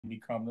we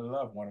come to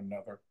love one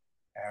another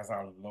as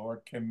our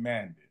Lord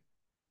commanded.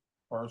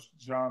 1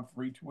 John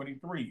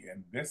 3:23,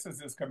 and this is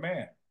his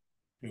command,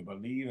 to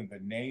believe in the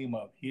name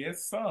of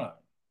his Son,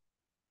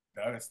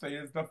 that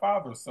is the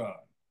Father's Son,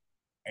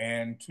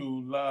 and to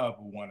love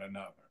one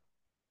another.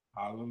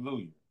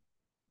 Hallelujah.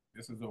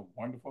 This is a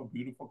wonderful,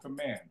 beautiful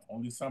command.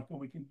 Only something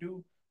we can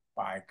do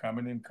by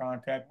coming in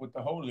contact with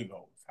the Holy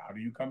Ghost. How do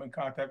you come in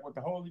contact with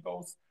the Holy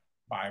Ghost?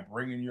 By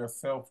bringing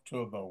yourself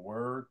to the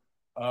Word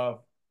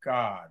of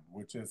God,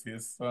 which is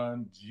his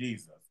Son,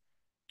 Jesus.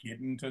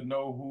 Getting to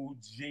know who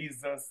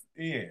Jesus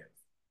is.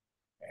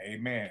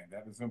 Amen.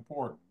 That is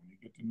important. When you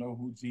get to know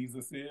who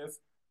Jesus is,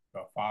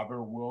 the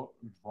Father will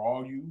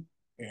draw you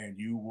and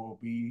you will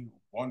be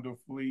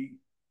wonderfully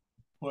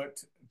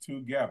put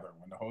together.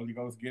 When the Holy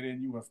Ghost get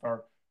in you and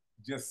start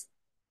just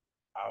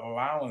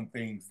allowing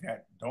things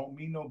that don't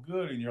mean no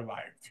good in your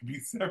life to be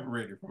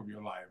separated from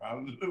your life.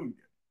 Hallelujah.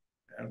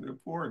 That's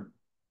important.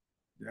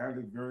 That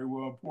is very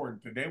well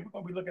important. Today we're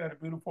going to be looking at a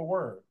beautiful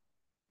word.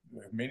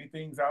 There's many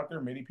things out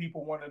there. Many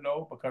people want to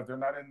know because they're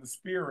not in the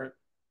spirit.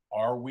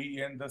 Are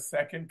we in the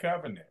second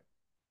covenant?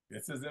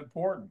 This is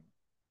important.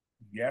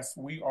 Yes,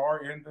 we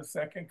are in the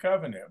second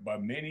covenant,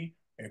 but many,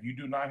 if you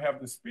do not have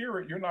the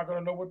spirit, you're not going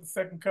to know what the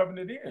second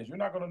covenant is. You're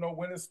not going to know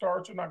when it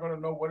starts. You're not going to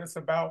know what it's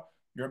about.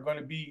 You're going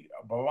to be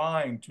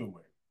blind to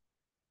it.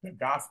 The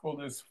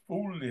gospel is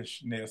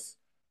foolishness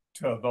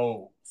to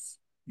those,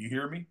 you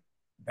hear me,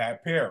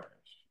 that perish.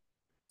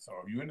 So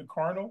if you're in the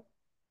carnal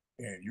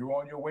and you're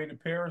on your way to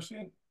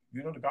perishing,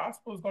 the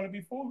gospel is going to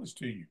be foolish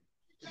to you.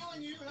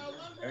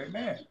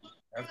 Amen.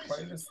 That's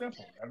plain and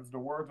simple. That is the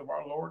words of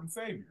our Lord and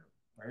Savior.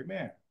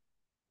 Amen.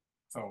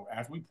 So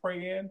as we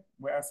pray in,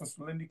 we ask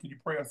Sister Lindy, can you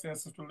pray us in,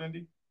 Sister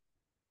Lindy?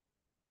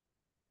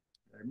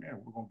 Amen.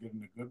 We're going to get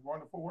in a good,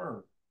 wonderful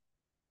word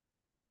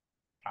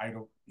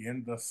titled,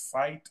 In the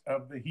Sight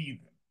of the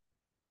Heathen.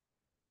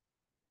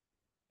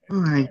 Oh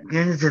my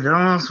goodness, it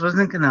almost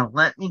wasn't going to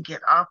let me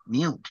get off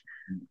mute.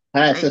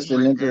 Hi, Sister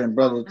Linda and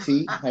Brother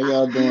T. How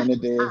y'all doing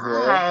today as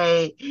well?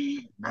 Hi.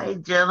 Hi,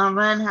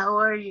 gentlemen. How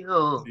are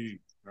you?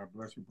 God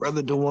bless you,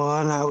 Brother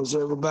Dewan. How's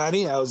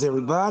everybody? How's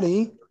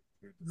everybody?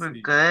 We're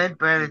good,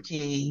 Brother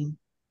T.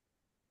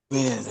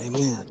 Man,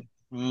 amen.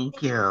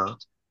 Thank you.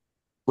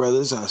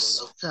 Brothers,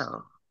 us.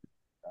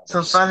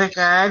 So Father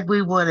God,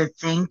 we want to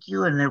thank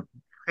you and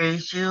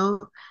praise you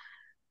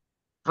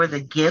for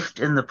the gift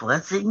and the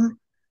blessing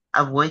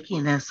of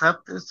waking us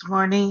up this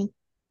morning.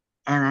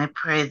 And I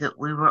pray that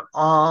we were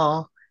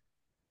all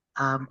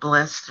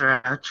blessed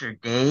throughout your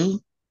day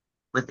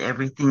with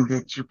everything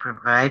that you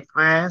provide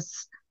for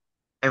us,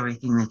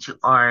 everything that you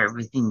are,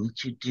 everything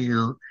that you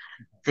do.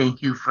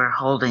 Thank you for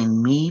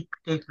holding me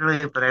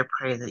particularly, but I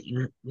pray that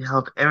you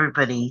held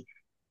everybody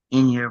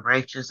in your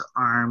righteous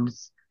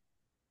arms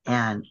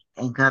and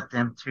got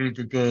them through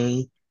the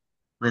day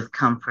with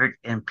comfort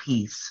and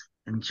peace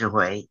and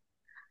joy.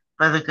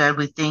 Father God,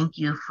 we thank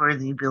you for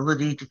the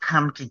ability to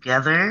come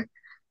together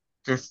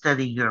to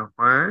study your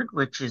word,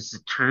 which is the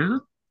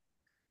truth.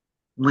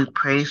 We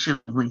praise you.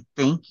 We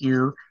thank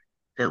you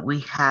that we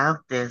have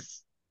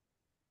this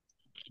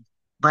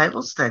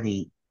Bible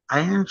study,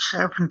 iron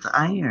sharpens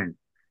iron,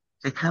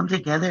 to come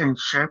together and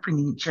sharpen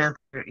each other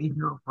in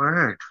your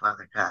word,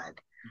 Father God.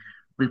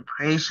 We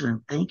praise you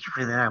and thank you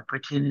for that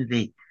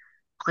opportunity.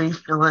 Please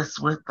fill us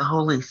with the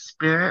Holy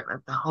Spirit.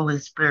 Let the Holy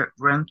Spirit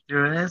run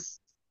through us,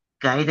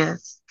 guide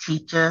us,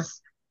 teach us,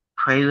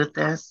 pray with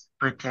us,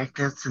 protect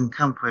us, and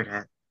comfort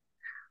us.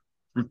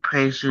 We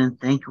praise you and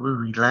thank you.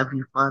 We love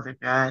you, Father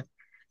God.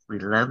 We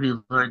love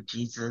you, Lord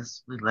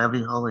Jesus. We love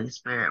you, Holy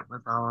Spirit,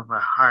 with all of our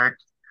heart,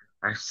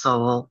 our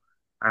soul,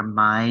 our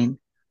mind,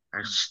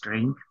 our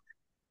strength.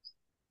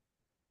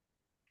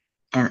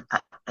 And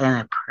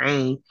I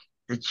pray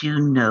that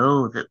you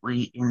know that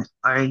we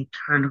are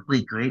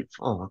eternally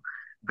grateful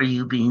for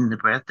you being the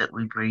breath that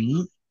we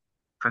breathe,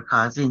 for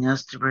causing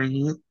us to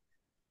breathe,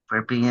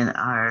 for being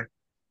our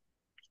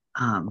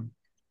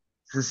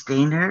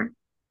sustainer,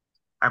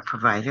 our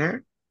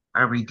provider,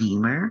 our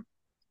redeemer,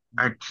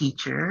 our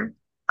teacher,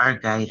 our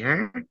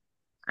guider,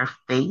 our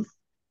faith,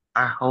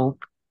 our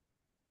hope,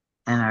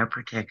 and our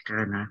protector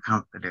and our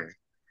comforter.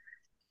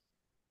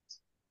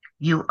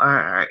 You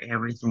are our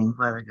everything,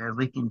 Father God.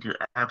 We can do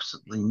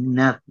absolutely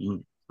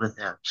nothing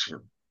without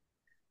you.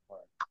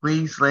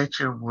 Please let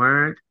your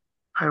word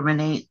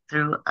permeate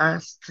through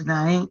us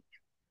tonight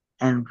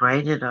and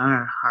write it on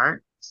our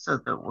hearts so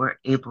that we're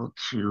able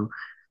to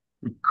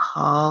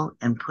recall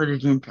and put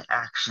it into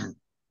action,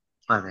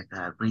 Father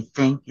God. We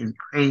thank and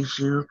praise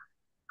you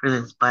for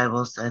this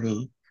Bible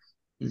study.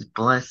 Please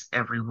bless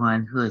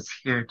everyone who is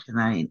here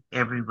tonight,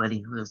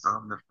 everybody who is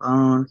on the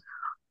phone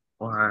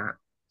or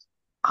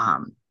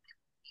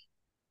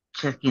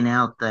checking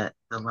out the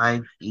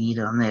live feed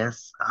on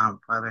this,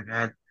 Father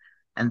God,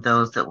 and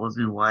those that will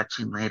be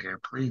watching later.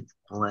 Please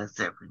bless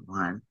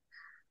everyone,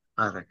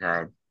 Father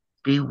God.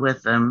 Be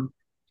with them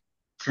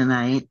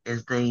tonight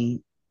as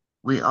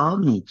we all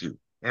need you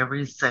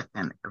every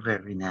second of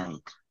every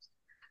night.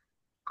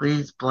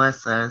 Please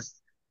bless us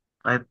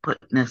by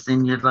putting us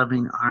in your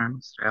loving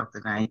arms throughout the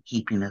night,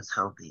 keeping us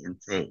healthy and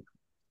safe.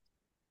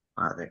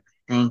 Father,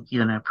 thank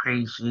you and I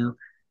praise you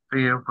for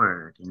your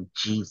word in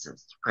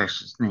Jesus'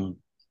 precious name.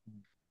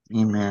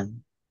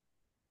 Amen.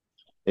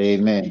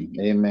 Amen.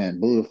 Amen.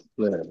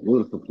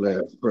 Beautiful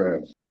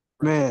prayer.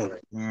 Man.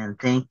 And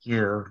thank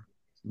you.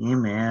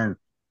 Amen.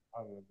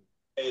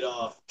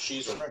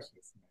 She's precious.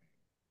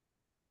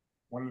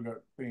 One of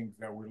the things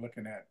that we're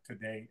looking at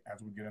today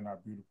as we get in our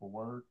beautiful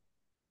word,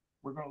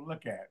 we're going to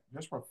look at,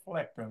 just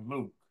reflect on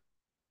Luke.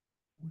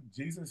 When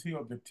Jesus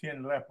healed the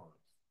 10 lepers,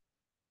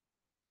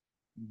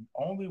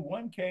 only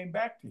one came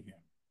back to him.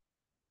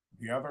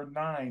 The other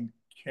 9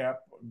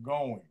 kept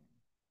going.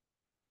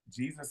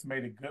 Jesus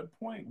made a good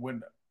point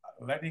when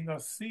letting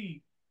us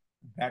see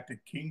that the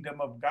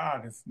kingdom of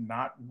God is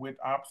not with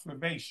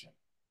observation.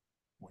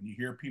 When you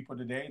hear people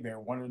today, they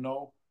want to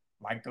know,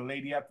 like the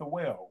lady at the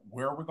well,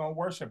 where are we going to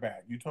worship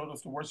at? You told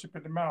us to worship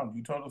in the mountain.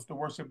 You told us to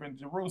worship in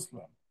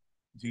Jerusalem.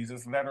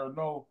 Jesus let her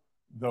know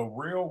the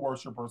real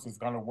worshipers is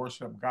going to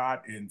worship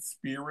God in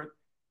spirit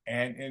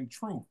and in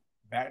truth.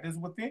 That is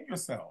within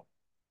yourself.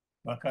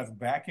 Because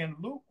back in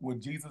Luke,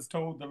 when Jesus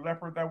told the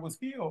leper that was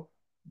healed,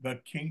 the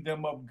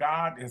kingdom of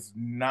God is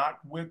not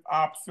with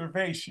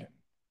observation,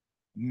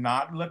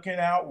 not looking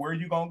out where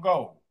you're going to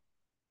go,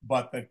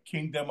 but the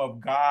kingdom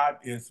of God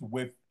is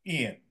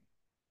within.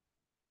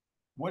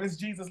 What is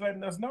Jesus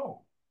letting us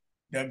know?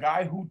 The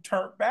guy who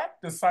turned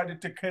back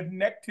decided to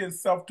connect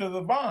himself to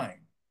the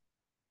vine,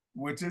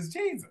 which is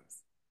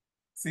Jesus.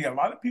 See, a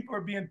lot of people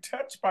are being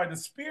touched by the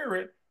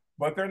Spirit,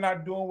 but they're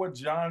not doing what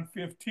John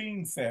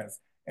 15 says,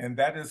 and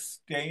that is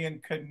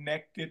staying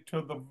connected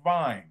to the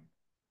vine.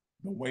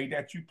 The way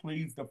that you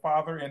please the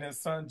Father and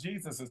his Son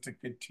Jesus is to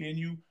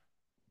continue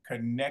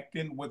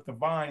connecting with the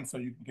vine so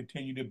you can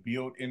continue to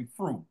build in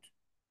fruit.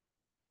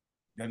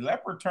 The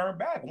leper turned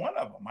back, one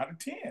of them out of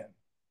 10.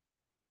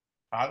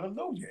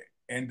 Hallelujah.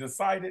 And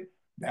decided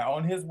that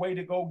on his way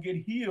to go get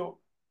healed,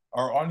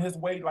 or on his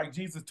way, like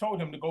Jesus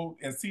told him to go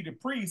and see the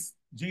priest,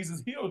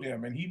 Jesus healed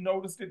him. And he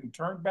noticed it and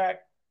turned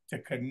back to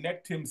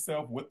connect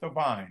himself with the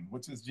vine,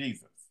 which is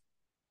Jesus.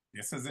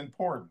 This is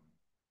important.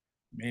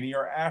 Many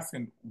are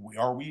asking,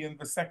 are we in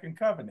the second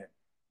covenant?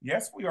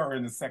 Yes, we are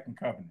in the second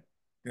covenant.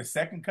 The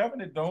second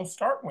covenant don't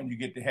start when you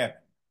get to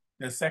heaven.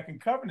 The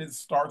second covenant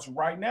starts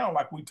right now,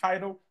 like we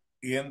titled,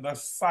 in the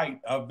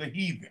sight of the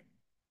heathen.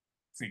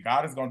 See,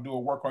 God is going to do a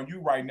work on you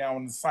right now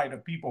in the sight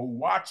of people who are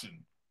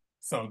watching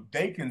so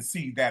they can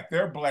see that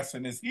their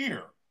blessing is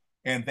here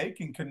and they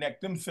can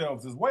connect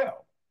themselves as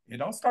well. It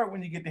don't start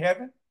when you get to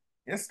heaven.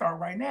 It start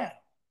right now.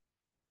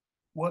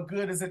 What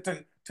good is it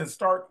to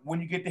start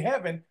when you get to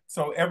heaven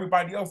so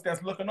everybody else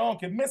that's looking on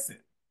can miss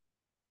it?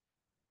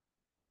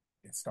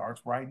 It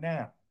starts right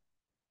now.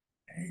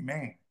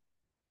 Amen.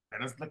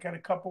 Let us look at a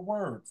couple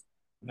words.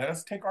 Let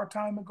us take our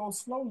time and go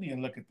slowly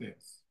and look at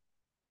this.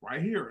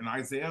 Right here in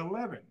Isaiah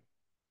 11,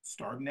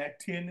 starting at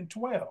 10 and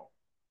 12.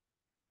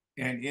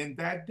 And in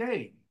that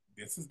day,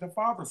 this is the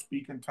Father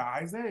speaking to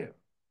Isaiah,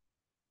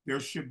 there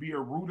should be a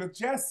root of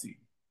Jesse,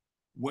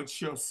 which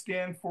shall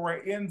stand for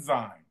an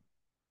enzyme.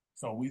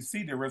 So we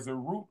see there is a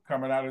root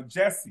coming out of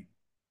Jesse.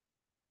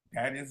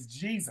 That is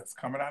Jesus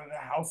coming out of the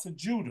house of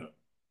Judah.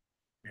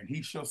 And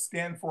he shall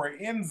stand for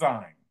an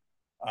enzyme.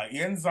 An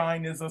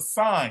enzyme is a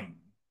sign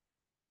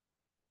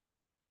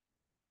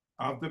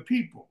of the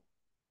people.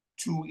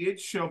 To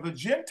it shall the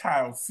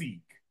Gentiles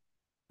seek.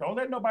 Don't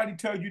let nobody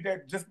tell you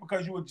that just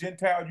because you're a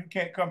Gentile, you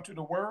can't come to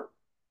the word.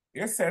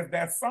 It says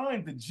that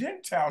sign the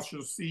Gentiles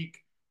shall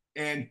seek,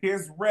 and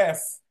his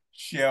rest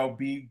shall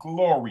be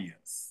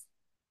glorious.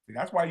 See,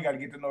 that's why you got to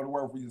get to know the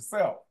word for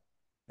yourself.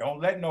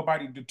 Don't let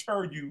nobody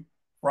deter you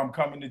from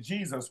coming to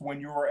Jesus when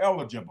you are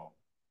eligible.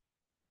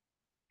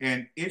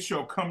 And it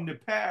shall come to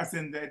pass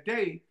in that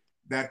day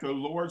that the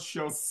Lord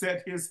shall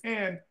set his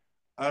hand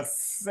a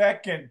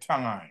second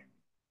time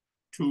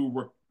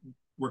to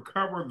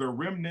recover the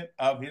remnant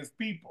of his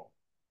people.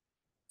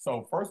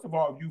 So first of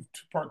all, you've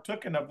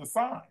partaken of the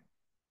sign.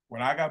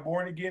 When I got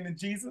born again in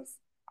Jesus,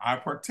 I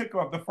partook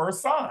of the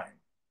first sign.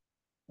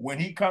 When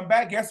he come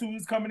back, guess who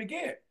he's coming to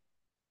get?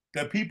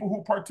 The people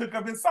who partook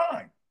of his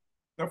sign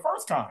the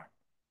first time.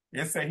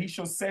 It said he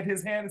shall set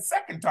his hand a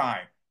second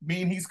time,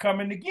 meaning he's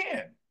coming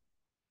again.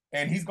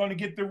 And he's going to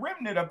get the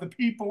remnant of the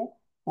people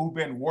who've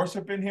been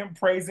worshiping him,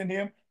 praising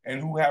him, and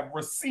who have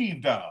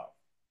received of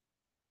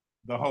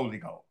the Holy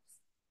Ghost.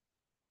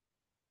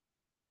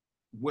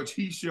 Which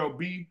he shall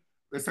be,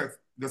 it says,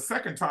 the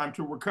second time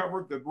to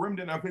recover the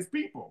remnant of his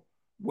people,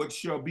 which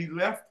shall be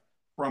left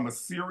from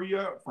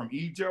Assyria, from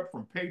Egypt,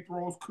 from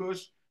Pathros,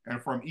 Cush,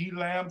 and from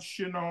Elam,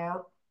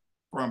 Shinar,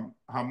 from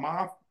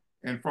Hamath,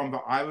 and from the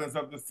islands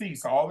of the sea.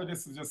 So all of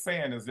this is just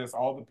saying is just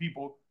all the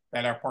people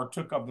that have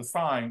partook of the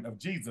sign of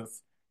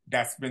Jesus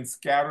that's been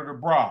scattered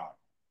abroad.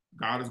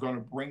 God is going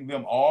to bring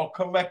them all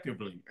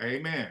collectively.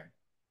 Amen.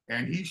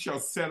 And he shall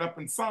set up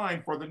a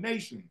sign for the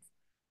nations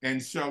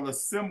and shall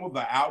assemble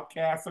the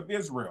outcasts of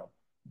Israel.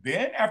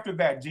 Then after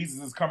that,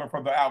 Jesus is coming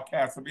for the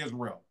outcasts of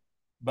Israel.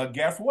 But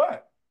guess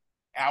what?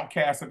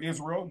 outcasts of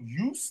Israel,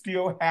 you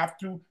still have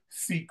to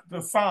seek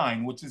the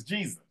sign, which is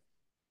Jesus,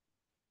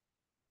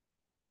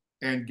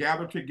 and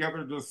gather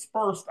together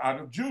dispersed out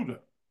of Judah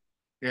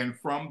and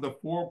from the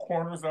four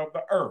corners of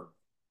the earth.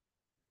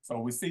 So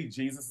we see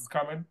Jesus is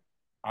coming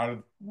out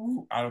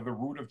of the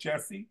root of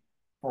Jesse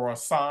for a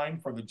sign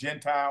for the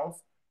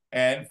Gentiles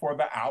and for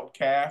the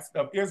outcast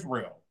of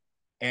Israel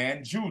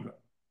and Judah.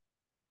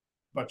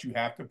 But you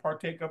have to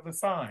partake of the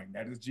sign,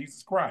 that is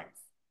Jesus Christ.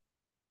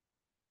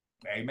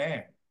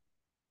 Amen.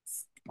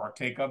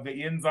 Partake of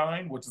the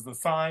ensign, which is a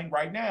sign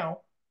right now.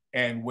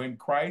 And when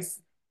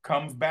Christ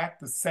comes back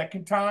the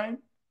second time,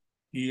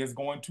 he is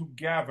going to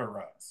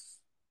gather us.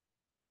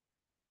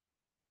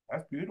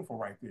 That's beautiful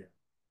right there.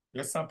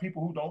 There's some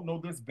people who don't know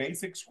this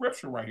basic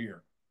scripture right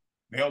here.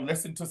 They'll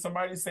listen to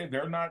somebody say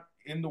they're not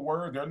in the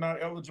word, they're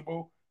not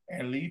eligible,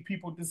 and leave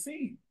people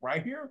deceived.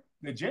 Right here,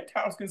 the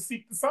Gentiles can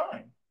seek the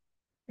sign,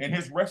 and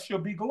his rest shall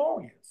be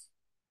glorious.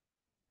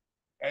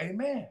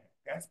 Amen.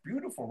 That's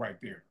beautiful right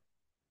there.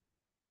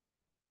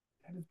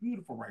 That is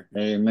beautiful right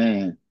there.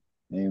 Amen.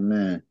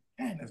 Amen.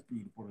 Man, that's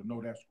beautiful to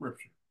know that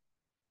scripture.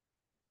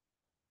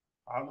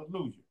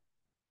 Hallelujah.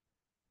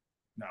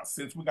 Now,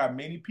 since we got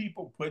many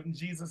people putting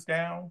Jesus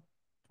down,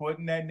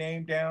 putting that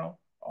name down,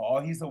 oh,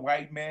 he's a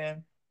white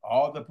man,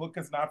 all the book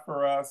is not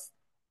for us,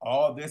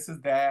 all this is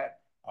that,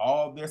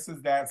 all this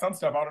is that. Some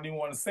stuff I don't even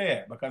want to say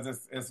it because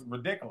it's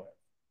ridiculous.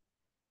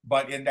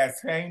 But in that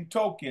same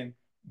token,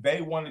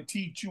 they want to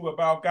teach you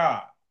about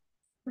God.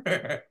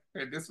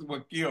 And this is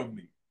what killed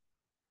me.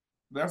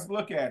 Let's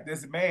look at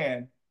this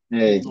man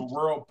Hey, who the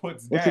world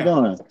puts what you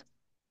down. doing?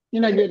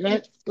 You're not getting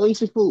that? Go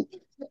eat your food.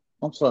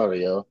 I'm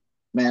sorry, yo.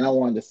 Man, I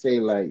wanted to say,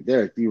 like,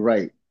 Derek, you're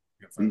right.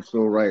 Yes, You're sir. so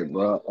right,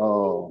 bro.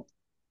 Oh,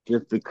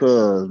 just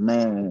because,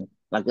 man,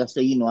 like I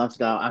say,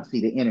 I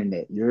see the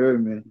internet. You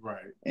heard me?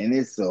 Right. And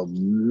it's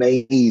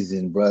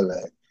amazing,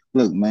 brother.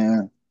 Look,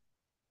 man,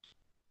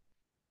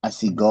 I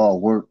see God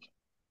work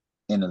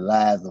in the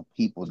lives of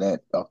people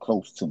that are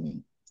close to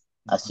me.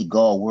 I see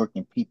God work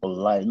in people's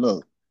life.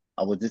 Look,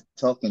 I was just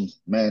talking,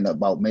 man,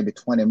 about maybe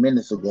 20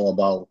 minutes ago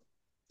about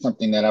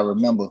something that I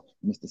remember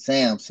Mr.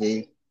 Sam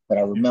said, but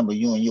I Yeah. remember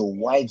you and your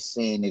wife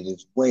saying it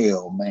as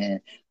well,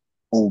 man.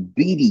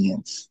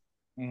 Obedience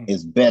Mm.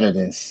 is better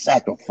than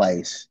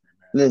sacrifice.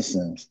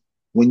 Listen,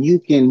 when you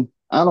can,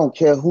 I don't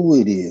care who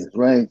it is,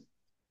 right?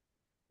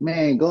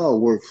 Man,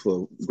 God work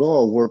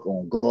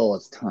on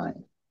God's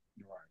time.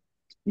 Right.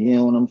 You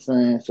know what I'm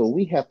saying? So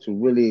we have to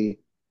really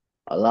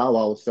allow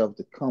ourselves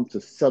to come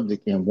to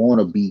subject and want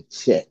to be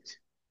checked.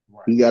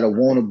 Right. We gotta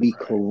want to Right. be Right.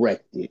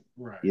 corrected.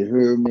 Right. You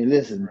heard me?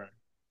 Listen,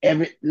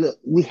 Right.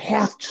 we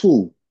have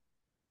to.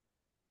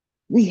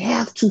 We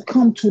have to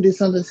come to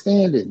this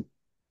understanding.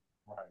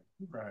 Right.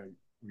 Right.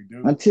 We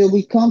do. Until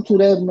we come to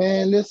that,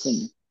 man,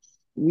 listen,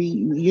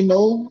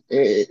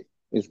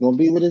 it's gonna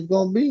be what it's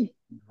gonna be.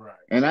 Right.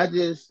 And I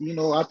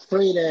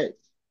pray that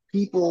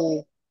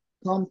people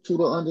come to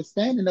the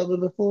understanding of it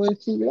before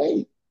it's too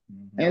late.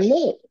 Mm-hmm. And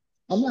look,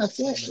 I'm not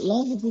saying as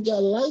long as you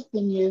got life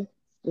in you,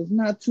 it's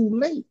not too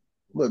late.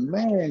 But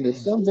man, the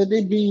stuff that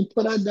they being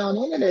put out down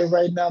the internet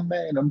right now,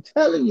 man, I'm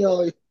telling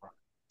y'all,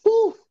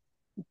 whew.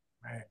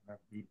 Man,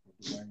 that's beautiful,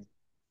 Dwayne.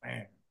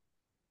 Man,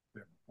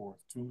 before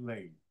it's too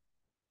late.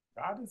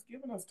 God has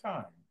given us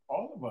time.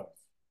 All of us.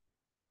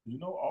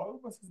 All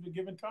of us has been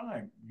given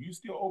time. You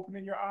still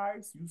opening your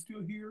eyes, you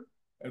still here,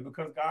 and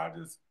because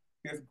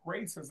His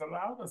grace has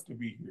allowed us to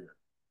be here.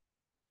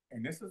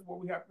 And this is what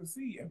we have to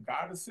see. If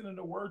God is sending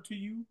a word to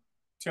you,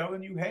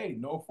 telling you, hey,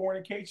 no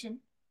fornication,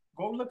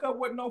 go look up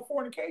what no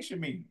fornication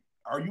means.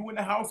 Are you in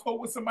a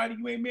household with somebody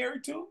you ain't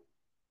married to?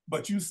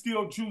 But you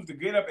still choose to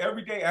get up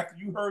every day after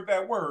you heard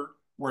that word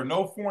where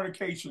no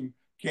fornication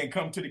can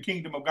come to the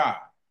kingdom of God.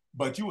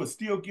 But you will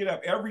still get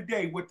up every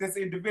day with this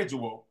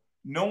individual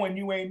knowing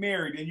you ain't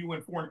married and you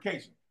in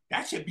fornication.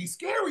 That should be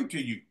scary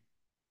to you.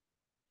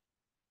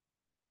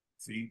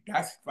 See,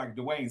 that's like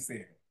Dwayne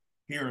said,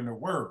 hearing the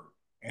word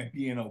and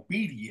being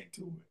obedient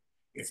to it.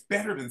 It's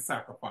better than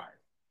sacrifice.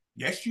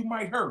 Yes, you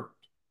might hurt.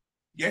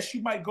 Yes,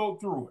 you might go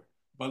through it.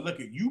 But look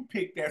at you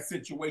picked that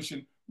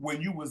situation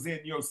when you was in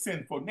your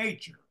sinful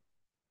nature.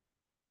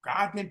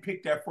 God didn't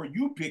pick that for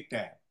you, picked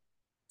that.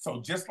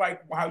 So just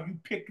like how you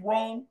picked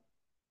wrong,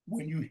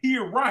 when you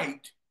hear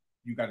right,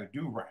 you got to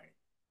do right.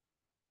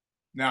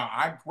 Now,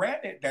 I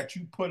granted that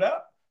you put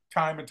up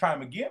time and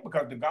time again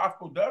because the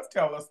gospel does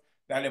tell us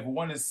that if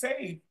one is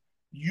saved,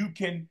 you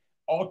can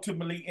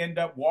ultimately end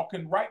up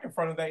walking right in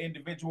front of that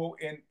individual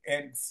and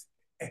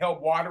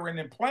help water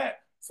and plant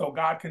so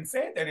God can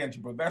save that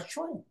individual. That's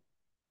true.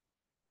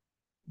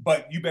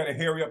 But you better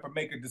hurry up and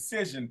make a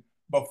decision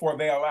before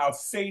they allow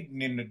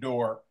Satan in the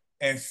door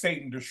and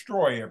Satan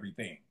destroy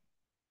everything.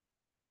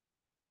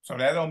 So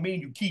that don't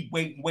mean you keep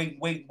waiting.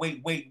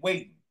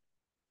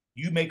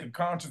 You make a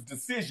conscious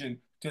decision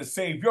to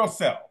save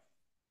yourself,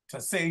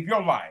 to save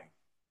your life.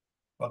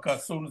 Because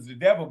as soon as the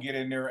devil get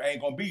in there,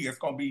 it's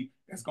gonna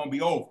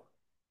be over.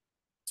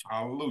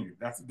 Hallelujah.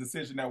 That's a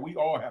decision that we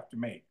all have to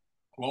make.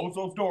 Close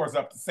those doors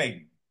up to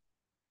Satan.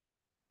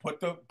 Put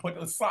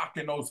the sock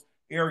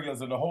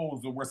areas of the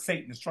holes where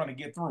Satan is trying to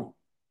get through.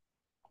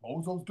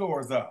 Close those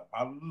doors up.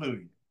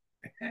 Hallelujah.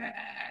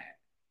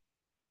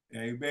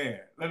 Amen.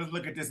 Let us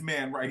look at this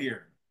man right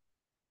here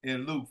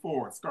in Luke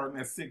 4, starting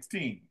at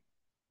 16.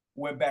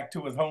 Went back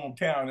to his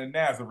hometown in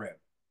Nazareth.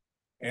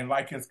 And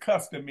like his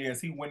custom is,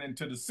 he went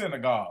into the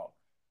synagogue.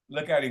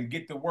 Look at him,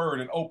 get the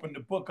word, and open the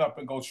book up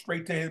and go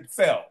straight to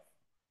himself.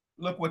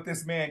 Look what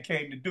this man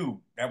came to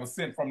do that was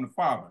sent from the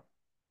Father.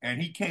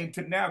 And he came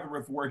to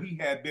Nazareth where he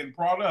had been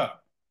brought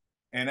up.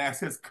 And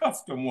as his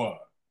custom was.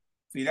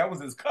 See, that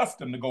was his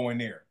custom to go in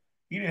there.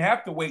 He didn't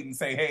have to wait and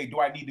say, hey, do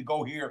I need to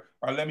go here?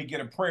 Or let me get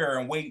a prayer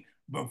and wait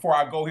before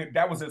I go here.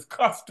 That was his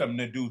custom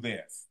to do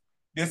this.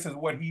 This is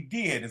what he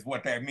did, is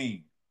what that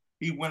means.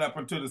 He went up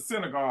into the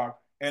synagogue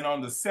and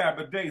on the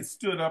Sabbath day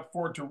stood up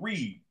for to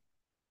read.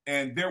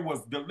 And there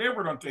was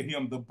delivered unto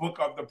him the book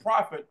of the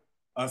prophet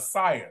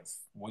Isaiah.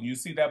 When you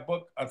see that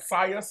book,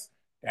 Isaiah,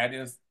 that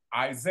is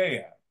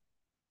Isaiah.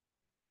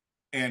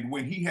 And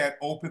when he had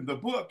opened the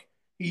book,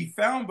 he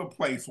found the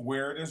place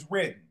where it is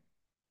written,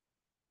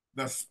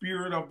 the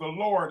Spirit of the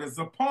Lord is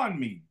upon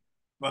me,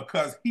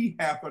 because he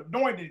hath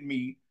anointed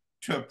me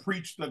to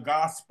preach the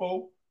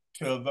gospel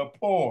to the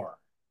poor.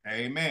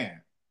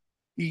 Amen.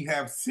 He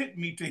hath sent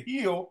me to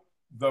heal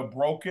the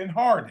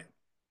brokenhearted.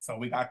 So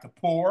we got the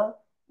poor,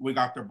 we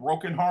got the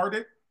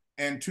brokenhearted,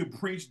 and to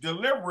preach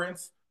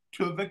deliverance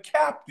to the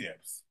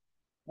captives.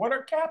 What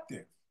are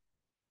captives?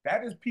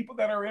 That is people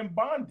that are in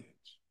bondage.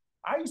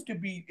 I used to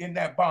be in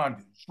that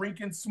bondage,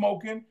 drinking,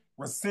 smoking,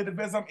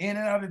 recidivism, in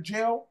and out of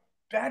jail.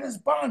 That is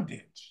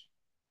bondage.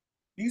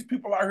 These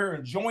people are here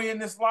enjoying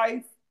this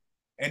life,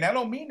 and that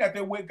don't mean that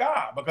they're with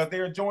God because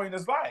they're enjoying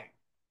this life.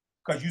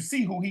 Because you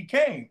see who he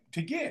came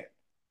to get.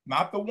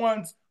 Not the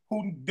ones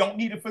who don't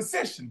need a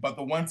physician, but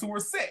the ones who are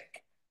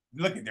sick.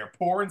 Look at, they're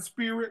poor in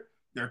spirit,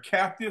 they're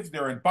captives,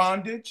 they're in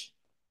bondage,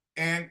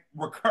 and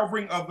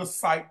recovering of the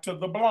sight to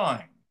the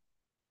blind,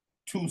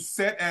 to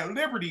set at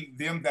liberty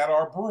them that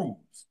are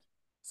bruised.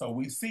 So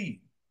we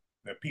see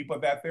the people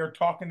that they're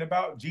talking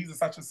about,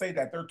 Jesus, I should say,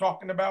 that they're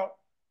talking about,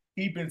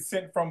 he's been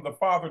sent from the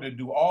Father to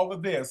do all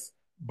of this,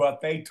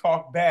 but they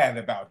talk bad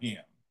about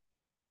him.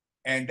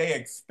 And they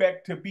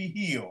expect to be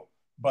healed,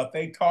 but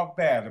they talk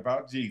bad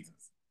about Jesus.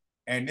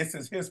 And this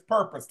is his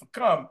purpose, to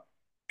come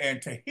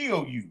and to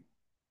heal you,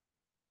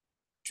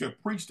 to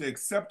preach the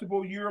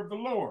acceptable year of the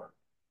Lord.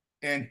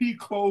 And he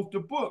closed the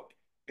book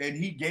and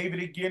he gave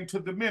it again to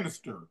the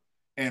minister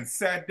and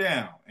sat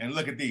down. And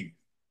look at these.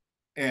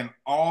 And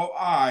all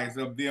eyes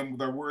of them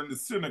that were in the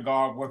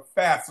synagogue were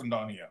fastened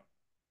on him.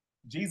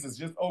 Jesus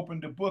just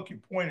opened the book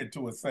and pointed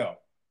to himself,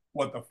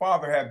 what the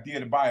Father had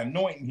did by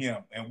anointing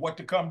him and what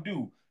to come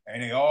do.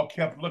 And they all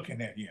kept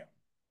looking at him.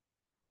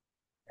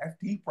 That's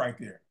deep right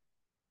there.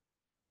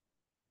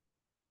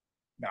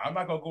 Now, I'm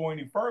not going to go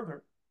any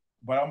further,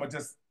 but I'm going to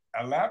just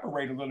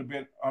elaborate a little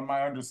bit on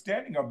my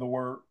understanding of the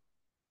word,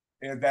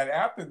 is that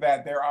after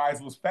that, their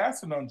eyes was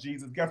fastened on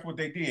Jesus. Guess what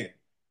they did?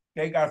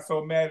 They got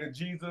so mad at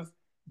Jesus,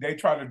 they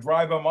tried to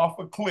drive him off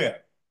a cliff.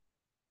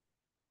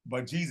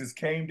 But Jesus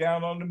came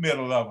down on the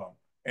middle of them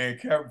and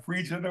kept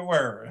preaching the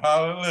word.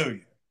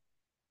 Hallelujah.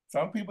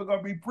 Some people are going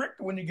to be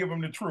pricked when you give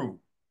them the truth.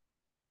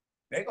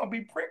 They're going to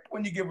be pricked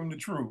when you give them the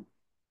truth.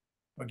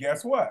 But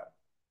guess what?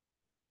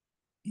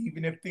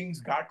 Even if things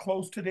got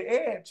close to the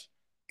edge,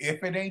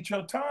 if it ain't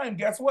your time,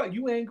 guess what?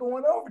 You ain't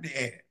going over the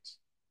edge.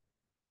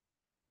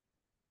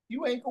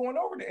 You ain't going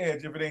over the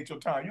edge if it ain't your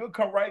time. You'll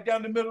come right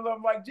down the middle of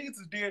them like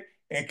Jesus did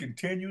and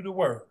continue the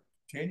word.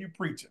 Continue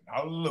preaching.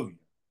 Hallelujah.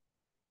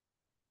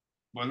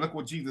 But look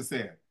what Jesus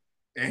said.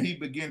 And he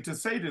began to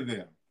say to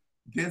them,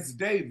 this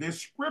day, this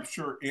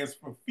scripture is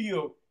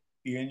fulfilled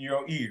in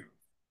your ears.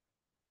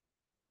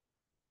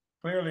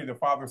 Clearly, the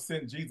Father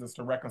sent Jesus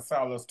to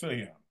reconcile us to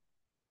him.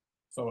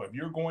 So if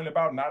you're going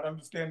about not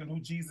understanding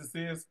who Jesus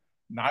is,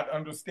 not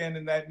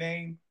understanding that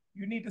name,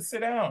 you need to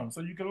sit down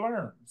so you can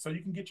learn, so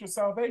you can get your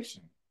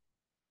salvation.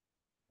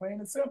 Plain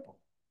and simple.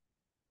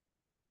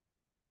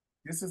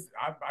 This is,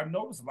 I've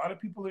noticed a lot of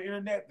people on the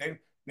internet,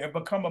 they've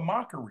become a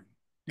mockery.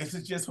 This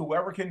is just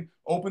whoever can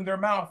open their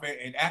mouth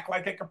and act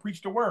like they can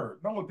preach the word.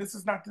 No, this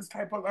is not this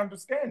type of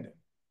understanding.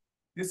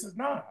 This is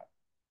not.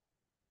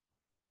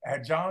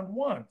 At John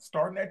 1,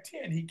 starting at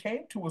 10, he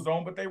came to his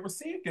own, but they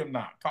received him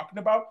not. Talking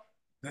about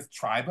this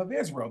tribe of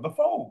Israel, the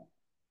fold.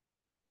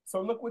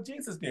 So look what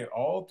Jesus did.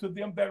 All to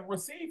them that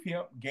receive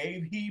him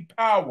gave he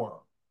power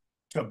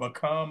to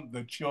become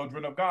the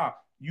children of God.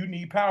 You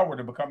need power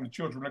to become the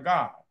children of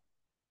God.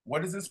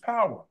 What is this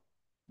power?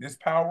 This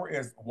power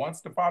is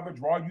once the Father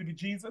draw you to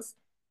Jesus,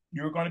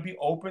 you're going to be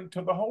open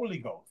to the Holy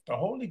Ghost. The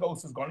Holy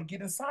Ghost is going to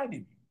get inside of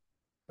you.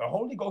 The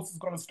Holy Ghost is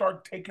going to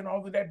start taking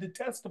all of that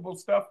detestable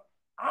stuff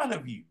out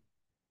of you.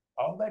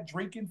 All that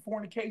drinking,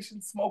 fornication,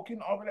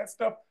 smoking, all of that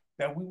stuff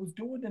that we was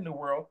doing in the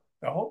world,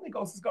 the Holy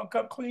Ghost is going to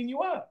come clean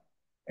you up.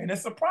 And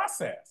it's a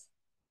process.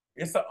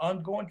 It's an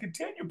ongoing,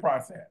 continued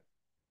process.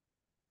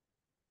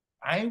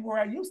 I ain't where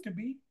I used to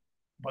be,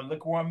 but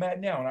look where I'm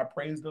at now. And I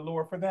praise the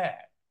Lord for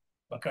that,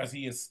 because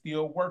he is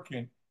still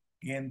working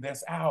in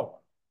this hour.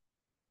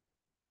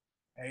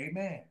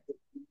 Amen.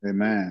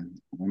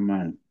 Amen.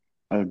 Amen.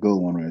 That's a good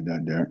one right there,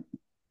 Derek.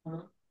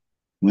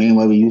 We ain't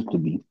where we used to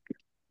be.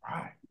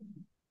 Right.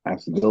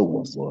 That's a good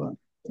one, boy.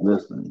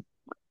 Listen,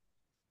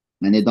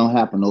 and it don't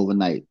happen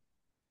overnight.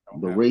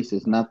 Don't The have race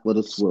is not for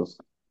the swift.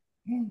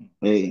 mm,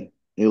 Hey,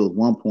 it was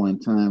one point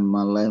in time in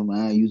my life when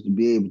I used to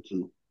be able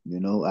to.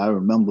 I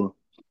remember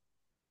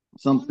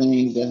some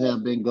things that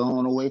have been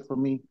going away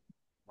from me.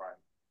 right.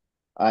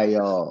 I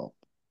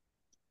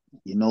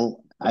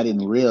I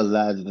didn't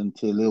realize it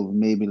until it was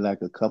maybe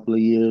like a couple of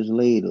years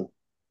later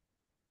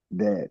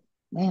that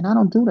man, I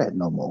don't do that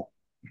no more.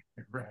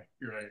 Right.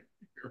 Right.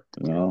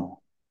 You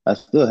know, I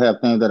still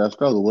have things that I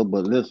struggle with,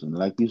 but listen,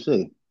 like you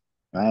say,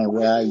 I ain't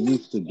where I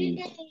used to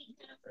be.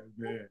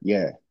 Amen.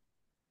 Yeah,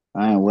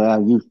 I ain't where I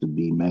used to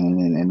be, man,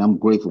 and I'm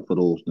grateful for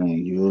those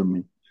things. You hear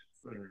me?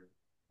 Sir.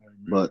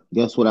 Amen. But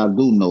guess what I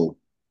do know?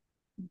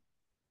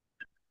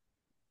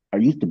 I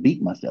used to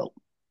beat myself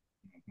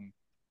Mm-hmm.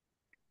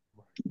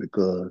 Right.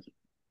 because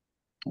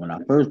when I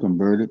first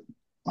converted,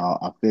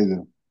 I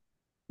figured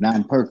now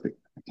I'm perfect.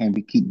 I can't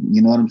be keep,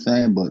 you know what I'm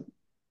saying? But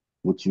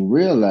what you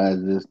realize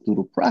is through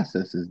the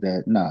process is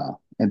that nah,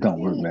 it don't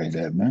work like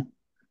that, man.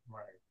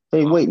 Right.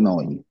 They waiting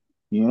on you.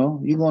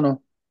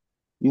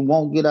 You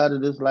won't get out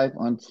of this life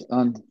untouched.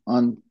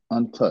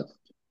 Amen.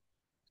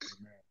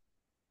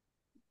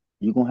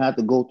 You're gonna have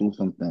to go through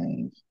some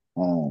things.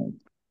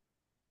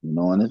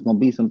 And it's gonna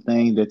be some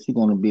things that you're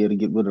gonna be able to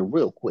get rid of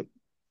real quick.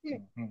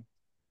 Mm-hmm.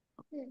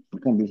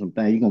 It's gonna be some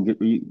things you're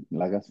gonna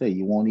like I say,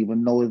 you won't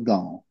even know it's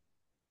gone.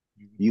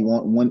 You can You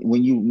talk. want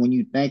when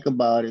you think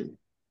about it,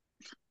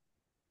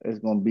 it's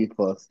gonna be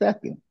for a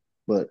second,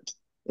 but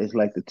it's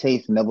like the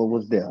taste never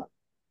was there.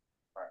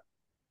 Right.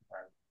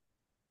 Right.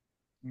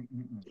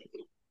 Mm-mm-mm.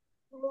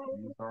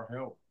 He is our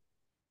help.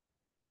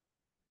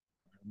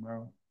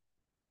 Well,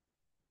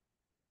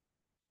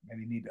 and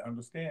you need to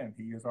understand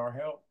he is our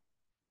help.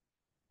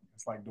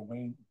 It's like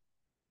Dwayne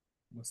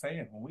was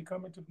saying, when we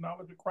come into the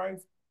knowledge of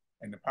Christ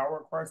and the power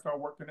of Christ start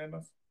working in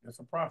us, it's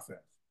a process.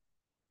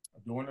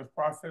 During this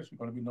process, you're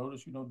going to be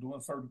noticed,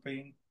 doing certain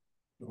things.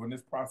 During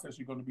this process,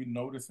 you're going to be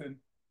noticing,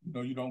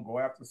 you don't go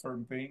after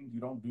certain things. You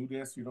don't do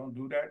this, you don't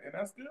do that. And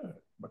that's good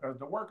because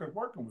the work is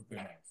working within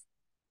us,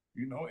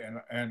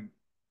 and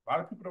a lot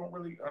of people don't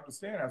really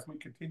understand as we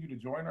continue to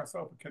join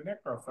ourselves and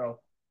connect ourselves.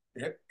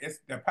 It's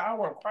the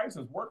power of Christ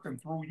is working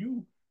through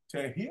you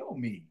to heal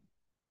me.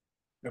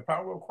 The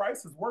power of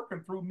Christ is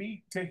working through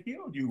me to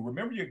heal you.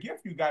 Remember, your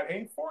gift you got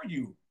ain't for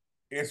you,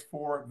 it's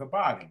for the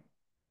body.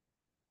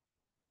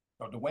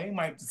 So Dwayne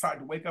might decide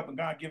to wake up and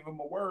God give him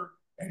a word,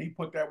 and he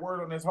put that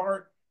word on his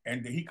heart,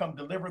 and he come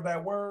deliver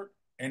that word,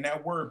 and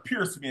that word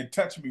pierced me and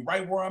touched me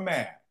right where I'm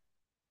at.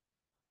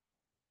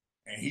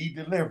 And he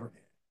delivered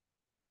it.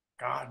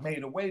 God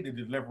made a way to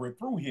deliver it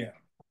through him.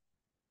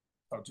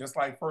 So just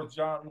like 1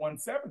 John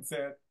 1:7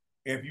 said,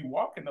 if you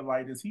walk in the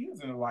light as he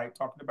is in the light,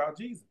 talking about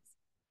Jesus,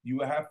 you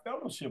will have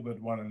fellowship with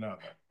one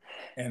another.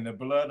 And the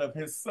blood of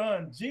his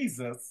son,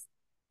 Jesus,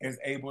 is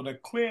able to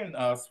cleanse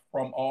us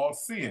from all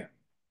sin.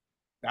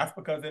 That's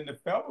because in the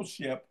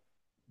fellowship,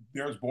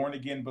 there's born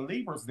again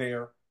believers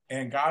there,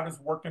 and God is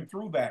working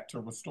through that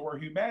to restore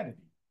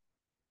humanity.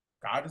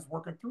 God is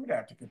working through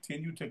that to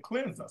continue to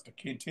cleanse us, to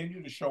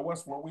continue to show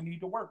us where we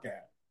need to work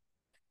at.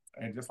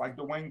 And just like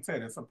Dwayne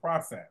said, it's a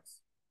process.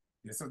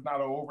 This is not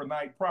an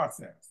overnight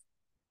process.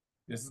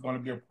 This is going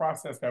to be a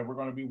process that we're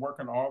going to be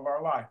working all of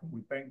our life. And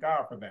we thank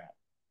God for that.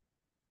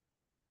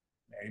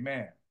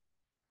 Amen.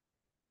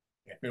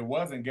 If it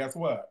wasn't, guess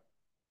what?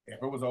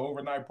 If it was an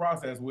overnight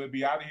process, we'd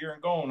be out of here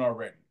and gone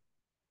already.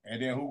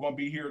 And then who's gonna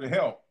be here to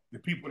help? The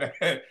people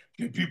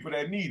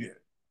that need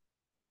it.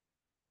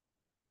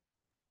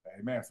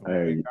 Amen. So we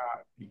Hey, thank God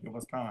He give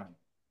us time.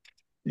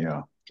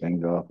 yeah,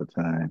 thank God for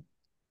time.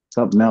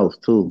 Something else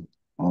too.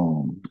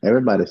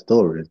 Everybody's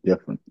story is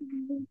different,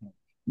 Mhm.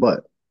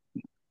 but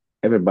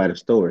everybody's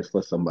story is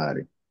for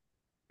somebody.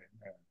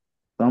 Amen.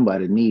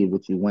 Somebody need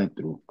what you went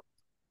through.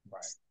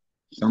 Right.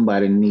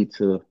 Somebody need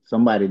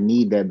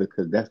that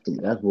because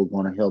that's what's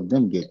gonna help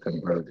them get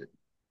converted.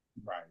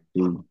 Right.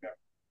 See, Yeah.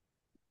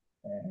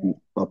 Uh-huh.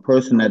 a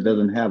person that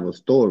doesn't have a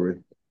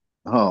story,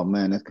 oh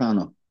man, that's kind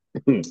of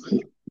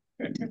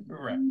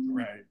Right.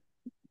 Right.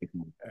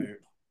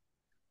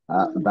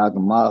 Uh, Dr.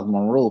 Miles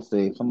Monroe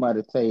said,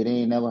 somebody say they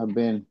ain't never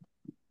been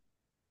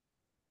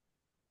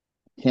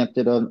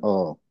tempted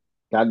or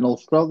got no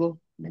struggle,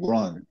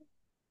 run.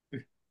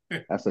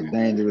 That's a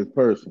dangerous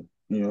person.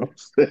 What I'm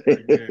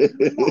amen.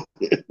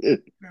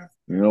 saying? That's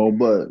good.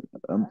 But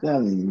I'm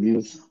telling you,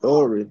 your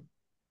story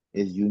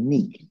is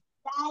unique.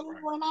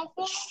 Right.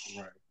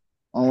 Right.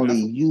 And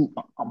Only that's you,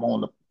 I'm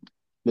on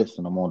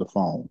the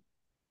phone.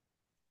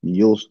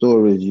 Your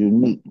story is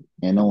unique,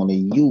 and only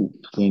you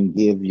can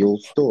give your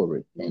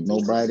story. And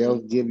nobody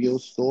else give your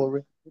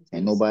story,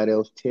 and nobody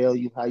else tell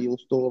you how your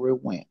story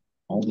went.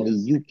 Only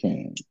you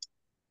can.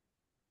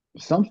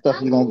 Some stuff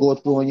you're gonna go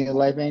through in your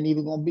life ain't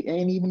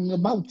even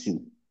about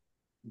you.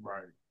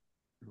 right.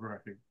 Right.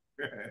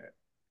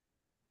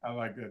 I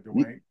like that, You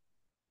Dwayne.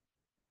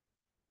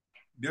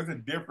 There's a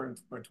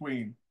difference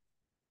between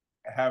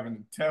having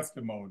a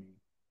testimony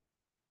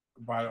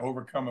by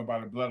overcoming by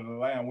the blood of the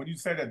Lamb. When you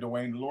say that,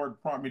 Dwayne, the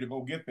Lord prompted me to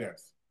go get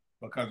this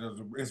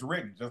because it's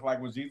written. Just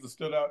like when Jesus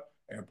stood up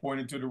and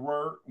pointed to the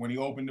word when he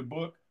opened the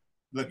book.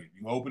 Look,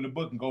 you open the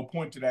book and go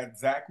point to that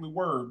exactly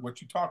word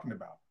what you're talking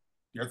about.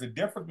 There's a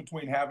difference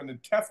between having a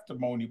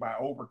testimony by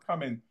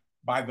overcoming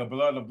by the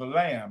blood of the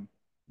Lamb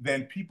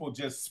than people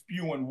just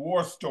spewing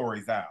war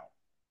stories out.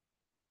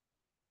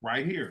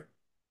 Right here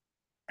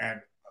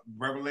at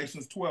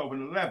Revelations 12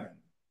 and 11.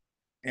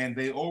 And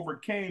they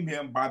overcame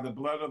him by the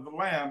blood of the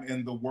Lamb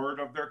and the word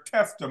of their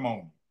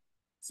testimony.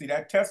 See,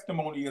 that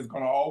testimony is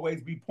going to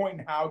always be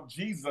pointing how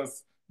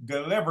Jesus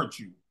delivered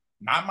you,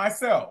 not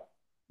myself,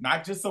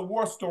 not just a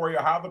war story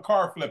or how the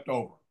car flipped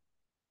over.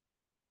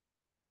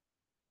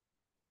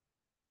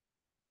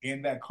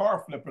 In that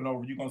car flipping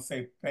over, you're going to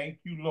say, thank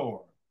you,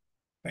 Lord.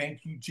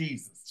 Thank you,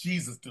 Jesus.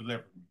 Jesus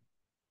delivered me.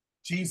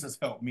 Jesus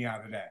helped me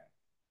out of that.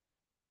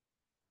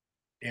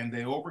 And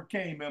they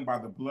overcame him by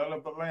the blood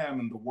of the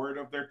Lamb and the word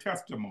of their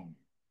testimony.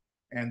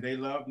 And they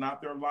loved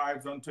not their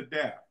lives unto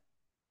death.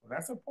 Well,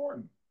 that's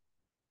important.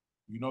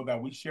 You know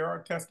that we share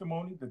our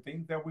testimony, the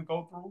things that we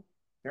go through.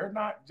 They're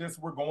not just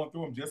we're going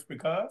through them just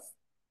because.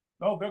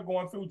 No, they're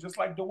going through just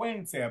like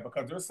Dwayne said,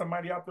 because there's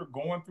somebody out there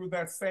going through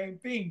that same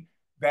thing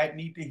that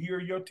need to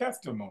hear your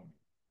testimony.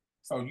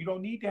 So you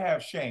don't need to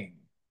have shame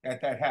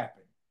that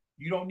happened.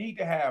 You don't need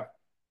to have,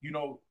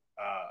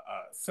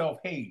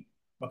 self-hate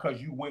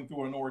because you went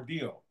through an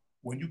ordeal.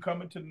 When you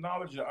come into the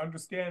knowledge to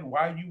understand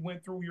why you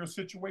went through your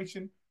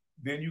situation,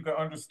 then you can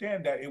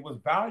understand that it was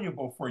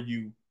valuable for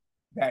you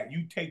that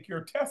you take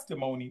your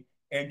testimony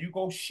and you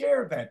go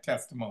share that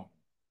testimony.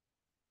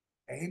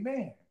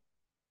 Amen.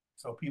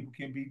 So people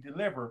can be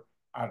delivered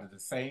out of the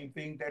same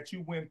thing that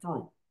you went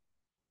through.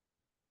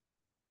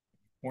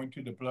 Point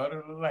to the blood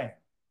of the Lamb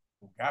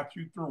who got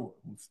you through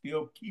it, who's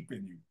still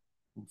keeping you,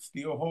 who's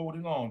still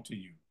holding on to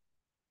you.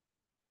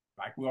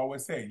 Like we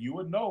always say, you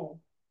would know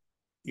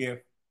if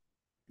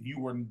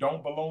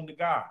don't belong to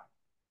God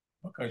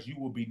because you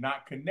will be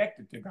not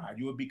connected to God.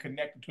 You will be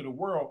connected to the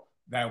world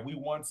that we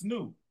once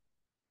knew,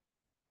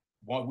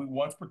 what we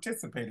once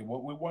participated,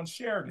 what we once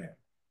shared in.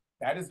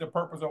 That is the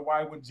purpose of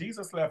why when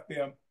Jesus left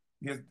them,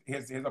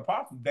 his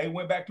apostles, they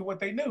went back to what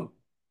they knew.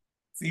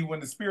 See, when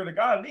the Spirit of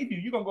God leaves you,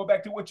 you're going to go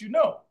back to what you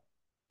know.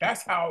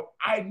 That's how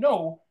I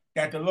know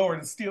that the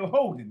Lord is still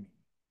holding me.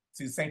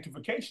 See,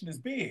 sanctification is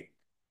big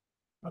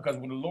because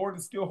when the Lord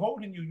is still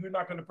holding you, you're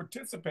not going to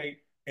participate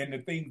in the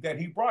things that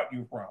he brought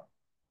you from.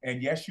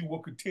 And yes, you will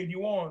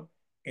continue on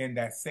in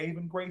that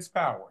saving grace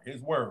power,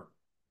 his word,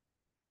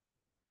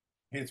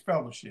 his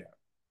fellowship.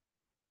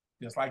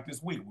 Just like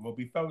this week, we'll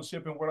be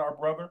fellowshipping with our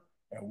brother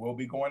and we'll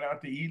be going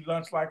out to eat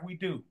lunch like we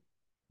do.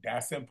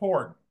 That's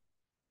important.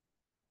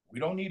 We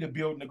don't need a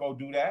building to go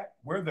do that.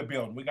 We're the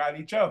building. We got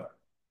each other.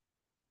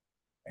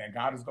 And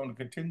God is going to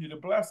continue to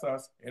bless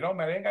us. It don't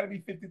matter. It ain't got to be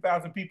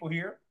 50,000 people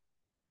here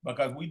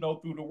because we know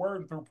through the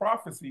word and through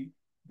prophecy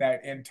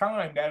that in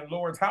time that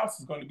Lord's house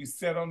is going to be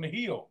set on the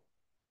hill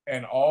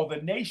and all the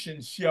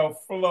nations shall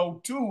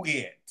flow to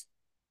it.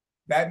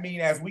 That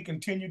means as we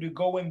continue to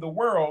go in the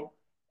world,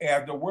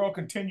 as the world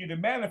continue to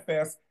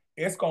manifest,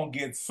 it's going to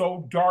get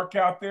so dark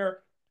out there,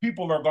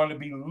 people are going to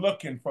be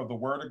looking for the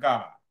word of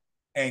God.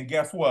 And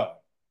guess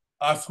what?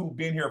 Us who've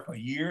been here for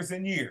years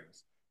and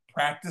years,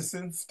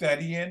 practicing,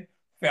 studying,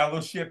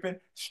 fellowshipping,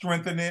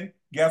 strengthening,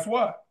 guess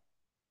what?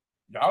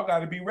 Y'all got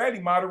to be ready,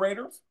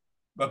 moderators,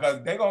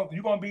 because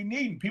you're gonna be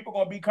needing people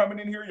gonna be coming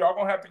in here. Y'all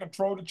gonna have to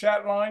control the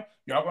chat line.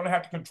 Y'all gonna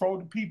have to control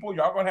the people.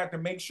 Y'all gonna have to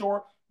make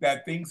sure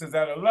that things is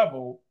at a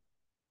level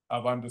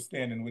of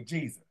understanding with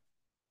Jesus.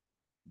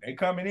 They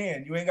coming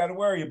in. You ain't got to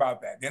worry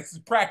about that. This is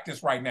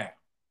practice right now.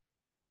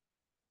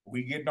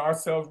 We getting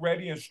ourselves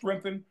ready and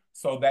strengthened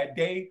so that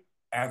day,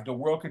 as the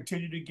world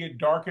continue to get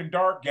dark and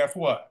dark, guess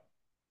what?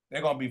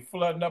 They're gonna be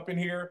flooding up in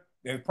here.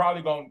 They're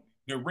probably gonna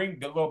the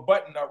little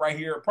button up right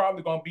here,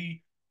 probably gonna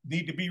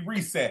need to be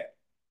reset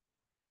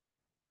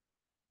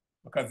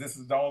because this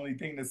is the only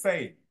thing to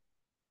say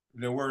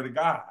the word of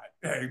God.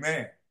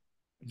 Amen.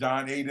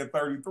 John 8 and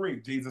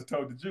 33, Jesus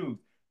told the Jews,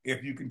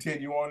 if you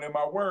continue on in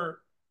my word,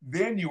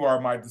 then you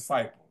are my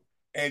disciples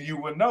and you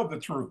will know the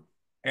truth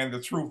and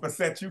the truth will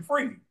set you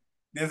free.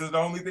 This is the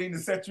only thing to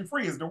set you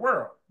free is the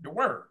word.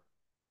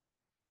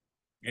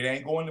 It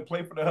ain't going to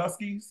play for the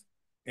Huskies.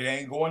 It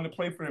ain't going to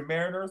play for the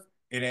Mariners.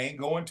 It ain't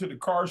going to the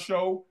car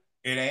show.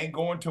 It ain't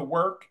going to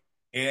work.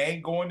 It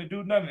ain't going to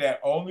do none of that.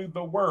 Only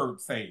the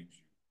word saves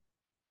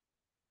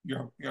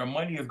you. Your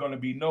money is going to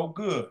be no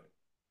good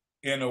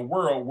in a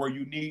world where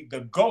you need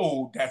the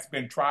gold that's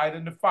been tried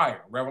in the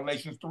fire.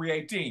 Revelations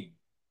 3:18.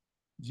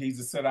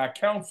 Jesus said, I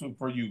counsel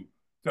for you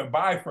to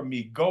buy from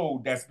me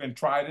gold that's been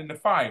tried in the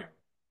fire,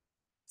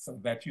 so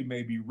that you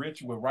may be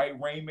rich with right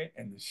raiment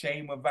and the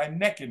shame of thy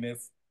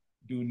nakedness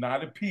do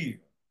not appear.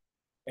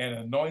 And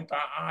anoint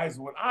thy eyes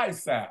with eye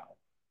salve,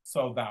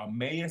 so thou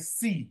mayest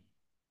see.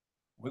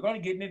 We're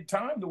going to get into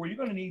time to where you're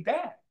going to need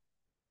that.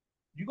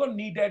 You're going to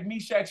need that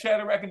Meshach,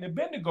 Shadrach, and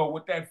Abednego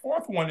with that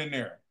fourth one in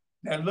there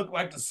that looked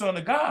like the Son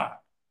of God.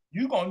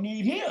 You're going to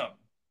need him.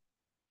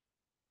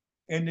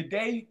 And the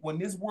day when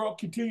this world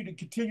continue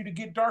to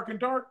get dark and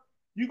dark,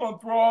 you're gonna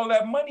throw all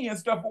that money and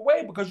stuff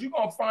away because you're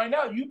gonna find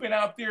out you've been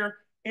out there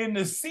in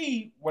the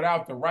sea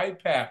without the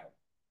right paddle.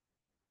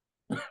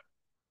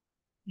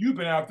 You've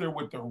been out there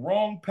with the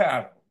wrong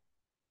paddle.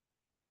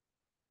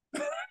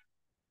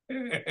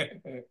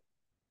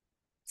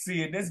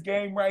 See, in this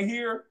game right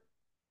here,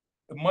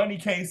 the money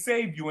can't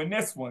save you in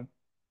this one.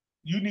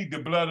 You need the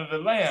blood of the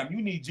lamb.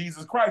 You need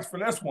Jesus Christ for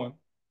this one.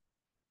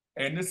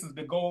 And this is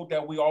the goal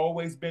that we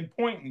always been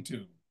pointing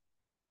to.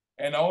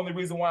 And the only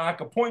reason why I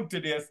could point to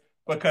this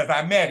because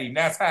I met him.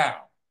 That's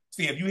how.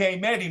 See, if you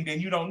ain't met him, then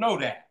you don't know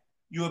that.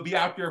 You'll be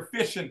out there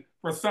fishing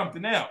for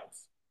something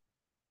else.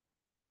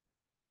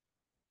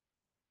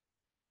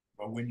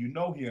 But when you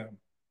know him,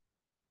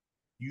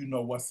 you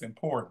know what's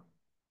important.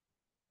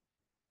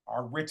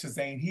 Our riches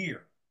ain't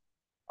here.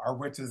 Our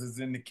riches is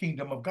in the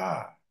kingdom of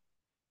God.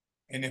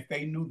 And if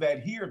they knew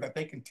that here, that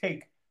they can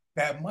take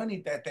that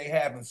money that they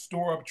have and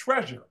store up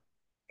treasure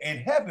in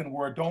heaven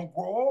where it don't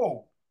grow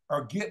old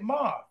or get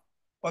moth.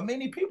 But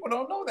many people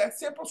don't know that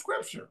simple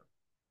scripture.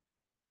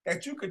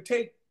 That you could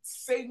take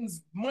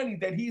Satan's money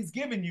that he's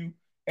given you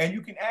and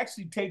you can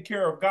actually take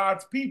care of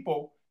God's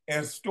people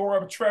and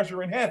store up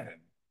treasure in heaven.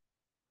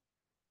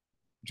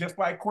 Just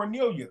like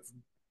Cornelius,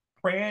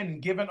 praying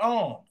and giving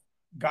alms.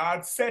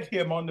 God set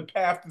him on the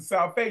path to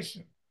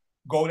salvation.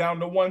 Go down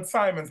to one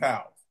Simon's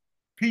house.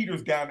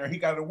 Peter's down there. He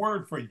got a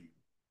word for you.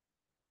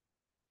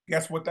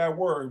 Guess what that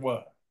word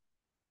was?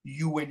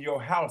 You and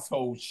your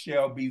household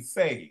shall be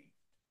saved.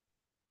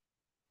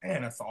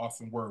 Man, that's an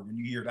awesome word when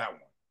you hear that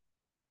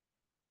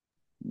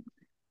one.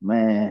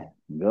 Man,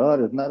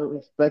 God is not a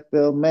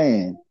respecter of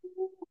man.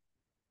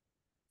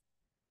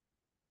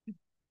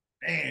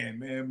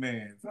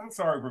 Man. So I'm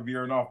sorry for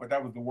veering off, but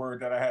that was the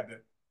word that I had to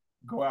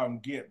go out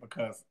and get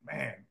because,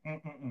 man,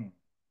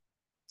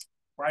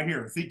 right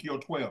here, Ezekiel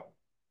 12.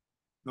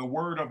 The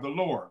word of the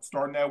Lord,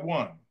 starting at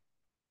 1,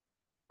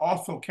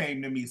 also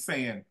came to me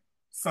saying,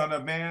 Son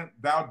of man,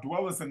 thou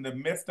dwellest in the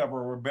midst of a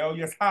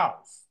rebellious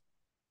house.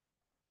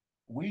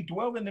 We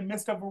dwell in the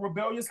midst of a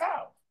rebellious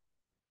house.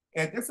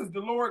 And this is the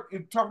Lord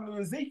talking to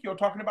Ezekiel,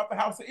 talking about the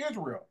house of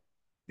Israel.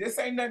 This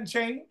ain't nothing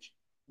changed.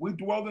 We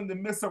dwell in the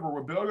midst of a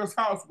rebellious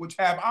house, which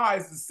have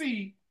eyes to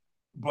see,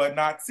 but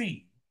not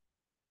see.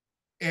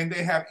 And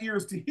they have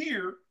ears to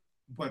hear,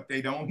 but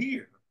they don't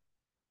hear.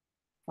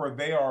 For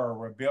they are a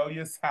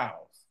rebellious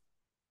house.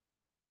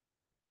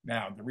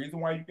 Now, the reason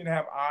why you can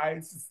have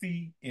eyes to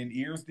see and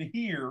ears to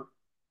hear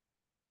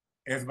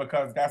is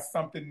because that's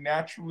something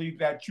naturally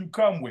that you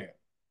come with.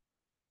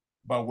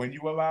 But when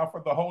you allow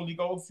for the Holy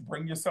Ghost,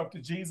 bring yourself to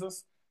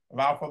Jesus,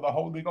 allow for the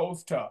Holy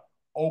Ghost to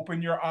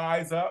open your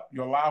eyes up,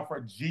 you allow for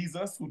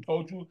Jesus, who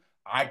told you,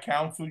 I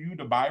counsel you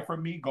to buy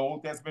from me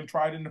gold that's been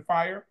tried in the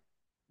fire,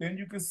 then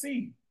you can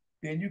see,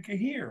 then you can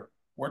hear.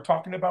 We're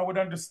talking about with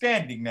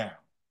understanding now.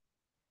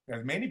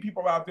 There's many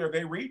people out there,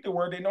 they read the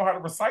word, they know how to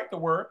recite the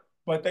word,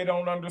 but they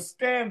don't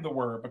understand the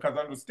word because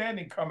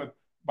understanding cometh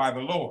by the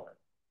Lord.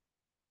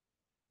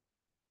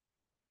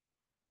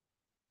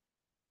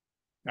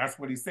 That's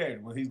what he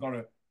said. Well, he's going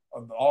to,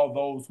 all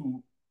those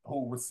who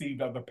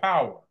received of the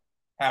power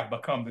have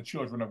become the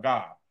children of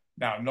God.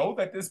 Now, know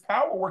that this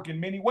power work in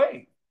many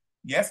ways.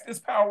 Yes, this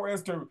power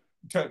is to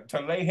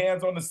lay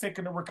hands on the sick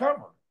and to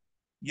recover.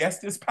 Yes,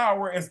 this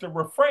power is to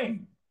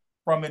refrain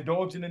from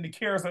indulging in the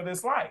cares of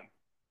this life,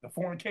 the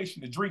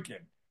fornication, the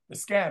drinking, the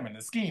scamming,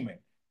 the scheming.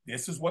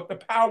 This is what the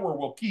power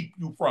will keep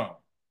you from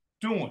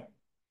doing.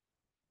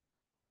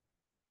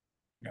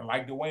 And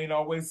like Dwayne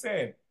always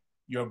said,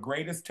 your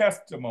greatest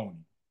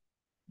testimony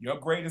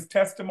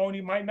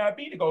might not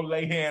be to go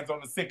lay hands on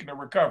the sick and to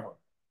recover.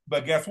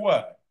 But guess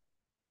what?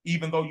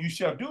 Even though you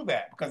shall do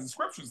that, because the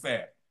scripture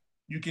said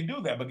you can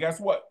do that. But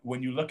guess what?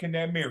 When you look in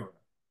that mirror,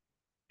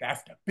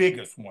 that's the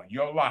biggest one,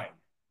 your life.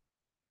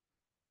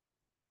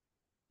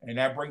 And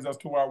that brings us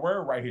to our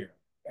word right here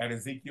at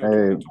Ezekiel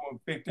 22 and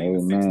 15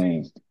 and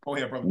 16. Go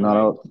ahead, brother.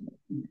 No,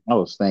 I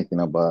was thinking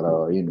about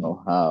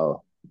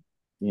how,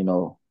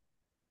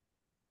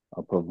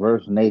 a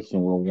perverse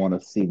nation will want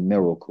to see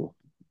miracles.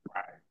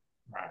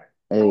 Right.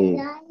 Hey,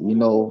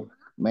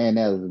 man,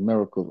 there's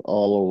miracles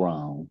all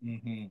around.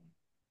 Mm-hmm.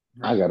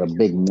 I got a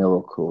big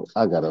miracle.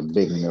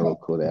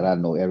 That I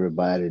know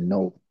everybody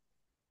know.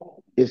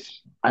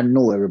 I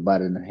know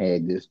everybody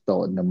had this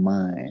thought in the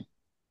mind.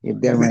 If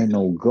there ain't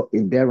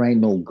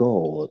no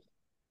God,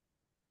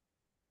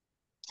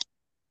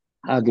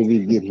 how did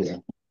we get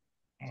here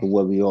to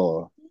where we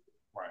are?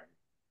 Right.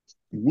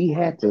 We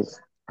had to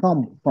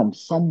come from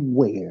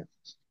somewhere.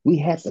 We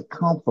had to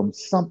come from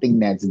something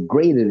that's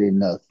greater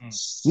than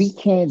us. We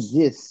can't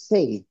just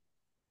say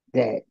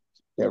that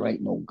there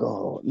ain't no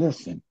God.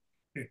 Listen,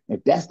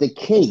 if that's the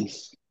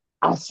case,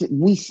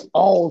 we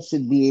all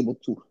should be able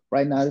to.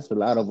 Right now, there's a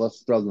lot of us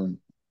struggling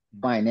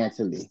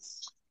financially,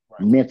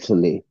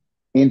 mentally,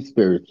 and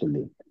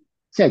spiritually.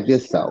 Check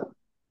this out.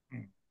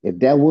 If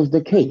that was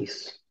the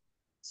case,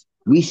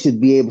 we should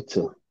be able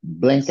to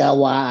blink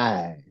our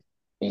eyes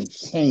and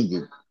change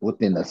it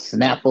within a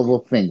snap of a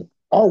finger,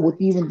 or with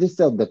even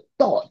just of the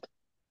thought.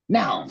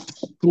 Now,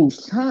 through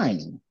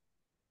time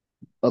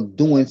of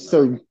doing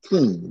certain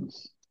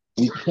things,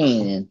 we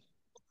can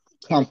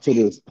come to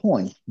this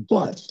point,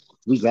 but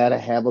we got to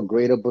have a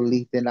greater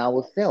belief in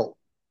ourselves.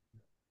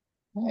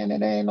 Man,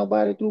 it ain't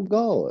nobody through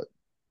God.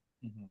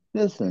 Mm-hmm.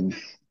 Listen,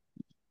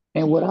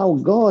 and without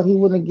God, he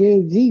wouldn't have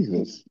gave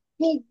Jesus.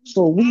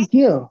 So we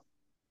here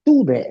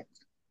through that.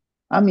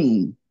 I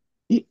mean,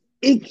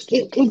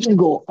 it can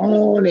go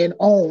on and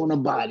on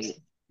about it,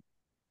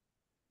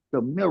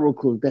 the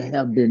miracles that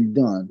have been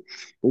done.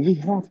 But we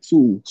have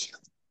to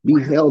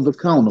be held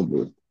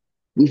accountable.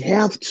 We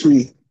have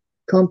to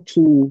come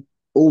to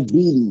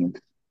obedience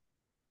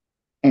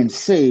and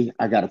say,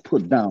 I got to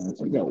put down.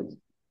 Yo,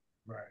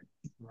 Right.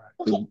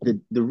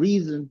 Right. the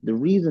reason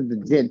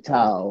the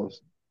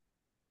Gentiles,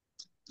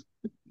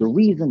 the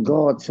reason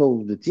God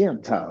chose the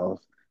Gentiles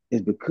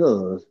is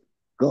because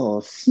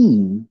God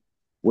seen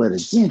where the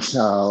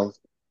Gentiles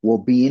were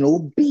being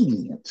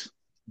obedient.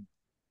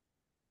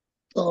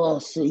 Oh,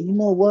 so you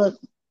know what?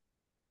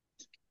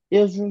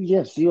 Israel,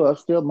 yes, you are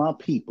still my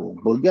people.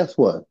 But guess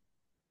what?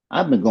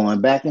 I've been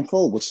going back and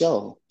forth with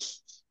y'all.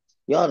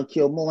 Y'all to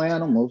kill more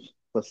animals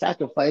for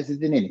sacrifices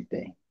than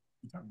anything.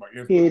 You talking about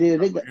Israel? Here it You is.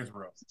 They talking got, about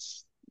Israel?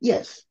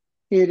 yes,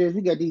 here it is.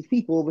 We got these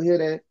people over here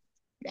that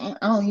I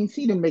don't even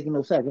see them making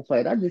no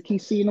sacrifice. I just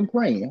keep seeing them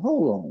praying.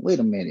 Hold on, wait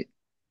a minute.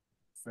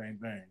 Same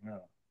thing.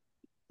 No.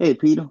 Hey,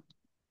 Peter,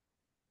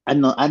 I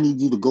know I need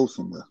you to go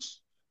somewhere.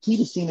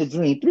 Peter seen a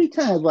dream 3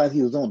 times while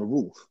he was on the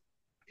roof.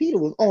 Peter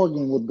was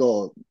arguing with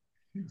God,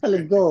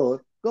 telling God,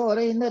 God,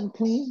 ain't nothing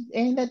clean.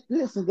 Ain't that,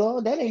 listen,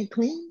 God, that ain't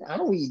clean. I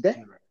don't eat that.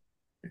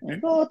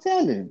 And God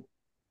tell him,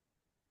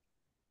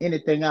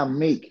 anything I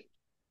make,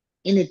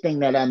 anything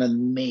that I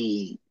done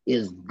made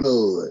is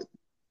good.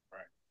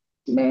 Right.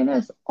 Man,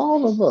 that's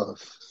all of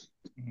us.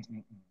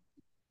 Mm-mm-mm.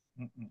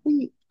 Mm-mm.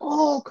 We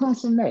all come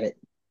from that.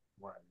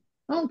 Right.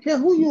 I don't care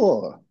who you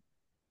are.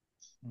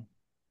 Mm.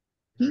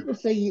 People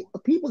say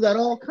people got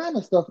all kind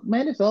of stuff.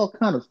 Man, there's all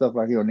kind of stuff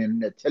out here on the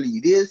internet telling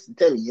you this,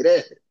 telling you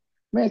that.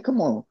 Man,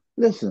 come on.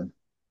 Listen,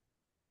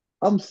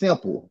 I'm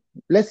simple.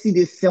 Let's see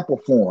this simple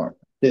form.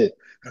 Yeah.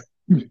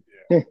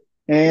 Ain't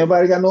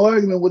nobody got no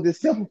argument with this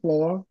simple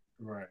form.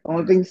 Right.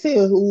 Only Right. thing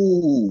says,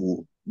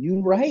 ooh,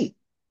 you right.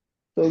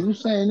 So you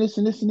saying this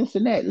and this and this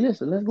and that.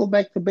 Listen, let's go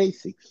back to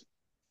basics.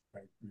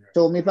 Right. Yeah.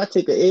 Told me if I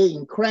take an egg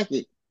and crack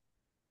it,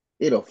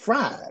 it'll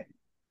fry.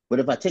 But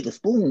if I take a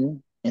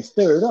spoon and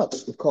stir it up,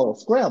 it's called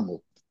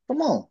scramble.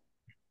 Come on,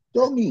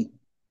 show me.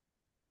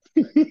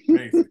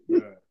 Basic.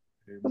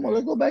 Come on, Amen.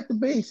 let's go back to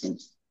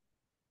basics.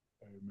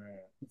 Amen.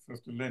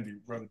 Sister Lindy,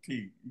 Brother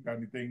T, you got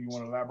anything you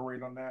want to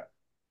elaborate on that?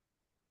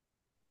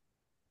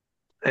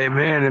 Hey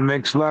man, it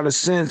makes a lot of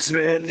sense,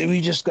 man.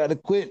 We just gotta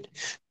quit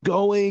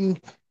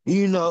going,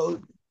 you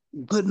know,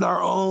 putting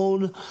our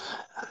own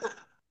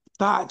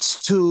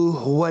thoughts to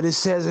what it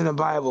says in the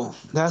Bible.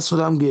 That's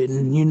what I'm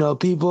getting.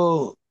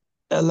 People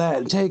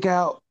take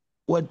out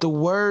what the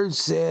word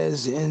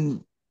says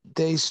and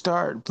they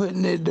start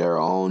putting it their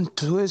own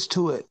twist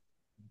to it.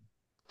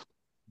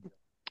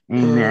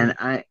 Amen.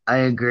 And I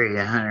agree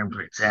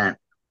 100%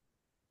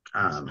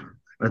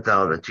 with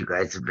all that you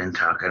guys have been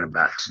talking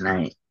about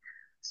tonight.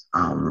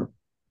 Um,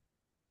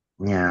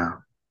 yeah,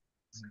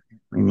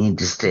 we need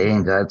to stay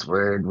in God's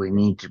word. We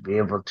need to be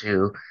able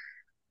to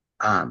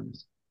um,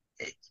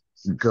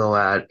 go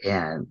out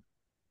and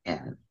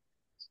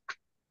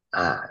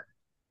uh,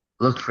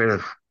 look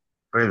for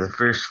the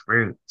first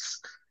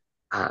fruits.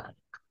 Uh,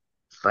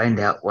 find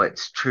out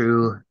what's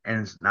true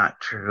and it's not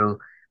true.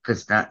 If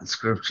it's not in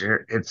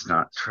Scripture, it's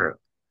not true.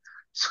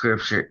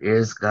 Scripture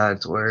is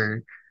God's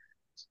word,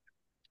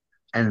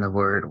 and the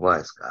word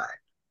was God.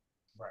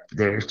 Right.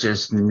 There's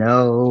just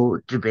no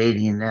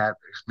debating that.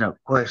 There's no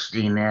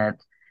questioning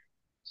that.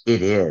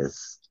 It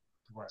is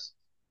Right.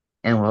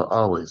 and will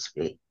always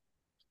be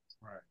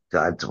Right.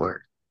 God's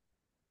word.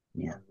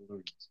 Yeah.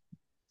 Hallelujah.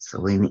 So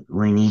we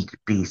need to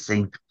be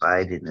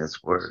sanctified in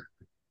His word.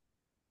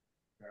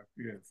 That's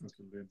good,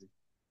 Sister Lindy.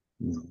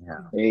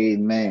 Yeah.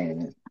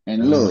 Amen.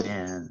 And look,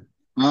 Amen.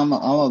 I'm be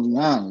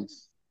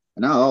honest.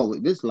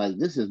 And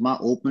this is my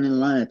opening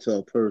line to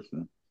a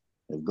person.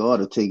 If God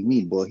will take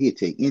me, boy, he'll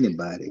take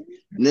anybody.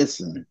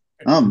 Listen,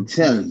 I'm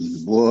telling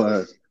you,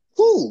 boy.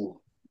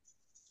 Whoo.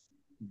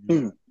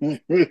 Yeah.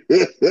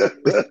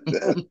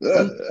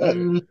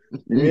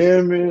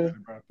 Yeah, man.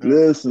 About that.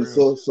 Listen,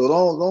 Real. so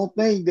don't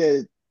think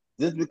that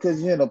just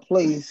because you're in a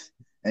place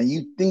and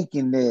you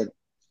thinking that,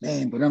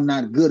 man, but I'm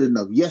not good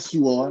enough. Yes,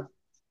 you are,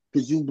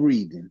 because you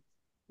breathing.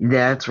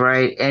 That's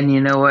right. And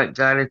you know what?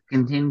 God has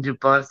continued to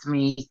bless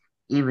me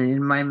even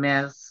in my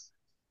mess,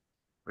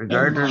 And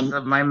regardless my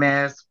of my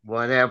mess,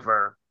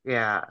 whatever.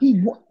 Yeah.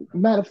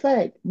 matter of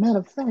fact,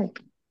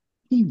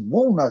 he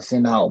want us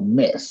in our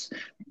mess.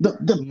 The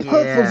Right. the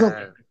purpose of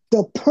Yeah.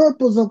 the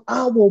purpose of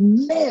our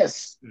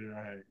mess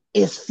Right.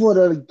 is for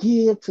to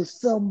give to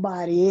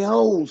somebody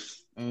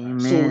else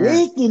Right. so Amen.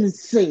 they can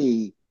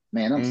say,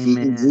 man, I'm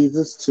seeking Amen.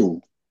 Jesus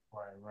too.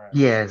 Right. Right.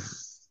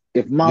 Yes.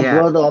 If my Yeah.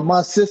 brother or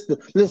my sister,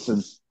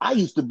 listen, I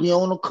used to be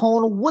on the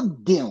corner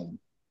with them.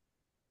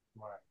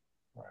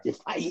 Right.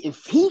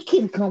 If he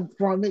can come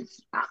from it,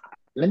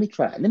 let me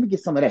try. Let me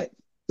get some of that.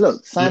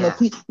 Look, Simon Yeah.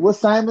 P. What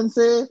Simon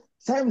said?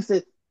 Simon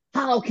said,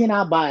 "How can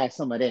I buy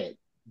some of that?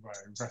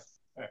 Right.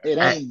 It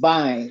I, ain't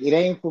buying. It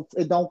ain't.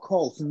 It don't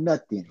cost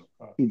nothing.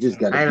 You just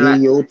got to I give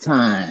like. your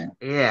time."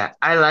 Yeah,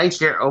 I like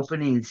your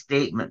opening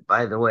statement,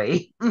 by the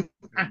way.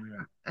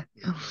 Amen.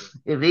 Yes, sir.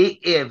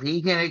 If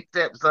he can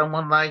accept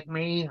someone like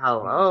me, Mm,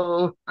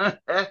 hello.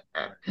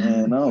 right.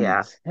 And I'm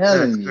Yeah,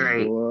 that's telling you,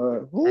 great. boy.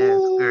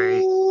 That's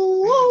great.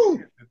 Woo!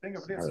 The thing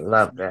of it I is that so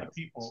love many that.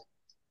 people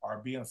are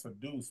being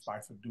seduced by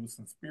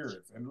seducing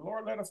spirits. And the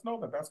Lord let us know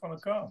that that's going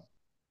to come.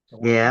 So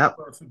when Yeah,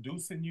 people are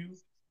seducing you,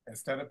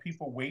 instead of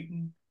people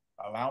waiting,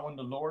 allowing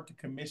the Lord to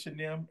commission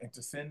them and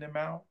to send them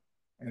out.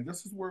 And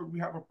this is where we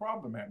have a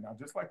problem at now.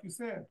 Just like you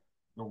said,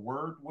 the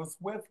word was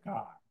with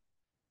God.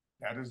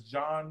 That is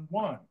John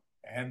 1.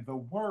 And the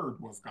word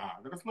was God.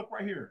 Let us look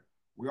right here.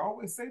 We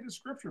always say the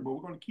scripture, but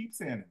we're going to keep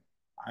saying it.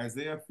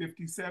 Isaiah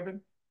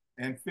 57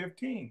 and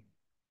 15.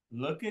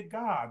 Look at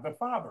God, the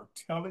Father,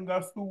 telling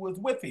us who was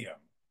with him.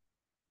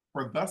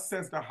 For thus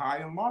says the high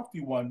and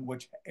lofty one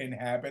which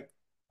inhabit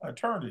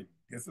eternity.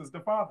 This is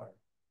the Father.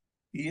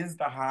 He is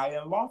the high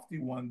and lofty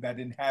one that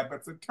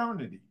inhabits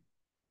eternity,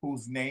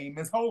 whose name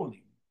is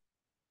holy.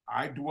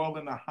 I dwell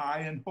in a high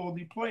and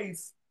holy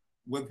place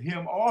with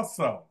him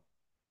also,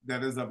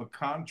 that is of a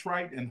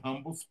contrite and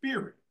humble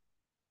spirit,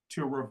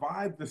 to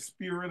revive the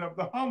spirit of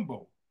the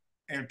humble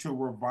and to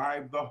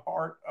revive the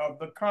heart of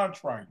the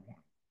contrite one.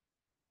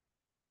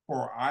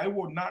 For I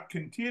will not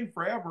contend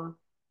forever,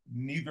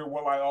 neither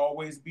will I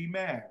always be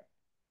mad.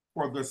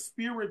 For the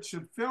spirit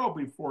should fail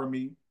before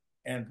me,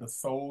 and the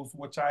souls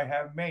which I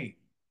have made.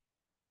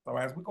 So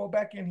as we go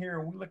back in here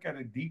and we look at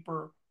a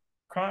deeper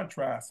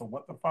contrast of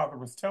what the Father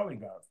was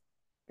telling us,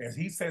 as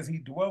he says he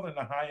dwelled in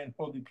a high and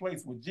holy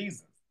place with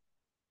Jesus,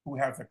 who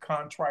has a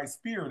contrite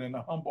spirit and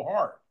a humble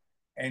heart,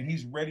 and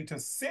he's ready to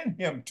send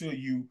him to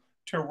you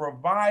to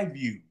revive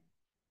you.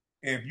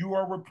 If you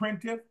are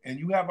repentant and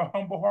you have a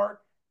humble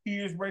heart, he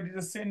is ready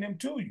to send him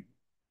to you.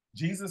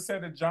 Jesus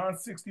said in John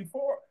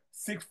 64,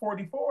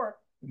 6:44,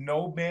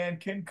 no man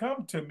can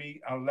come to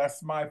me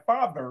unless my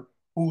Father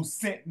who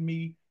sent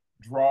me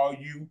draw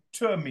you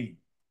to me.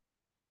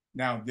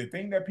 Now, the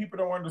thing that people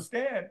don't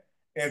understand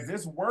is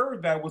this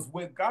word that was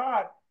with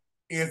God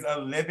is a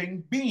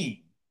living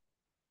being.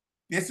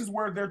 This is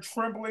where they're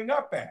trembling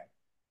up at.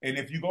 And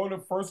if you go to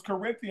 1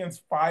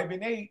 Corinthians 5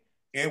 and 8,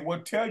 it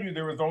will tell you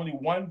there is only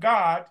one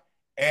God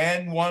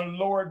and one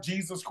Lord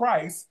Jesus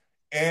Christ,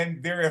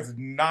 and there is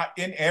not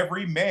in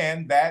every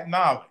man that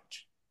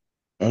knowledge.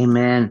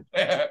 amen.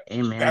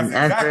 Amen. That's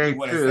That's exactly very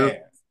what it true.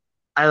 says.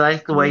 I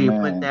like the way you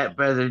put Amen. that,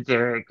 brother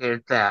Derek.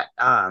 Is that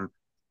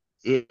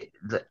it,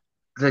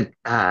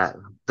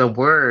 the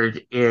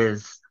word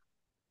is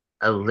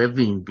a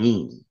living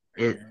being.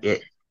 Amen.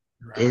 Right.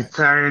 It's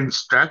our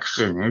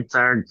instruction. It's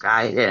our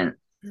guidance.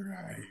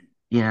 Right.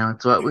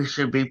 It's what we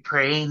should be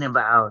praying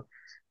about.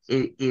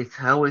 It's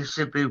how we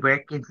should be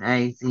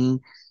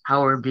recognizing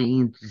how we're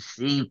being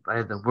deceived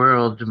by the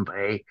world and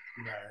by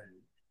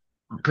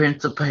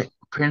Right.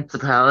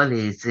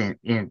 principalities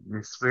in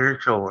the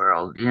spiritual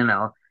world.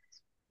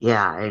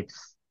 Yeah,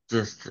 it's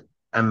just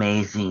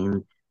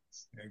amazing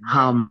Amen.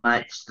 how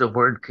much the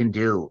word can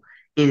do.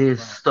 It is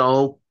Right.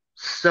 so,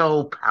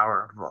 so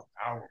powerful.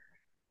 Powerful.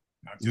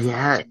 Now,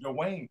 Yeah,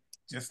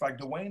 Just like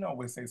Dwayne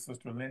always says,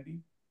 Sister Lindy,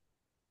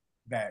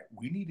 that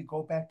we need to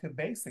go back to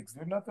basics.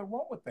 There's nothing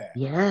wrong with that.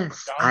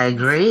 yes, John I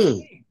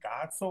agree. 3:16,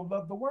 God so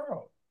loved the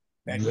world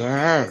that he gave us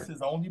Yes,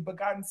 his only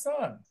begotten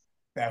son,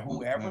 that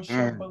whoever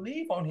shall amen,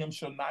 believe on him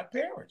shall not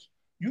perish.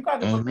 You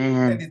got to believe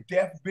that amen. his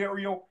death,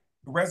 burial,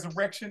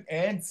 resurrection,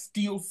 and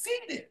still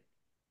seated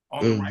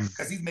on the right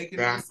because he's making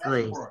intercession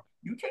Exactly, for us.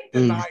 You can't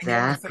deny him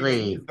and say that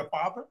he exactly. is the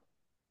Father.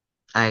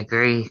 I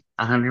agree,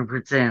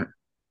 100%.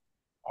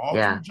 All through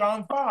Yeah,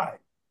 John 5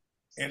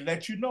 and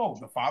let you know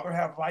the Father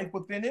have life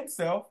within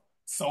himself,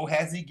 so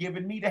has he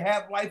given me to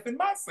have life in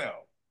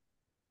myself.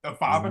 The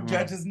Father amen.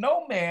 judges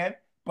no man,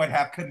 but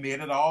have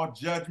committed all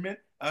judgment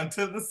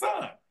unto the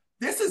Son.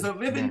 This is a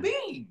living Amen.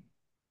 being.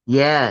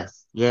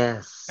 Yes,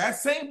 yes, That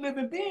same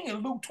living being in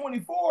Luke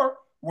 24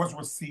 was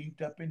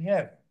received up in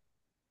heaven.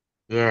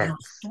 There's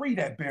yes, three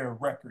that bear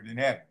record in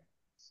heaven: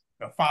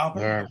 the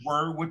Father, the yes,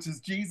 Word, which is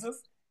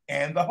Jesus,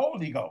 and the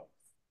Holy Ghost.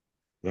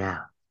 yeah.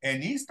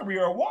 And these three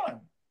are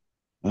one.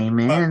 But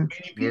Amen.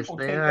 many Yes, people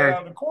they take that are.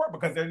 out of the court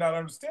because they're not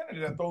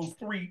understanding that those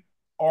three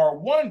are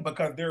one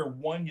because they're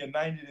one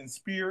united in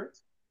spirit,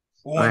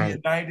 one Right.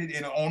 united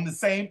in on the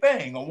same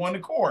thing, on one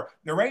accord.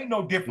 There ain't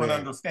no different Yes.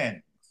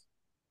 understandings.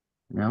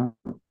 No,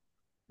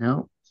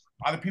 no.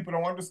 A lot of people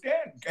don't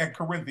understand at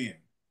Corinthian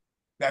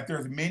that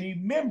there's many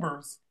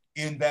members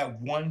in that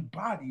one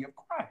body of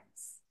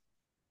Christ.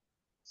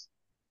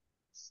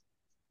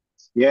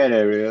 Yeah,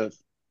 there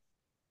is.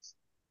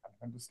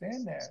 I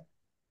understand that.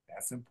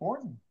 That's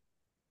important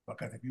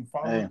because if you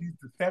follow Hey, these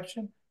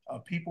deception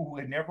of people who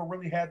had never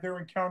really had their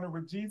encounter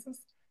with Jesus,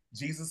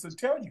 Jesus would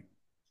tell you,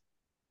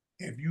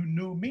 if you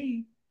knew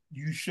me,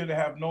 you should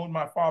have known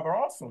my Father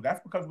also.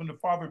 That's because when the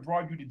Father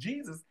draw you to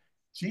Jesus,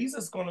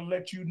 Jesus is going to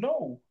let you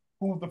know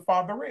who the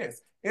Father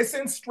is. It's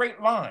in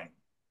straight line.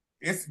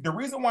 It's the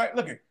reason why,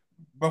 look at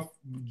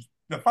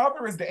the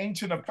Father is the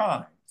ancient of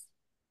times.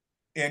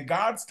 In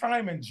God's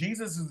time, and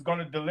Jesus is going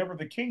to deliver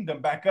the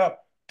kingdom back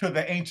up to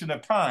the ancient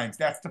of times.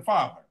 That's the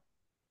Father.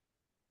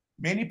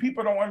 Many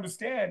people don't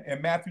understand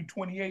in Matthew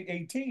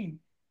 28:18,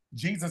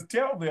 Jesus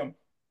tells them,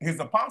 his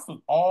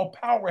apostles, all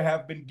power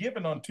have been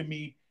given unto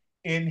me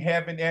in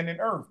heaven and in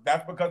earth.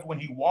 That's because when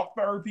he walked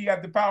the earth, he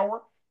had the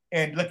power.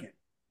 And look at,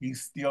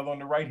 he's still on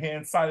the right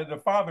hand side of the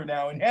Father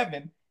now in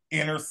heaven,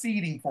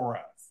 interceding for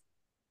us.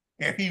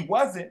 If he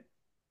wasn't,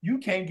 you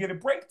can't get a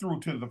breakthrough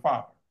to the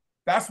Father.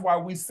 That's why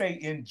we say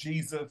in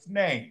Jesus'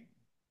 name,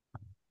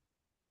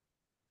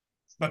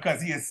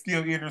 because he is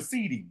still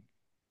interceding.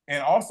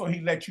 And also,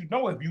 he let you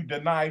know if you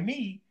deny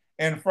me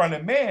in front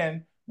of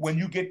man, when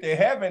you get to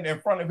heaven in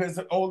front of his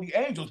holy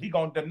angels, he's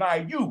going to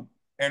deny you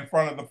in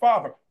front of the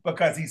Father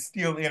because he's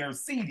still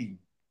interceding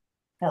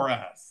for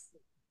us.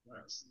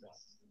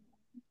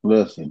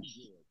 Listen,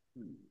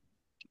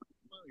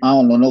 I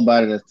don't know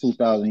nobody that's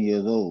 2,000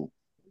 years old.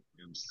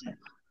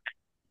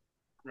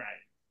 Right.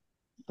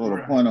 So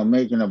the point I'm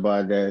making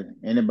about that,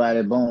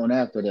 anybody born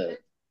after that,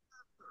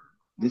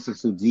 this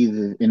is who Jesus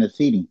is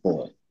interceding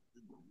for.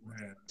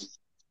 Man.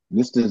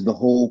 This is the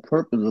whole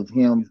purpose of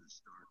him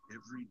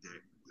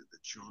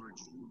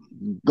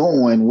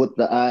going with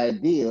the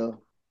idea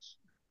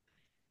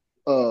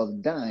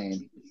of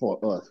dying for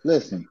us.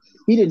 Listen,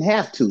 he didn't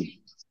have to.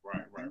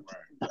 Right.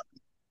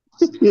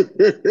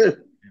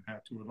 Didn't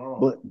have to at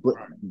all. But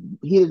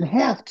he didn't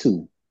have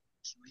to.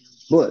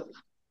 But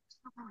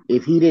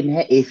if he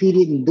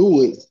didn't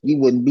do it, we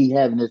wouldn't be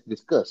having this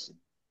discussion.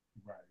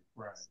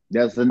 Right.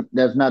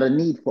 There's not a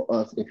need for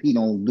us if he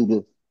don't do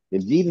the.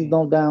 If Jesus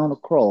don't die on the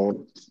cross,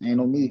 ain't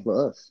no need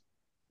for us.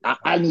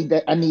 I need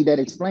that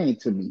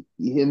explained to me.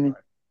 You hear me? Right.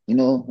 You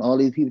know, all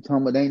these people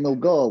talking about there ain't no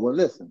God. Well,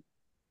 listen,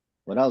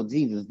 without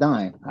Jesus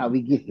dying, how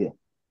we get here?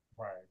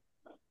 Right.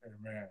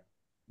 Amen.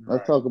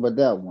 Let's talk about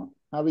that one.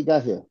 How we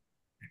got here?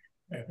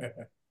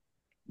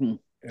 Amen.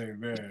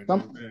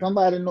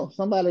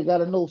 Somebody got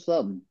to know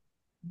something.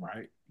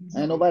 Right.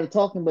 Ain't nobody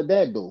talking but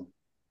that though.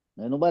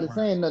 Ain't nobody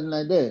saying nothing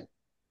like that.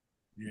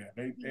 Yeah,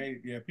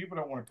 people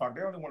don't want to talk.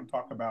 They only want to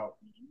talk about,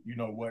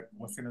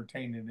 what's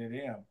entertaining to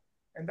them.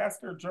 And that's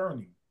their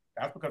journey.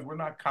 That's because we're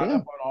not caught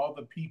up on all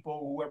the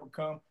people, whoever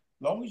come.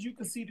 As long as you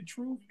can see the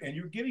truth and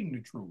you're getting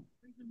the truth.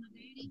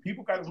 We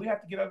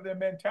have to get out of their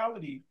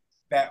mentality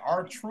that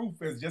our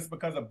truth is just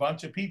because a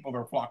bunch of people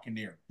are flocking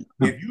there.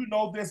 If you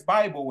know this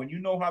Bible and you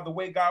know how the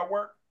way God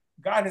works,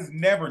 God has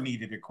never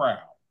needed a crowd.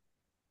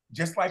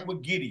 Just like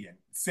with Gideon,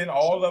 send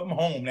all of them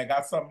home that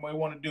got something they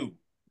want to do.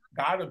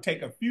 God will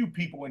take a few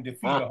people and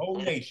defeat a whole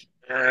nation.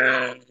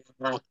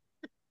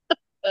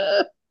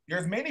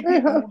 There's many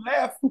people who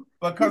left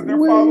because they're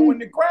following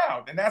the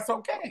crowd, and that's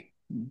okay.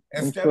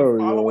 Instead of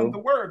following the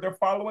word, they're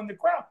following the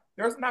crowd.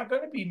 There's not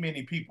going to be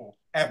many people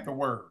at the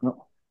word.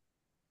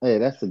 Hey,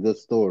 that's a good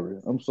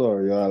story. I'm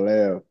sorry y'all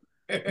laugh,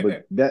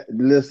 but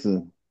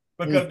listen.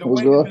 Because the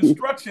way of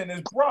destruction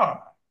is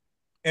broad,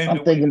 and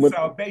the way of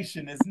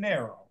salvation is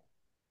narrow.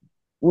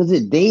 Was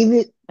it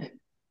David?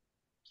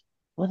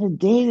 Was it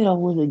David or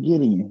was it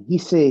Gideon? He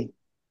said,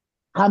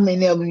 how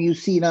many of them you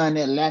see down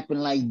there lapping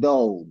like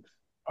dogs?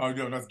 Oh,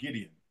 no, that's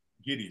Gideon.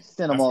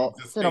 Send them all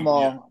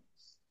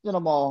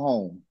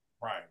home.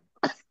 Right.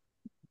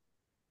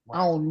 I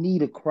don't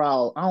need a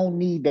crowd. I don't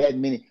need that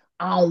many.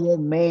 I don't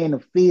want man to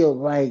feel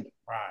like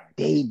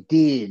they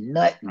did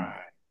nothing.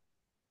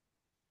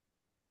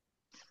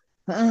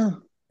 Huh?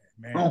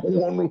 I don't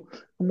want no.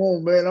 Come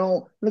on, man.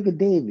 Look at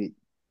David.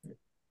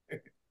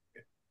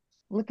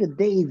 Look at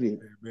David.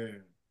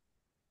 Amen.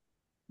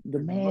 The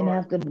man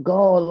after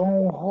God's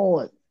own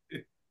heart.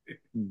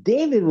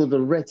 David was a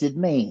wretched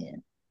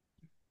man.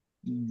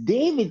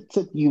 David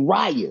took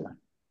Uriah.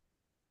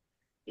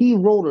 He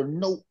wrote a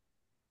note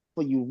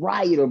for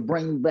Uriah to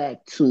bring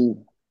back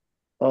to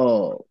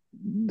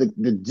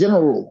the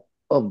general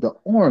of the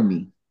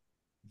army.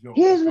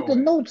 Here's what the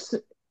note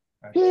said.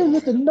 Here's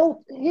what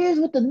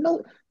the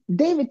note.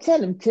 David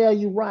tell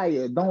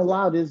Uriah, don't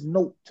allow this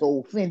note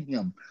to offend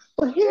him.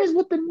 But here's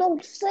what the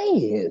note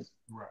says.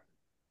 Right.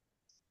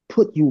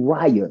 Put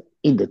Uriah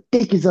in the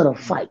thickest of the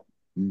fight.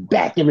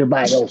 Back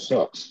everybody else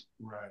up.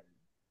 Right.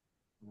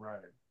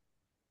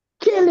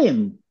 Kill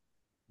him.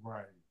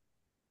 Right.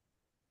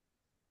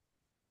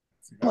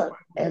 See, but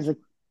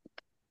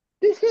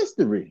this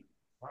history.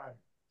 Right.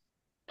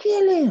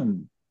 Kill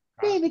him.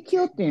 David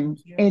killed him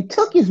and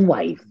took his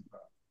wife.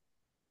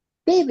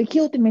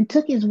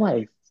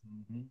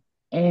 Mm-hmm.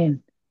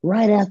 And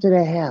right after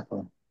that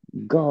happened,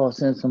 God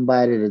sent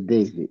somebody to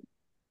David.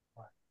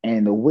 Right.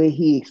 And the way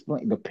he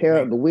explained the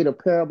way the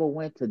parable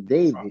went to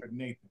David,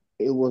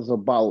 it was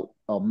about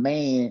a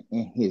man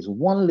and his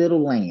one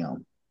little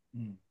lamb.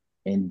 Mm.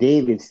 And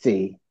David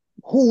said,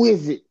 who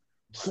is it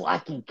so I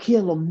can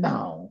kill him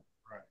now?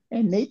 Right.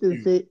 And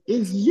Nathan said,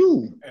 it's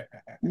you.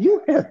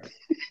 You have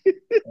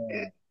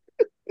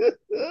Man, it's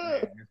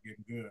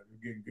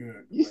getting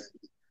good. You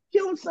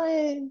know what I'm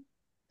saying?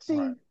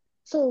 See,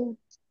 so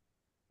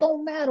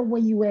Don't matter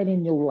where you at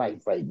in your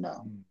life right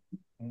now. Mm.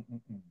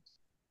 Mm-mm-mm.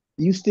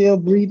 You still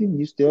breathing,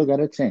 you still got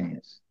a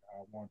chance.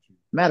 I want you.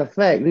 Matter of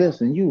fact,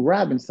 listen, you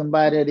robbing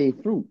somebody of their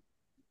fruit.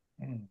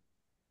 Mm.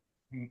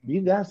 You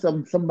Mm-mm-mm. got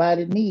something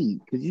somebody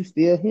need because you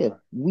still here. Right,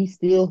 We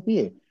still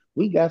here.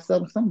 We got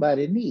something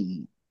somebody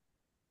need.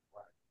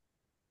 right.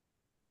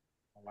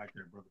 I like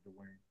that, Brother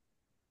Dwayne.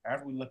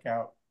 As we look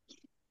out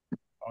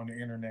on the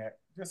internet,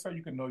 just so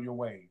you can know your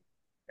way,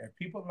 if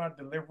people are not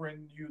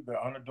delivering you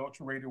the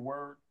unadulterated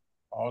word,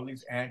 all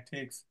these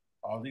antics,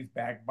 all these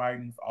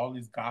backbitings, all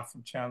these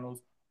gossip channels,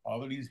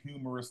 all of these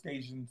humorous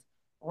stations,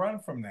 run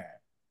from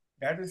that.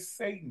 That is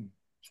Satan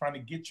trying to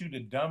get you to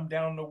dumb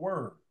down the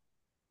word.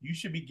 You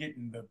should be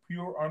getting the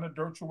pure,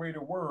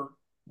 unadulterated word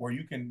where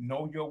you can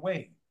know your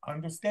way,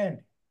 understand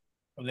it.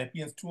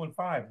 Philippians 2 and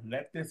 5,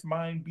 let this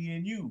mind be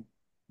in you,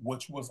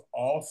 which was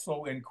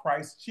also in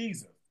Christ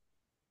Jesus.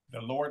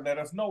 The Lord let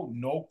us know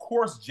no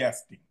coarse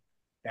jesting.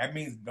 That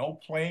means no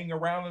playing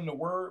around in the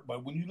word.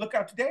 But when you look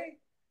out today,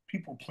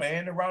 people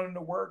playing around in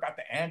the word, got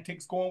the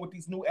antics going with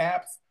these new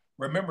apps.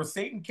 Remember,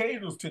 Satan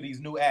caters to these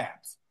new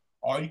apps.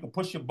 Or you can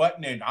push your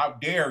button and I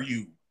dare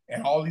you,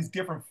 and all these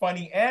different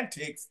funny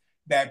antics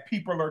that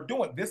people are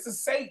doing. This is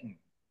Satan.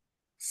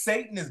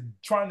 Satan is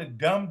trying to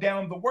dumb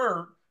down the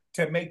word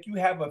to make you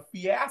have a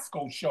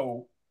fiasco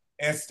show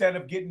instead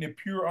of getting the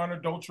pure,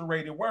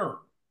 unadulterated word.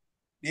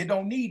 It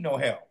don't need no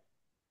help.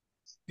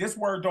 This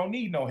word don't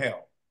need no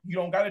help. You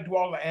don't got to do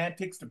all the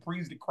antics to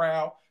please the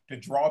crowd, to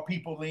draw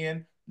people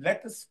in.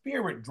 Let the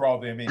spirit draw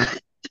them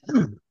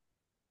in.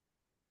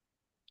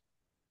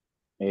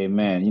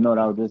 Amen. You know what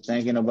I was just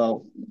thinking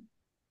about?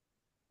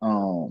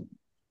 Um,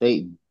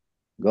 Satan.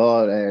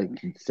 God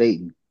asked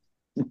Satan,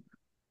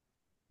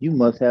 you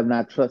must have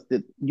not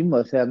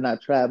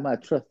tried my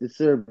trusted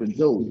servant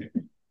Job.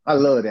 I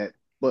love that.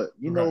 But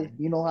Right.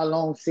 you know how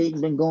long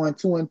Satan been going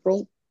to and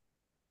fro?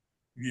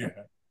 Yeah.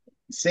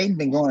 Satan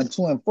been going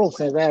to and fro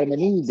since Adam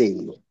and Eve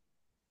days.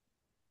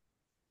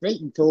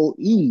 Satan told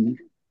Eve,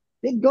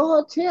 did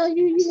God tell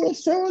you you will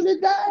surely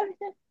die?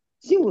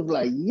 She was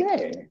like,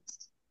 yeah.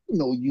 You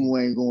know you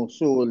ain't gonna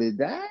surely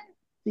die.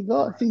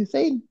 Right.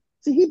 Satan,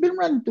 see, he been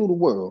running through the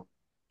world.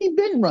 He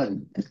been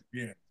running.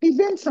 Yeah. He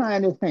been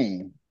trying his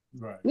hand.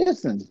 Right.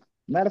 Listen,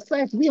 matter of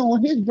fact, we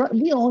on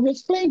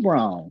his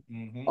playground.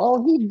 Mm-hmm.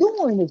 All he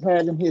doing is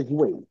having his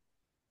way.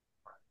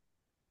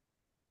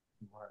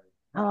 Right.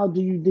 How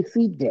do you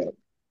defeat that?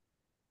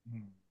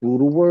 Mm. Through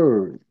the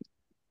word.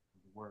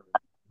 The word.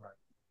 Right.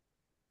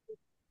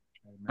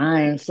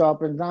 Amen. Iron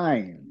sharpens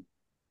iron.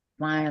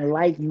 Find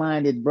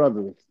like-minded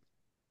brothers.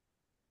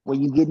 Where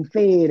you getting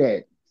fed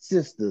at?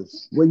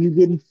 Sisters, where you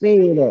getting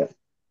fed at?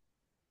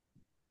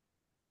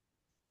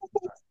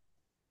 Right.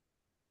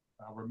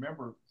 I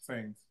remember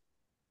things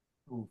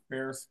through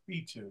fair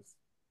speeches,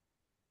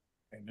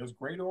 and there's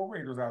great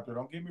orators out there.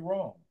 Don't get me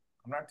wrong.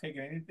 I'm not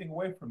taking anything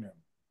away from them.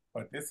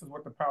 But this is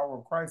what the power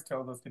of Christ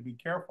tells us to be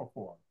careful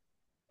for,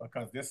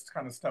 because this is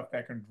kind of stuff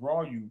that can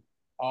draw you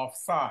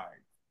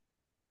offside.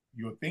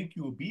 You'll think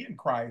you will be in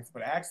Christ,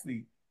 but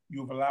actually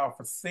you've allowed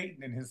for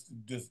Satan and his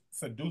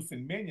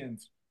seducing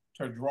minions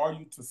to draw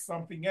you to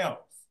something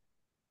else.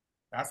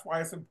 That's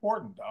why it's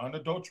important, the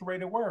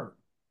unadulterated word.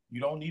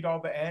 You don't need all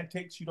the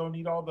antics, you don't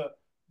need all the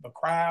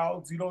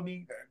crowds, you don't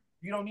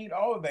need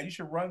all of that. You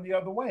should run the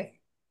other way.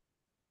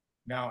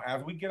 Now,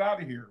 as we get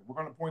out of here, we're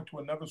going to point to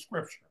another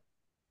scripture.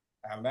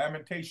 At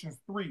Lamentations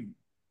 3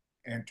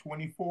 and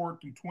 24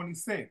 through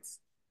 26.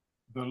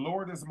 The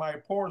Lord is my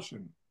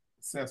portion,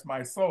 says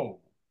my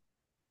soul.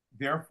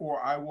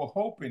 Therefore, I will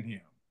hope in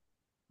him.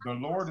 The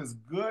Lord is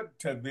good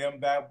to them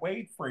that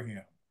wait for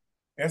him.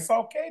 It's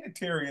okay to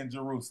tarry in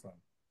Jerusalem,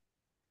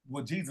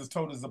 what Jesus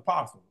told his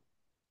apostles.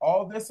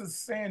 All this is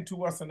saying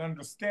to us and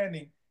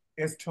understanding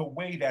is to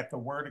wait at the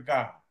word of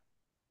God.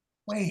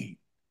 Wait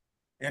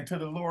until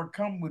the Lord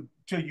come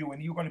to you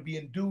and you're going to be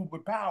endued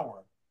with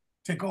power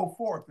to go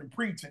forth and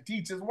preach and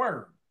teach his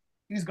word.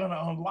 He's going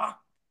to unlock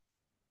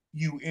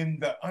you in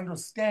the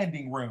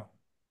understanding realm,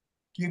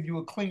 give you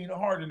a clean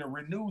heart and a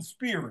renewed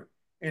spirit,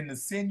 and to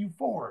send you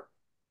forward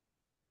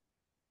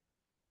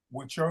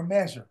with your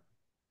measure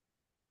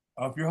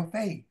of your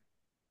faith.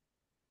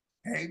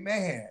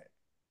 Amen.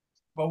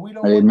 But we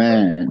don't want to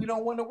wait. We Amen.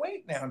 don't want to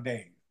wait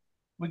nowadays.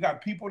 We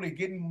got people that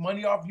getting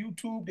money off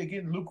YouTube. They're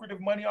getting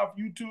lucrative money off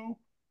YouTube.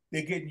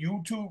 They're getting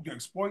YouTube. They're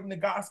exploiting the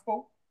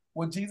gospel.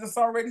 What Jesus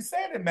already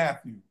said in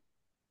Matthew.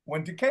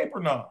 Went to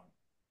Capernaum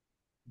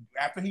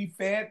after he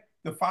fed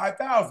the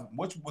 5,000,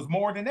 which was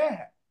more than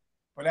that.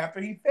 But after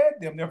he fed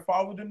them, they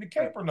followed him to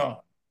Capernaum.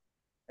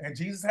 And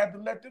Jesus had to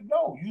let them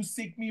know, you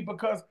seek me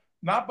because,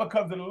 not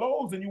because of the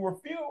loaves and you were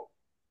filled,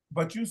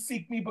 but you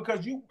seek me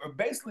because you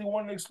basically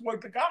want to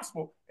exploit the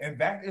gospel. And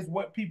that is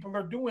what people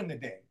are doing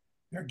today.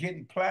 They're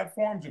getting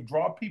platforms to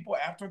draw people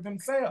after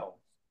themselves.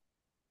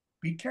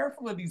 Be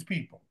careful of these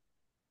people.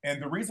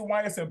 And the reason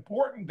why it's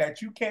important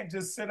that you can't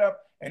just sit up,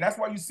 and that's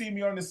why you see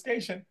me on the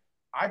station,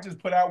 I just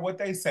put out what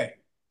they say.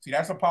 See,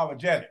 that's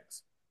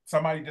apologetics.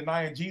 Somebody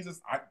denying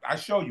Jesus, I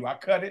show you, I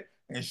cut it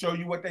and show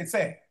you what they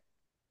say.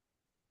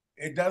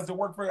 It does the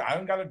work for you. I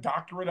don't got to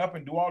doctor it up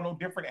and do all no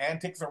different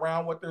antics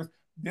around what there's.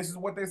 This is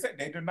what they said.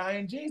 They're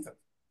denying Jesus.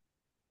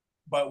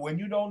 But when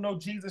you don't know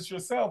Jesus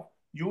yourself,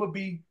 you will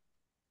be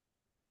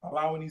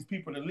allowing these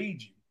people to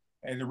lead you.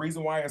 And the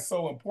reason why it's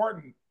so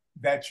important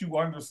that you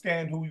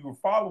understand who you're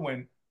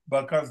following,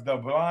 because the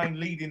blind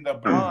leading the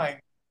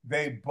blind,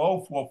 they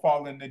both will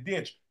fall in the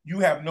ditch. You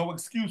have no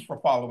excuse for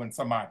following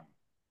somebody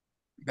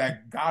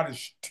that God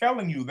is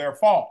telling you they're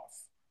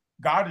false.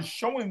 God is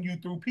showing you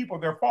through people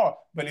they're false.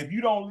 But if you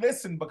don't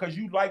listen because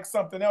you like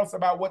something else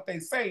about what they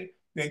say,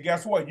 then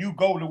guess what? You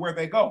go to where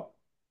they go.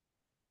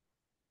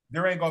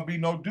 There ain't going to be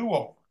no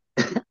do-over.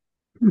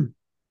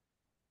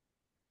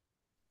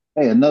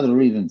 Hey, another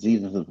reason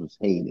Jesus was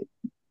hated.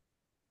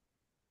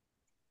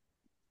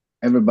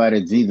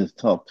 Everybody Jesus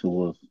talked to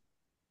was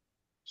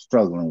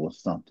struggling with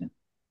something.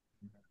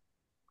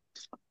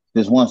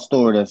 There's one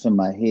story that's in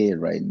my head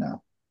right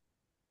now.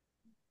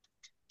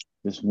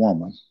 This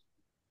woman.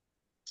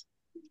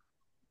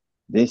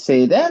 They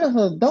say, that is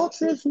an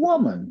adulterous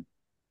woman.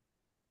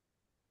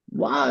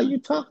 Why are you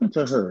talking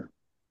to her?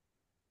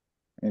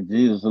 And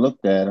Jesus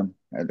looked at him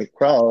at the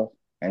cross,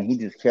 and he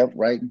just kept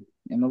writing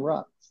in the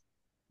rocks.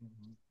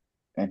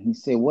 And he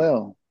said,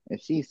 well,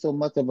 if she's so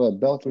much of an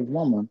adulterous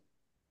woman,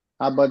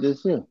 how about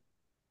this here?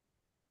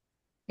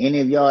 Any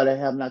of y'all that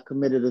have not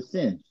committed a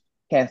sin,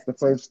 cast the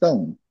first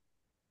stone.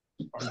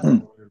 Oh, you talking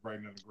about right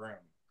in the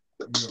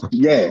ground.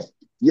 Yeah,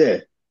 yeah.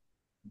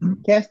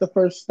 Cast the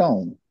first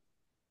stone.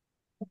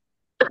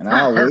 And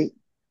I'll wait.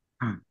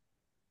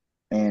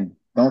 And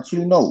don't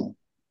you know?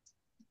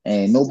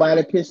 And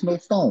nobody pitched no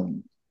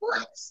stone.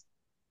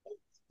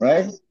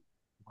 Right?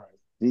 Right.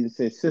 Jesus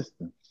said,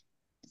 sister,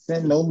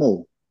 sin no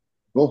more.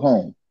 Go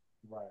home.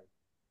 Right.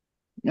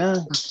 Yeah.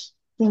 See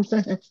what I'm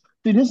saying?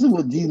 See, this is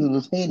what Jesus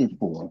was hated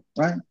for,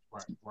 right?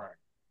 Right. Right.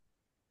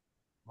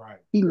 Right.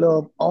 He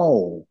loved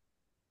all.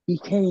 He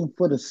came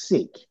for the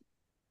sick.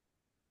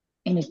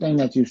 Anything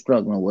that you're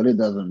struggling with, it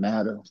doesn't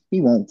matter. He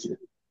wants you.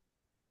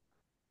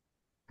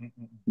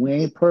 We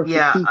ain't perfect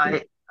Yeah,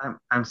 people.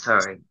 I'm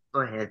sorry.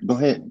 Go ahead.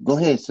 Go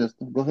ahead,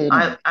 sister. Go ahead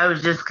on. I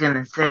was just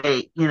gonna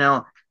say,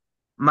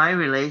 my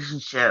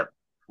relationship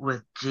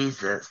with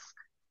Jesus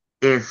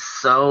is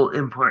so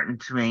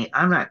important to me.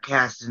 I'm not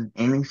casting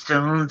any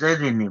stones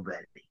at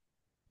anybody.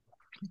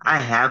 I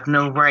have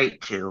no right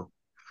to.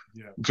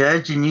 Yeah.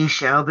 Judge and you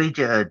shall be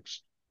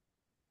judged.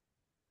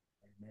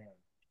 Amen.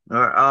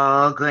 We're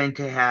all going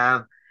to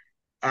have,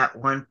 at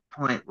one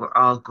point, we're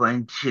all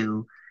going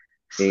to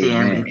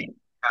stand Amen. before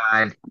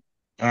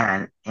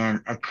God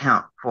and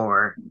account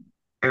for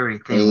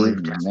everything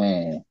we've done.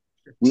 Amen.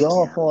 We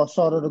all Yeah. fall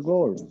short of the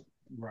glory.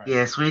 Right.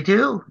 Yes, we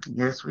do.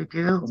 Yes, we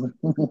do.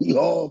 We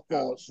all Now,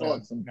 fall now, short now,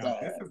 this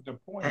sometimes. is the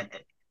point.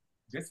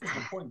 This is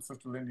the point,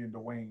 Sister Lindy and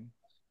Dwayne,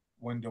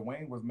 when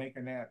Dwayne was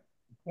making that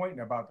point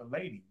about the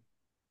lady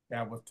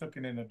that was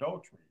taken in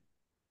adultery.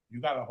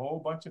 You got a whole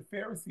bunch of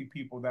Pharisee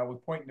people that was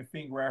pointing the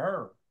finger at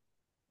her.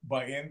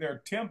 But in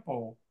their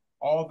temple,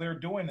 all they're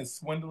doing is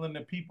swindling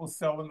the people,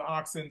 selling the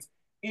oxen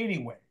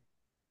anyway.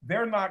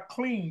 They're not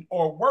clean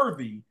or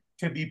worthy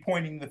to be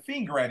pointing the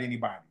finger at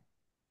anybody.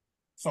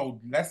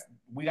 So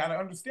we got to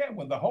understand,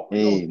 when the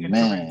Holy Ghost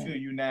enter into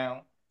Amen. you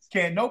now,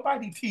 can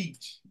nobody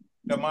teach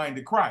the mind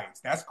of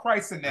Christ? That's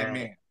Christ in that Right.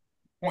 man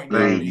pointing that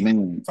Right. finger.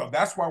 Amen. So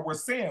that's why we're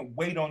saying,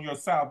 wait on your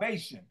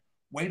salvation,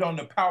 wait on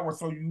the power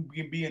so you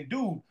can be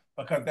endued,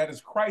 because that is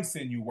Christ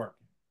in you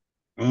working.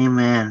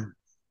 Amen.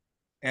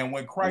 And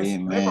when Christ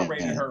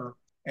liberated Amen. her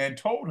and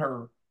told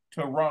her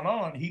to run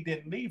on, he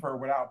didn't leave her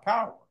without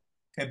power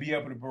to be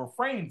able to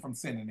refrain from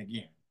sinning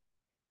again.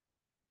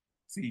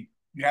 See,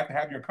 you have to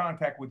have your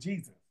contact with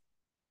Jesus.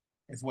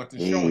 It's what they're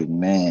showing you.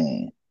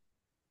 Amen.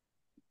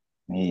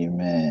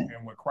 Amen.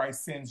 And when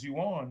Christ sends you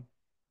on,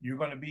 you're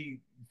going to be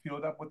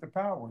filled up with the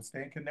power,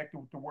 staying connected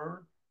with the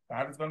word.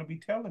 God is going to be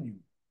telling you.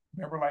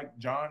 Remember, like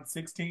John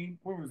 16,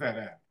 where was that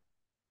at?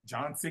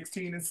 John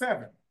 16 and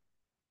 7.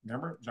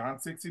 Remember, John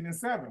 16 and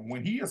 7.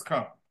 When he has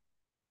come,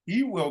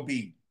 he will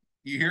be,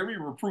 you hear me,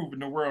 reproving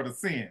the world of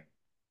sin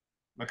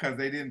because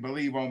they didn't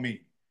believe on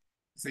me.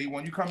 See,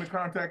 when you come in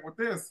contact with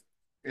this,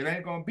 it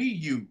ain't going to be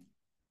you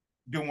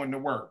doing the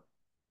work.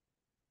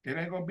 It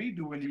ain't going to be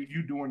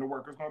you doing the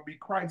work. It's going to be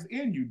Christ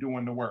in you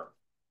doing the work.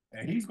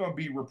 And he's going to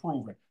be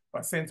reproving.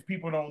 But since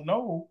people don't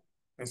know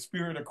the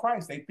spirit of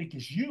Christ, they think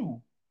it's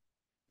you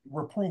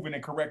reproving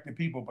and correcting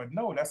people. But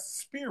no, that's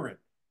spirit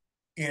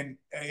in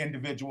an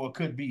individual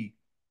could be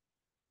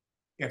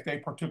if they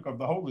partook of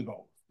the Holy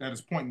Ghost that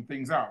is pointing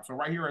things out. So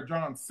right here at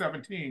John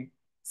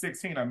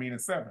 17:16,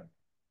 and 7.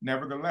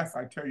 Nevertheless,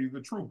 I tell you the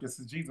truth. This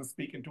is Jesus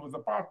speaking to his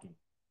apostles.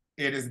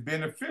 It is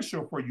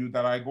beneficial for you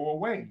that I go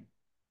away.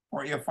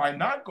 For if I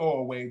not go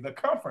away, the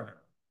comforter.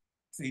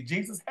 See,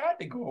 Jesus had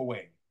to go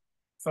away.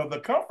 So the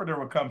comforter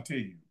will come to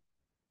you.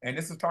 And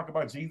this is talking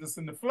about Jesus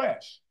in the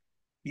flesh.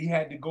 He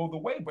had to go the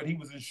way, but he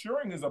was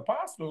assuring his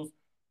apostles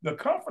the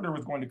comforter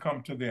was going to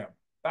come to them.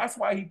 That's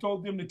why he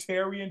told them to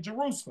tarry in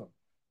Jerusalem.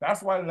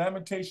 That's why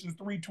Lamentations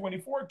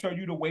 3:24 tell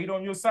you to wait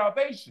on your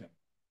salvation.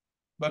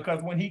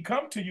 Because when he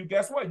come to you,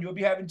 guess what? You'll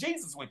be having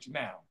Jesus with you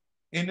now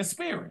in the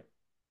spirit.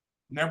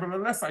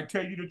 Nevertheless, I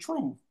tell you the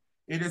truth.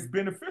 It is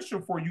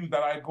beneficial for you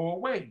that I go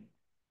away.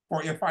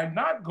 For if I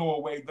not go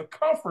away, the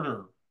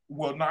Comforter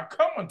will not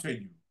come unto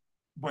you.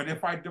 But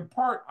if I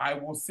depart, I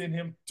will send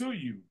him to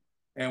you.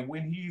 And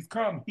when he's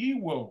come, he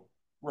will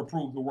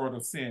reprove the world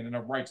of sin and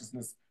of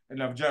righteousness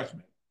and of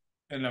judgment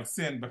and of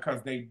sin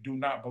because they do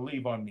not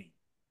believe on me.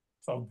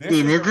 So See,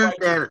 and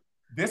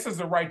this is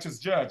a righteous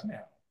judge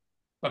now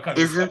because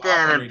it's still isn't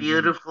that a operating in you.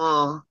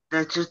 beautiful,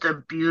 that's just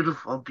a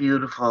beautiful,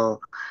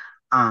 beautiful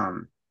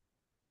um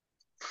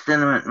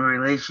sentiment and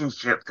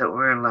relationship that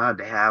we're allowed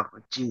to have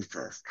with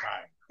Jesus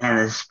Right, and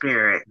the right,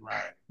 Spirit,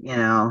 right, you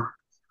know.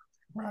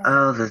 right,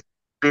 Oh, the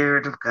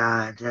Spirit of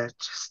God. That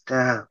just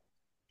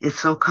it's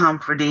so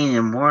comforting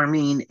and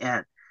warming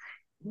right,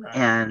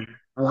 and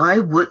why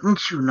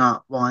wouldn't you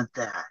not want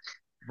that?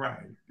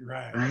 right,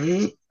 right.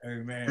 Right? I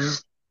Amen.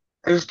 just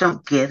I just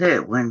don't get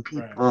it when Right.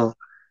 people,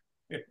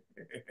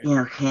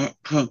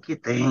 can't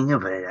get the hang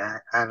of it.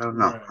 I don't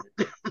know.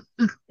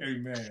 Right.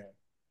 Amen.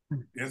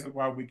 This is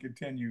why we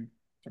continue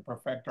to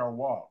perfect our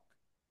walk.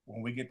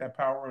 When we get that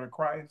power of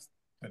Christ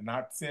to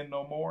not sin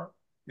no more,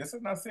 this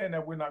is not saying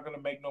that we're not going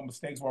to make no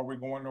mistakes while we're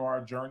going through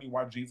our journey,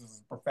 while Jesus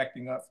is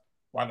perfecting us,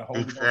 while the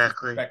Holy Ghost is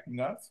Exactly. perfecting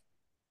us.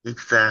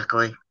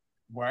 Exactly.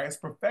 While it's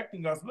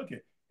perfecting us, look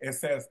at it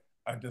says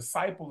a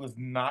disciple is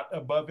not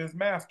above his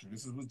master.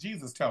 This is what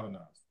Jesus is telling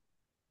us.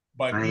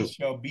 But he Right.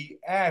 shall be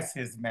as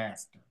his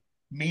master.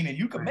 Meaning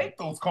you can Right. make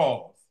those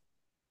calls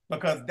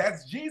because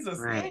that's Jesus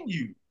Right. in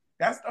you.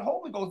 That's the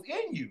Holy Ghost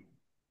in you,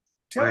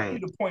 telling you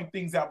Right. to point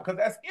things out because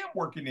that's him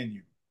working in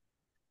you.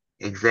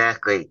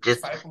 Exactly.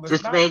 Disciple is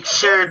Just not make above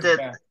sure his that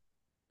master,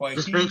 but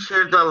just make he,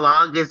 sure the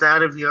log is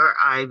out of your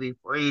eye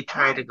before you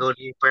try to right. go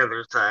to your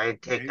brother's eye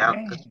and take out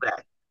the Amen.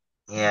 speck.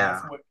 And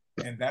Yeah.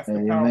 that's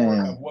the power of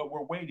Amen. what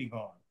we're waiting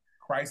on.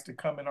 Christ to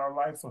come in our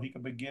life so he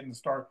can begin to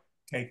start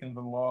taking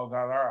the log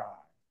out of our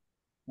eye.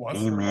 Once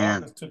the log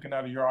Amen. is taken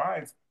out of your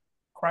eyes,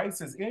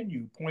 Christ is in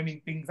you,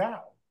 pointing things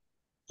out.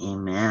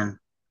 Amen.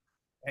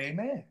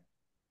 Amen.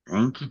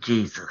 Thank you,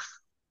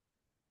 Jesus.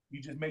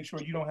 You just make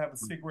sure you don't have a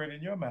cigarette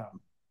in your mouth,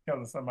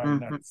 telling somebody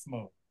not Hmm. to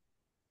smoke.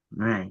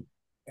 Right.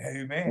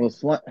 Amen.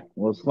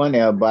 What's funny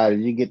about it,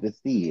 you get to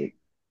see it.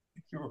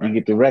 You're You right.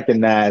 get to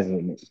recognize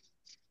it.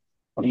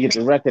 You get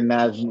to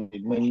recognize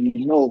it when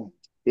you know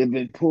it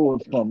been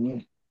pulled from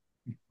you.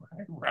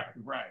 Right, right,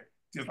 right.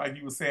 Just like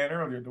you were saying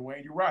earlier,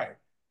 Dwayne, you're right.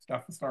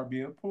 Stuff will start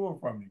being pulled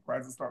from you.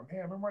 Christ will start,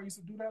 man, remember I used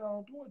to do that? I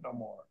don't do it no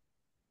more.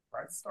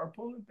 Christ will start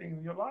pulling things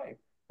in your life.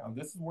 Now,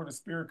 this is where the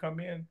Spirit come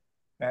in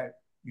that,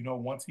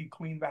 once he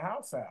cleaned the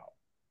house out,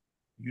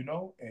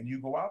 and you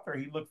go out there,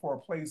 he looked for a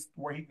place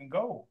where he can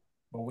go.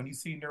 But when he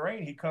seen there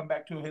ain't, he come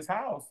back to his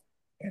house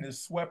and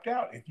is swept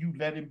out. If you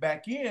let him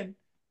back in,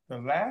 the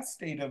last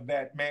state of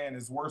that man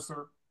is worse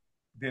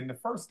than the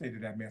first state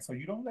of that man. So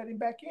you don't let him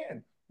back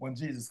in when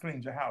Jesus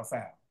cleans your house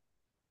out.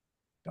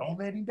 Don't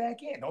let him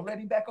back in. Don't let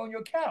him back on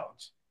your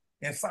couch,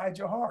 inside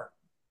your heart,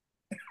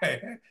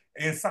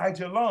 inside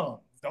your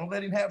lungs. Don't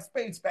let him have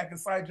space back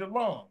inside your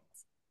lungs.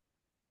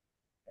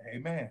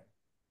 Amen.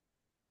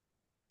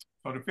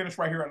 So to finish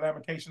right here at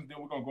Lamentations, then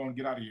we're going to go and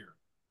get out of here.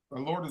 The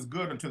Lord is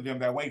good unto them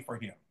that wait for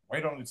him.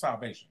 Wait on his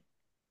salvation.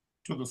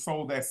 To the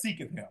soul that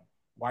seeketh him.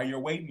 While you're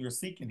waiting, you're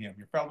seeking him.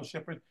 You're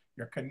fellowshipping.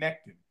 You're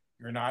connected.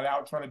 You're not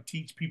out trying to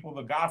teach people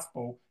the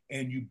gospel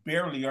and you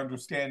barely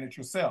understand it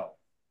yourself.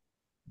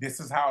 This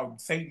is how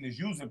Satan is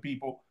using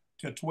people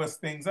to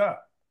twist things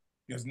up.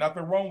 There's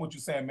nothing wrong with you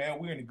saying, man,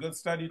 we're in a good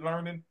study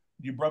learning.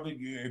 You brother,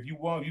 if you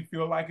want, you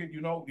feel like it,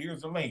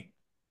 here's the link.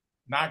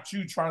 Not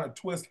you trying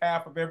to twist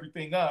half of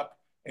everything up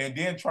and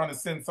then trying to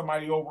send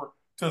somebody over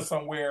to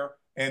somewhere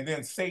and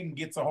then Satan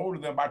gets a hold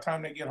of them by the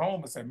time they get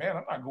home and say, man,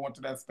 I'm not going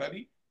to that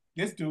study.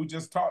 This dude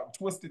just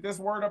twisted this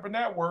word up and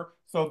that word,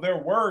 so their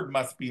word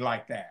must be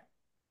like that.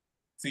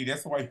 See,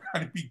 that's why you got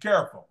to be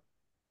careful.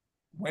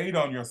 Wait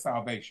on your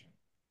salvation.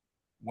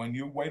 When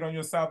you wait on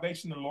your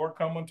salvation, the Lord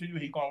come unto you.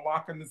 He gonna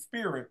lock in the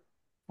spirit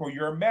for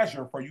your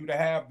measure, for you to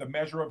have the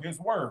measure of his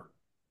word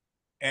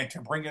and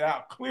to bring it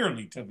out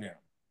clearly to them.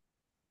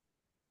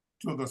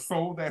 To the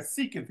soul that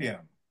seeketh him,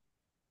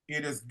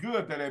 it is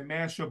good that a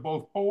man should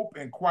both hope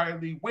and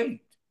quietly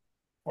wait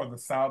for the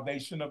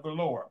salvation of the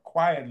Lord.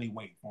 Quietly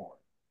wait for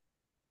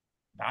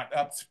it. Not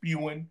up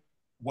spewing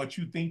what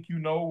you think you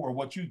know or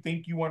what you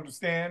think you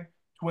understand,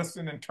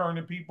 twisting and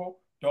turning people.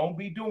 Don't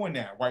be doing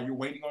that while you're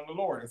waiting on the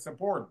Lord. It's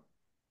important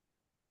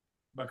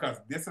because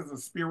this is a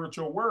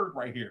spiritual word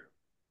right here.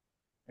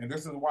 And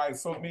this is why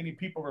so many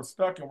people are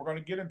stuck. And we're going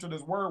to get into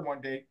this word one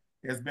day.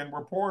 It's been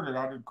reported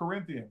out of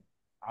Corinthians,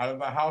 out of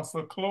the house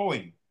of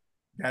Chloe,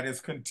 that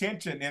is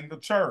contention in the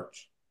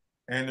church.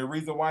 And the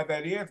reason why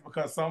that is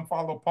because some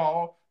follow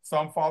Paul,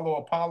 some follow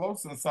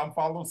Apollos, and some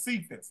follow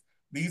Cephas.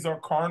 These are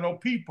carnal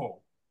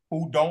people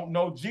who don't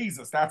know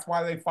Jesus. That's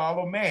why they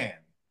follow man.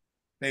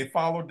 They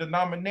follow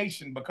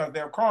denomination because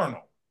they're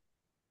carnal.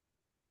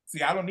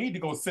 See, I don't need to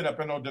go sit up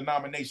in no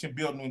denomination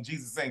building when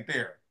Jesus ain't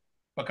there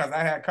because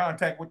I had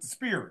contact with the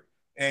Spirit.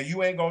 And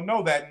you ain't going to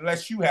know that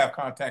unless you have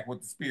contact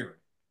with the Spirit.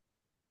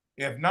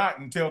 If not,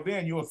 until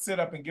then, you'll sit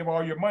up and give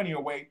all your money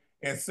away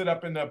and sit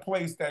up in a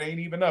place that ain't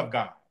even of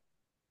God.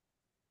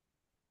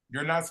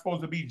 You're not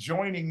supposed to be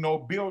joining no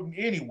building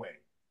anyway.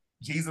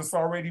 Jesus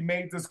already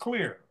made this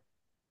clear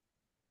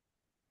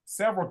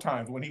several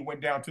times when he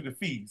went down to the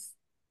feast.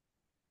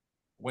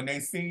 When they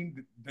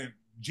seen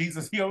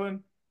Jesus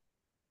healing,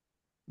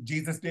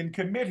 Jesus didn't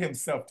commit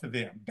himself to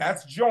them.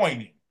 That's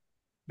joining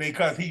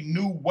because he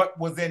knew what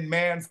was in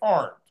man's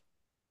heart.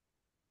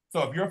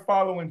 So if you're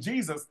following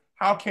Jesus,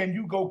 how can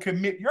you go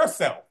commit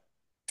yourself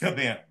to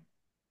them?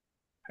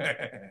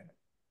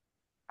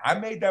 I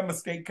made that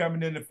mistake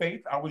coming into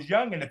faith. I was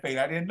young in the faith.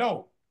 I didn't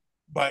know.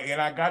 And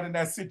I got in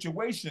that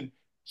situation.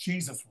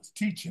 Jesus was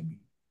teaching me,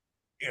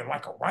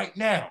 like a right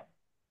now.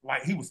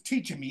 Like he was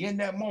teaching me in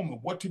that moment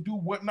what to do,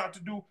 what not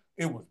to do.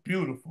 It was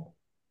beautiful.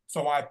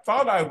 So I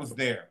thought I was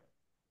there,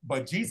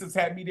 but Jesus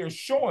had me there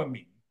showing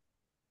me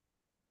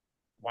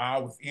while I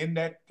was in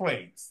that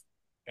place.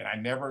 And I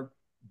never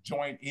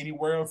joined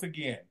anywhere else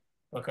again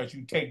because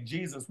you take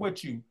Jesus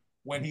with you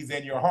when he's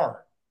in your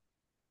heart.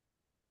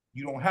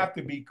 You don't have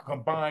to be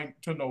combined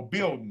to no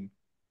building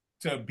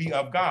to be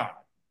of God.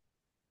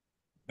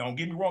 Don't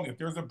get me wrong. If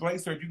there's a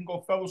place where you can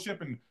go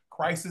fellowship and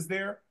Christ is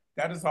there,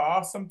 that is an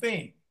awesome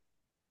thing.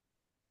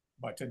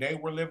 But today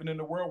we're living in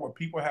a world where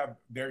people have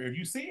there, if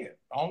you see it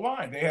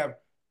online, they have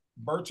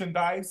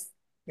merchandise,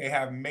 they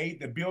have made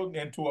the building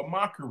into a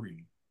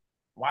mockery.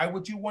 Why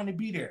would you want to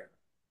be there?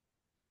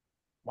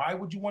 Why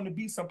would you want to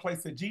be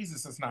someplace that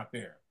Jesus is not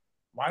there?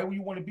 Why would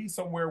you want to be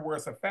somewhere where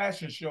it's a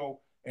fashion show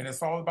and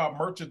it's all about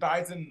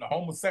merchandising, the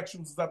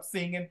homosexuals is up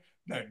singing,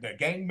 the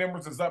gang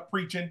members is up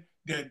preaching?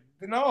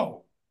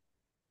 No.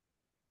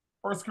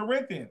 1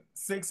 Corinthians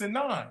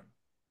 6:9.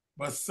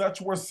 But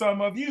such were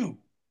some of you,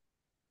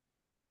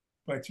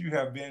 but you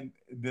have been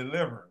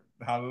delivered.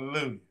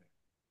 Hallelujah.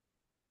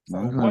 So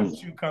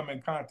once you come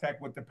in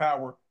contact with the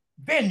power,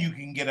 then you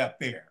can get up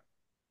there.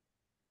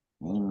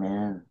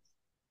 Amen.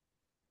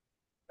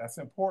 That's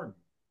important.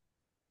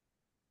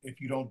 If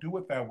you don't do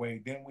it that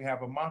way, then we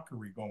have a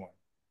mockery going.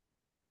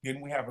 Then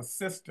we have a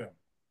system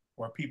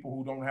where people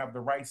who don't have the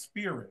right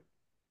spirit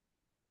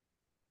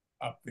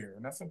up there.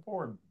 And that's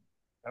important.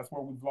 That's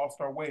where we've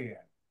lost our way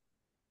at.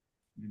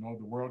 You know,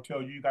 the world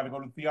tells you got to go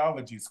to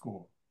theology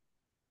school.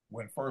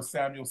 When 1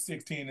 Samuel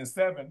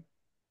 16:7,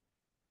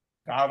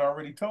 God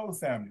already told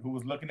Samuel, who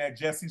was looking at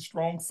Jesse's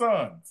strong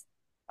sons,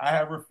 I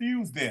have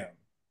refused them.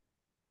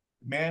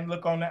 Man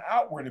look on the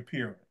outward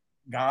appearance.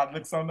 God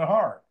looks on the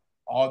heart.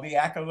 All the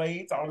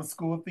accolades, all the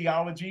school of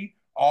theology,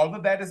 all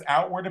of that is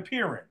outward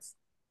appearance.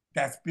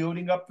 That's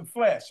building up the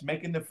flesh,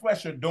 making the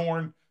flesh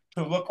adorned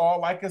to look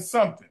all like it's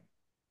something.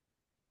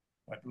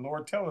 But the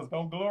Lord tells us,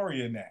 don't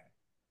glory in that.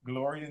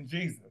 Glory in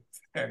Jesus.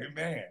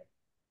 Amen.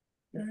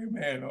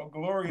 Amen. Don't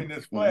glory in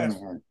this flesh.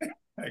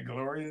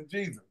 Glory in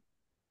Jesus.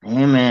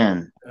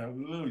 Amen.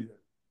 Hallelujah.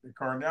 The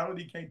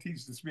carnality can't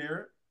teach the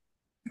spirit.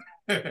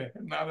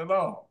 Not at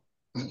all.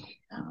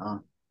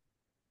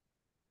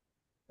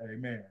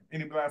 Amen.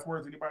 Any last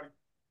words, anybody?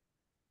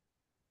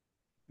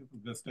 This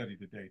was a good study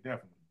today,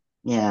 definitely.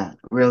 Yeah,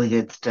 really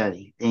good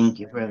study. Thank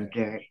you, Brother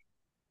Derek.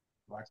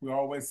 Like we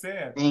always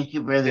said. Thank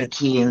you, Brother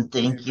T, and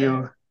thank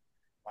you,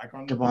 like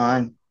on the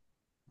Devon. book.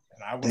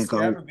 And I will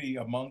scatter thee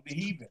among the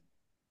heathen,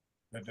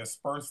 and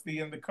disperse thee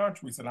in the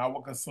countries, and I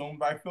will consume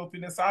thy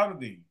filthiness out of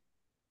thee.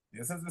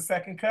 This is the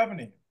second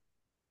covenant.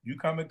 You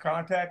come in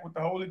contact with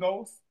the Holy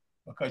Ghost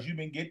because you've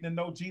been getting to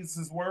know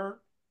Jesus' word.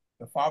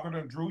 The Father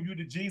done drew you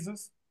to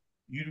Jesus.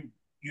 You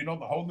know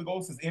the Holy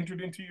Ghost has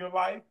entered into your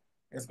life.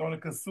 It's going to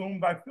consume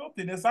thy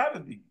filthiness out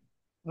of thee.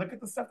 Look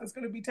at the stuff that's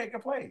going to be taking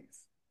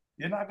place.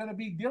 You're not going to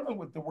be dealing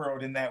with the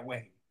world in that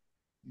way.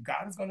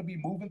 God is going to be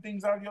moving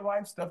things out of your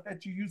life, stuff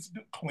that you used to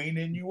do,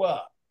 cleaning you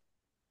up.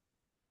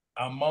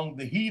 Among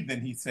the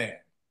heathen, he said.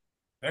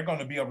 They're going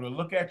to be able to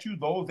look at you,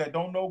 those that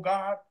don't know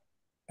God,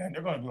 and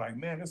they're going to be like,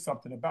 man, there's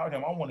something about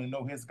him. I want to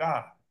know his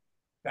God.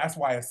 That's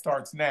why it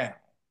starts now.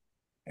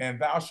 And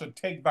thou shalt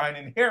take thine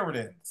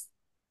inheritance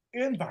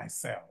in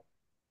thyself,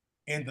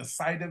 in the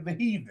sight of the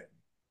heathen,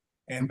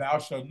 and thou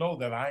shalt know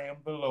that I am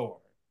the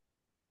Lord.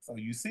 So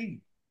you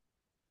see,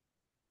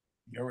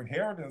 your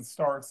inheritance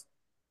starts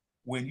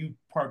when you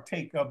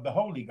partake of the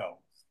Holy Ghost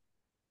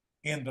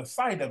in the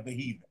sight of the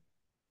heathen.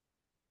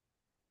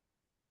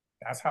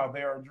 That's how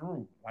they are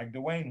drew, like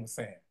Dwayne was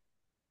saying.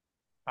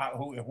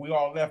 If we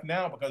all left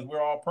now because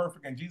we're all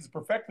perfect and Jesus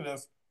perfected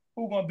us,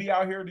 who's going to be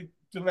out here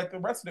to let the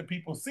rest of the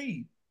people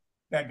see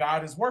that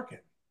God is working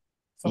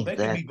so they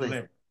can be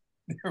delivered?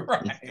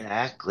 Right.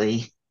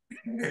 Exactly.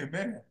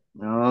 Amen.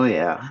 Oh,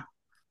 yeah.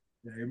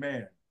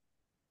 Amen.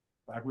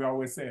 Like we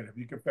always said, if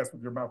you confess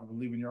with your mouth and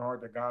believe in your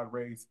heart that God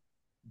raised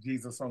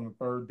Jesus on the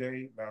third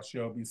day, thou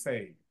shalt be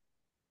saved.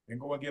 Then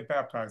go and get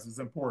baptized. It's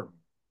important.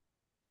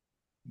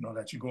 You know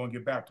that you go and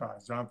get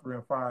baptized. John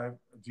 3:5,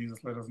 Jesus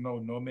let us know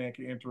no man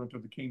can enter into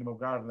the kingdom of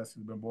God unless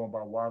he's been born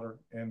by water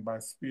and by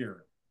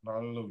spirit.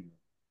 Hallelujah.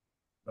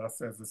 Thus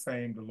says the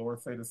same, the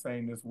Lord say the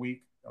same this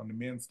week on the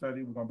men's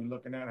study. We're going to be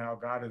looking at how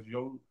God has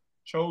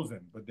chosen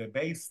the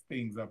debased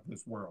things of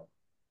this world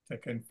to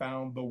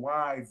confound the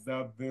wise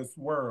of this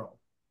world.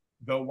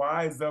 The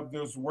wise of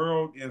this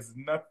world is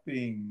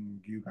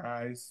nothing, you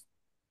guys.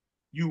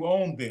 You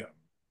own them.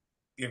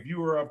 If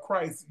you are of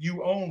Christ,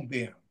 you own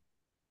them.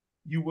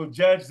 You will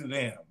judge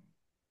them.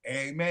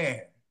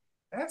 Amen.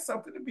 That's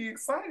something to be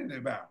excited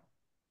about.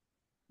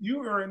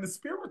 You are in the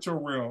spiritual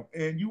realm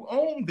and you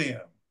own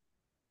them.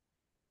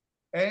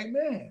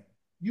 Amen.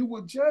 You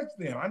will judge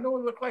them. I know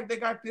it look like they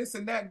got this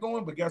and that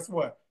going, but guess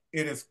what?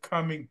 It is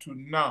coming to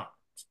naught.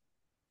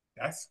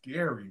 That's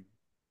scary.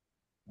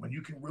 When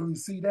you can really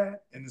see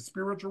that in the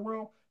spiritual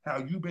realm, how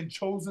you've been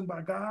chosen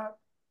by God,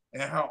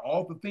 and how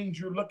all the things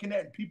you're looking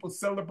at, people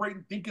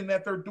celebrating, thinking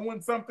that they're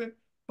doing something,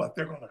 but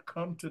they're going to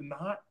come to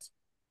naught.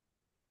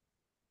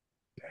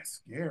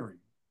 That's scary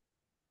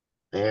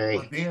for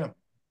Very. them.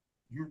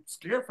 You're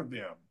scared for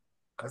them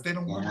because they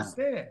don't Yeah.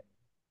 understand.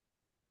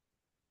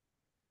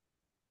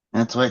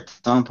 That's why it's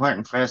so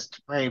important for us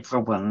to pray for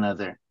one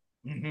another.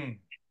 Mm-hmm.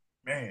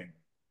 Man,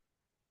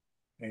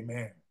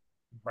 amen.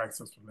 Right,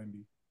 Sister Lindy.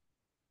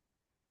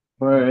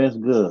 Mm-hmm. Prayer is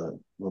good.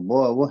 But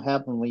boy, what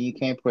happened when you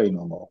can't pray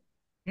no more?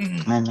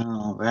 Mm-hmm. I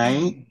know, right?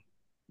 Mm-hmm.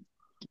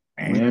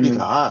 You We'd hear Man, be me? amen.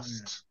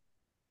 lost.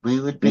 We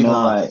would You be know,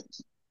 lost. like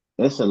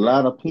it's a Man,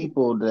 lot of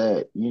people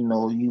that,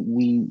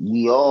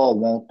 we all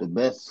want the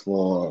best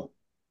for,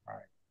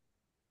 right.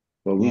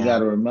 but we Yeah.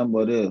 gotta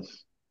remember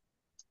this.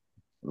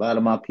 A lot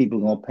of my people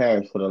gonna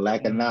perish for the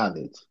lack of Mm,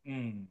 knowledge.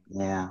 mm,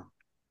 Yeah.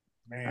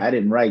 I man.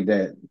 didn't write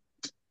that.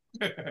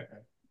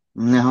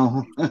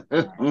 No. Right.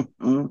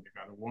 They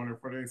gotta wonder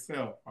for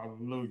themselves.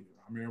 Hallelujah.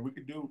 I mean, we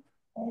could do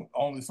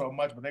only so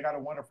much, but they gotta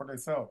wonder for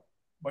themselves.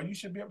 But you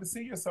should be able to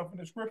see yourself in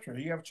the scripture.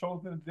 You have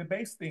chosen the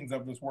debased things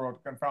of this world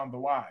to confound the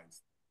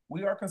wise.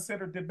 We are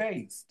considered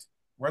debased.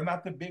 We're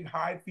not the big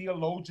high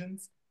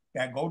theologians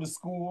that go to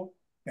school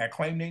that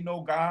claim they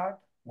know God.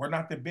 We're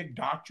not the big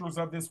doctors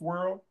of this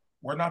world.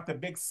 We're not the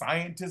big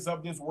scientists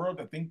of this world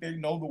that think they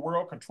know the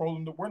world,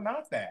 controlling the. We're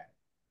not that.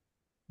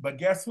 But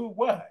guess who?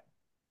 What?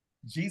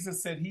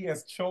 Jesus said he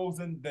has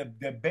chosen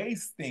the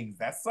base things,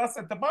 that's us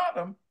at the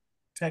bottom,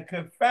 to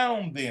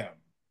confound them.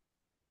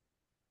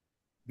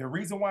 The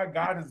reason why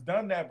God has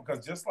done that,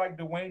 because just like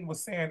Dwayne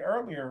was saying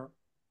earlier,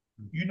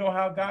 you know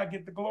how God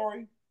get the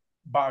glory?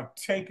 By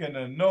taking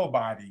a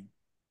nobody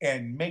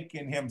and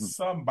making him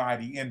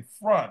somebody in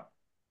front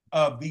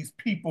of these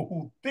people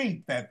who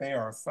think that they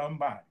are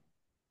somebody.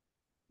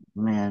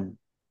 Man.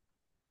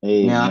 No,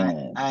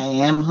 Amen. I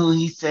am who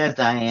he says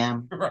I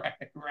am. Right,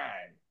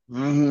 right.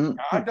 Hmm.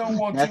 God don't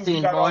want you if you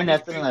Nothing got more, all these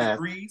nothing big less.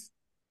 degrees.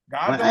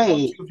 God don't want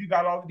Right. you if you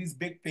got all of these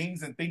big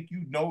things and think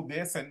you know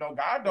this and no,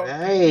 God don't. He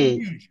can Right.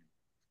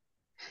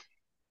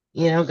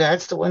 use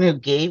God's the one who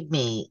gave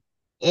me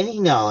any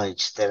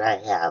knowledge that I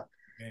have.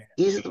 you. Man,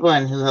 He's the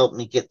one who helped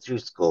me get through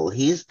school.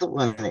 He's the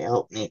one man, that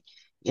helped me.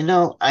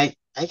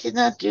 I did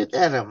not do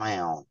that on my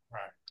own.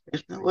 right.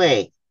 There's no Amen.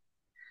 way.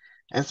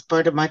 That's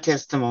part of my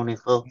testimony,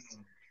 folks.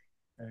 Mm,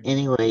 amen.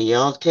 Anyway,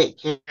 y'all take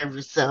care of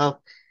yourself,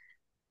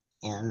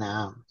 and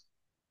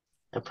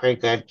I pray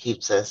God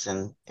keeps us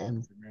and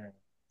Amen.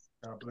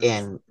 God bless you,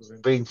 and Sister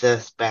Lindy. brings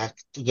us back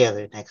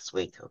together next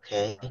week.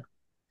 Okay. Right.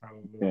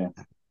 Hallelujah.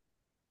 Yeah.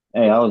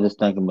 Hey, I was just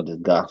thinking about this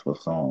gospel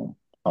song.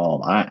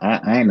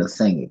 I ain't a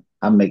singer.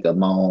 I make up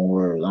my own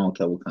words. I don't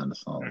care what kind of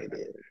song it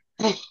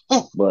is.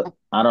 But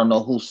I don't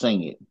know who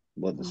sing it.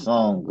 But the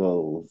song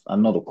goes, I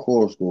know the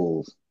chorus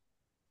goes,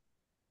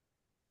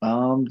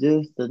 I'm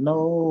just a Oh,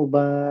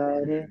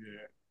 nobody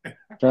yeah,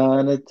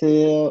 trying to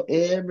tell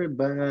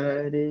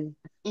everybody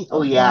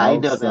Oh yeah, I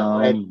about know that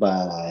one.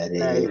 somebody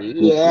who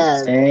could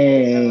Yes, I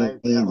change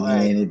like that one.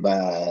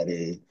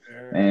 anybody.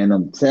 yeah. And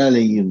I'm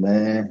telling you,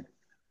 man,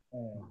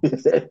 Mm,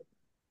 that's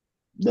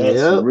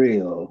Yep,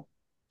 real.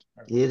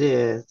 that's it good.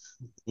 is.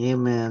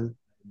 Amen.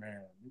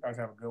 Man, you guys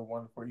have a good,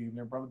 wonderful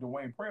evening. Brother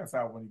Dwayne, pray us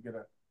out when you get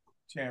a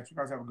chance. You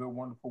guys have a good,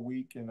 wonderful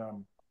week. And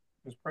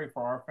just pray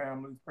for our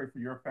families, pray for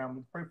your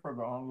families, pray for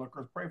the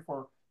onlookers, pray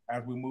for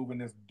as we move in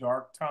this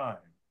dark time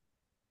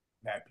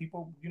that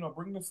people,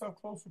 bring themselves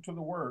closer to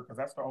the word because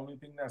that's the only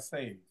thing that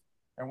saves.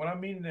 And when I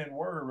mean in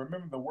word,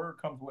 remember the word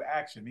comes with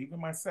action, even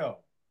myself.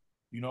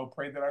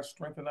 Pray that I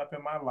strengthen up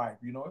in my life.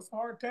 It's a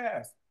hard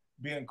task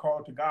being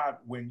called to God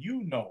when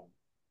you know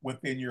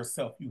within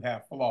yourself you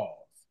have flaws.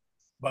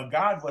 But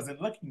God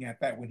wasn't looking at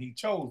that when He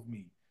chose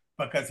me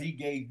because He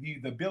gave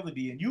you the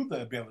ability and you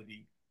the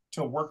ability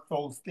to work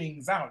those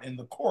things out in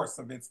the course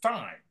of its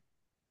time.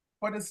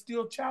 But it's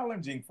still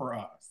challenging for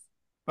us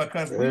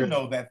because we Sure.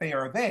 know that they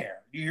are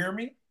there. Do you hear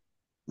me?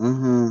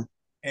 Mm-hmm.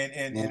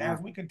 And Yeah.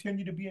 as we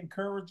continue to be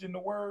encouraged in the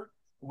word,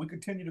 we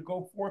continue to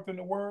go forth in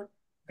the word,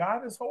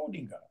 God is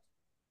holding us.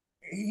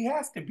 He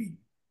has to be,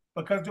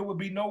 because there would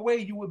be no way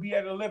you would be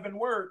at a living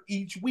word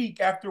each week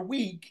after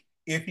week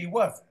if he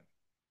wasn't.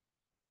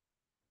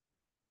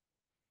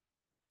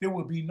 There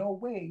would be no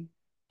way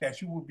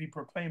that you would be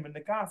proclaiming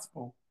the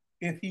gospel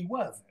if he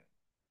wasn't.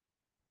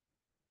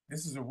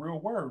 This is a real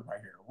word right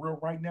here, a real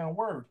right now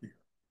word here.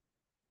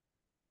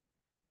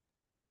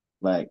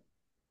 Like,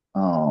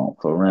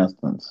 for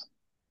instance,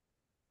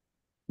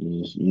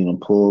 you done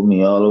pulled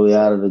me all the way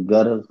out of the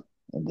gutters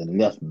and then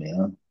left me,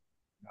 huh?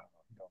 No,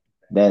 you don't do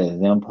that. That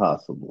is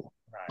impossible.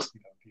 Right.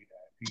 You know, do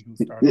that. He who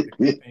started the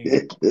good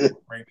thing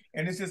will bring.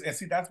 And it's just, and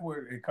see, that's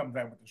where it comes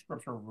out with the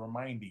scripture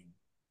reminding,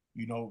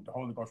 you know, the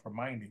Holy Ghost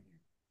reminding you,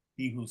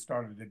 he who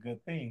started the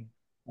good thing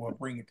will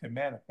bring it to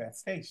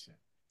manifestation.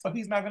 So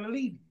he's not going to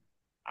leave you.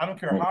 I don't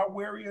care how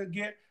weary you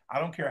get. I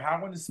don't care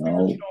how in the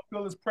spirit you No. don't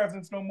feel his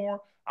presence no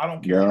more. I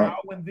don't care Yeah.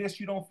 how in this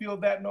you don't feel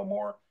that no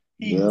more.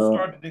 He who Yeah.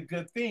 started the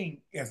good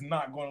thing is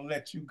not going to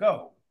let you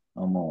go.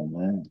 Come on,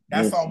 man.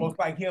 That's Listen. almost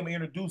like him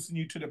introducing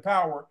you to the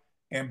power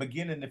and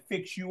beginning to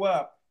fix you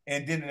up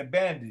and then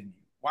abandon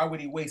you. Why would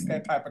he waste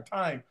that type of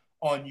time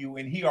on you?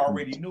 And he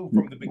already knew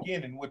from the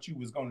beginning what you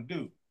was going to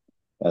do.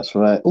 That's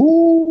right.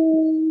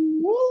 Ooh.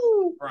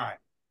 Woo. Right.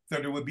 So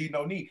there would be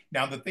no need.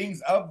 Now the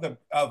things of the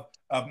of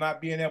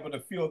not being able to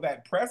feel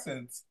that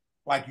presence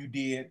like you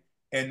did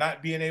and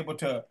not being able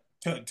to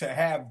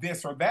have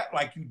this or that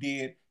like you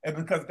did, and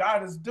because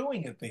God is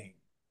doing a thing.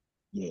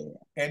 Yeah.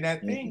 And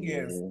that thing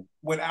is, Yeah.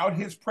 without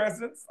his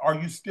presence, are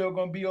you still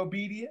going to be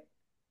obedient?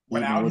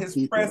 Even Without with his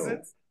people though.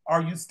 presence,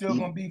 are you still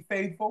going Even, to be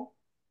faithful?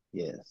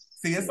 yes.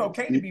 See, it's Yes.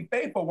 okay to be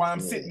faithful while I'm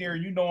sitting Yeah. there,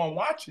 you know, I'm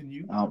watching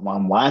you.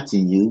 I'm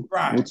watching you.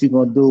 Right. What you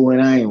gonna do when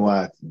I ain't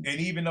watching? And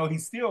even though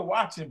he's still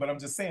watching, but I'm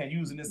just saying,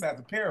 using this as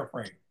a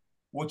paraphrase,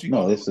 what you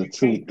No, gonna do it's if a you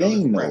true can't feel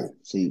his thing presence? though.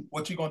 See,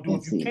 What you gonna do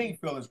and if you see. can't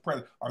feel his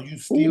presence? Are you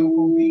still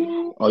gonna be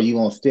Ooh, are you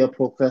gonna still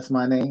profess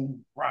my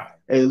name? right?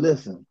 Hey,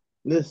 listen,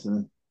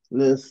 listen,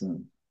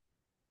 listen.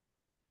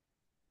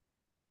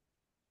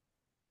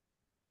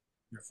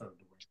 Yes, sir.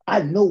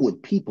 I know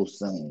what people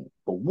saying,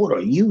 but what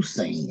are you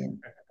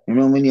saying? You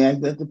know when you ask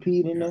that to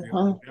Peter, Yeah, yeah,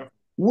 huh? most definitely.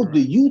 What do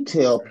Right. you You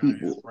tell say I am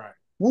people? right.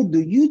 What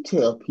do you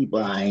tell people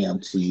I am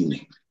to you?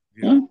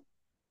 Yeah. Huh? Amen.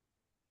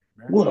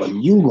 What are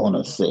you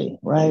gonna say,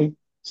 right?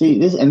 See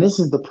this, and this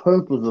is the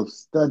purpose of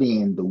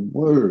studying the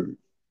word,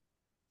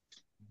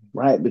 Mm-hmm.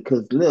 right?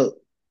 Because look,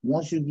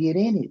 once you get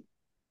in it,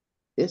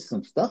 there's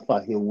some stuff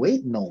out here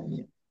waiting on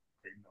you.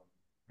 Waiting on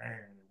you. Man,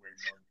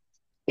 waiting on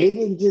It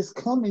ain't just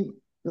coming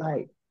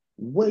like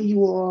where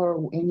you are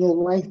in your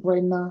life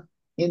right now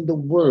in the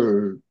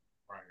word. you.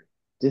 Right.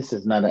 This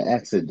is not an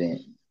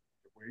accident.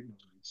 They're waiting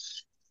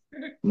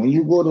on When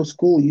you go to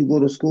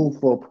school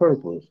for a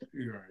purpose.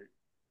 you. You're right.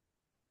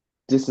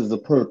 This is a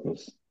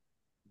purpose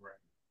Right.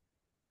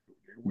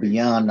 They're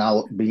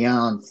waiting.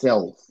 beyond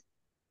self.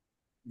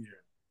 Yeah.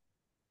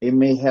 It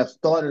may have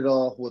started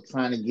off with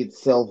trying to get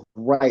self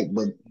right,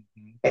 but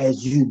Mm-hmm.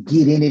 as you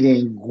get in it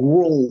and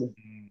grow,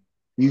 Mm-hmm.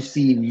 you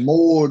see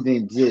more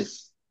than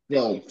just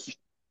self.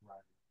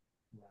 Right.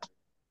 Right.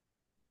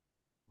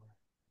 Right.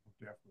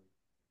 Definitely.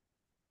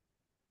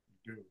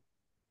 You do.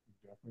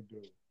 You definitely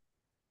do.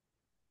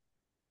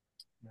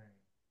 Man.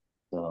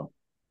 So,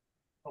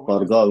 Oh, we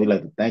Father just God, we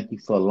like to thank you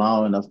for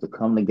allowing us to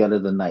come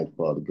together tonight,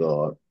 Father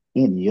God,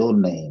 in your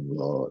name,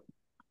 Lord.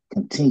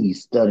 Continue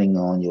studying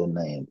on your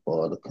name,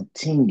 Father.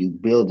 Continue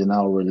building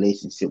our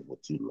relationship with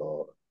you,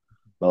 Lord.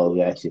 Lord,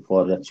 we ask you,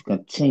 Father, that you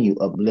continue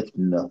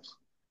uplifting us.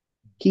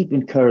 Keep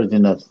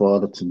encouraging us,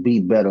 Father, to be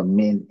better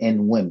men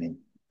and women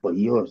for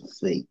your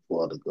sake,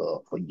 Father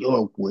God, for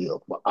your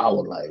will, for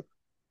our life.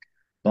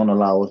 Don't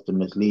allow us to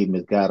mislead,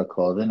 misguide, or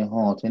cause any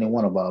harm to any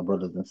one of our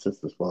brothers and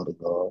sisters, Father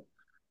God.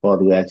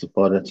 Father, we ask you,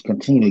 Father, that you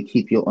continue to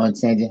keep your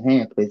unchanging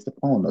hand placed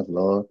upon us,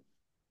 Lord.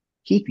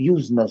 Keep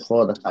using us,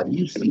 Father, how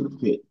you see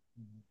fit.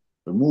 mm-hmm.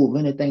 Remove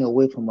anything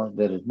away from us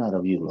that is not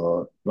of you,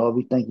 Lord. Lord,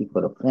 we thank you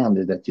for the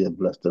family that you have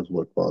blessed us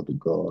with, Father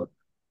God.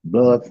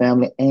 Blood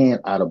family and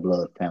out of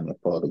blood family,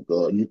 Father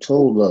God. You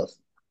told us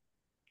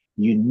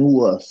you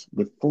knew us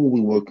before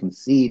we were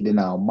conceived in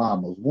our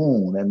mama's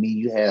womb. That means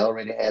you had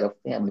already had a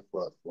family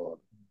for us, Lord.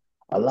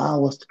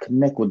 Allow us to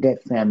connect with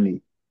that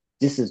family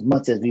just as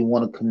much as we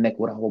want to connect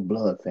with our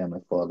blood family,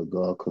 Father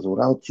God. Because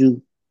without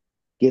you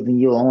giving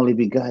your only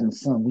begotten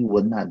Son, we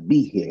would not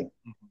be here.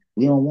 Mm-hmm.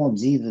 We don't want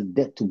Jesus'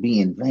 death to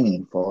be in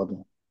vain, Father.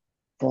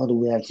 Father,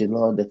 we ask you,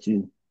 Lord, that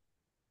you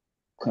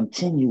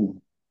continue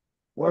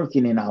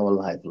working in our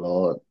life,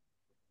 Lord.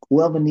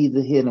 Whoever needs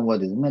a healing,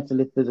 whether it's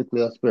mentally,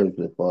 physically, or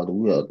spiritually, Father,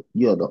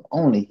 you're the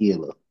only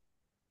healer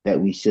that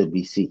we should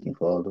be seeking,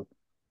 Father.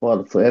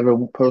 Father, for every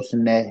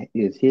person that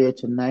is here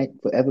tonight,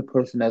 for every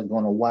person that's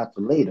going to watch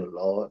later,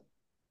 Lord,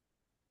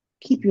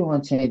 keep your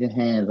unchanging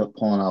hands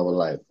upon our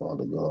life,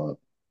 Father God.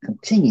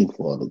 Continue,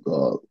 Father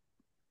God.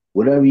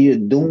 Whatever you're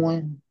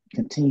doing,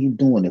 continue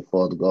doing it,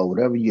 Father God.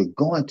 Whatever you're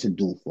going to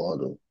do,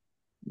 Father,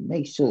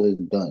 make sure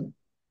it's done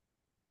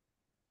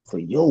for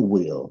your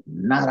will,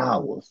 not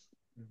ours.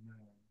 Amen.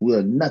 We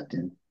are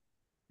nothing.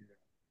 Yeah.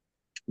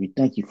 We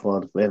thank you,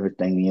 Father, for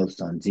everything in your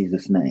Son,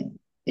 Jesus' name.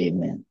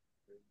 Amen.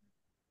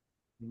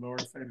 The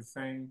Lord say the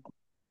same.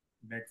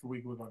 Next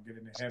week we're gonna get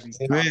into heavy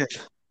Amen.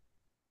 topic.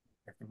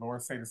 If the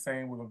Lord say the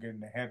same, we're gonna get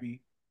into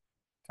heavy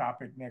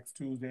topic next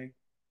Tuesday,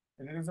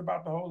 and it is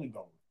about the Holy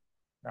Ghost.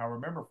 Now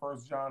remember,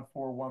 1 John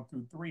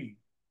 4:1-3.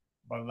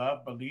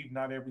 Beloved, believe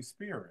not every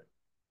spirit,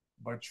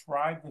 but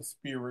try the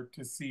spirit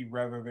to see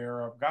whether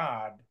they're of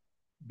God,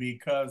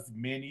 because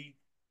many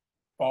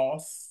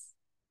false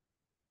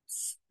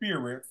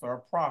spirits or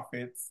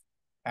prophets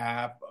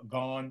have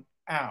gone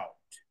out.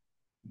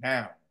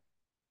 Now,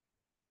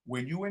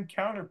 when you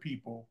encounter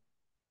people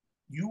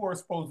You are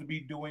supposed to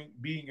be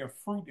being a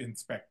fruit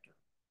inspector.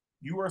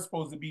 You are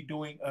supposed to be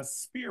doing a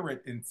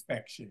spirit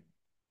inspection.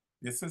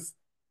 This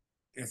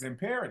is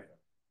imperative.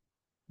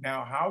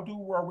 Now,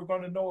 are we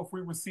going to know if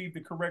we receive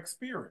the correct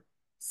spirit?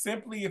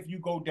 Simply, if you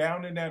go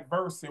down in that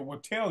verse, it will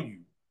tell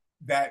you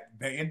that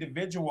the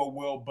individual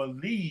will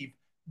believe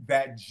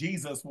that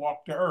Jesus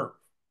walked the earth.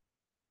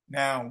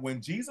 Now,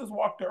 when Jesus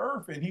walked the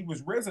earth and he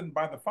was risen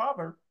by the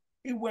Father,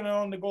 he went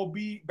on to go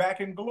be back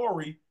in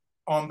glory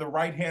on the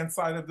right hand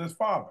side of his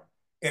Father.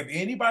 If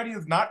anybody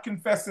is not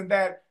confessing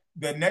that,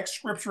 the next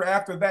scripture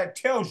after that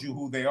tells you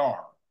who they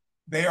are.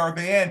 They are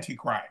the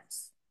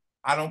Antichrist.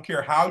 I don't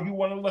care how you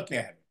want to look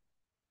at it.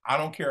 I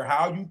don't care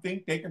how you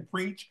think they can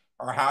preach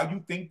or how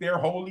you think their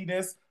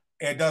holiness.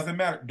 It doesn't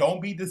matter.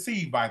 Don't be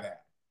deceived by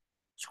that.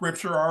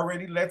 Scripture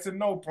already lets it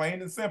know,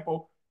 plain and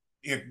simple.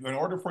 If in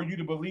order for you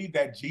to believe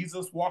that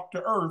Jesus walked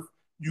the earth,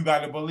 you got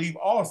to believe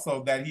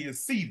also that he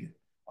is seated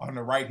on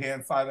the right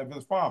hand side of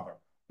his Father.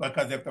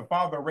 Because if the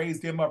Father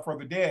raised him up from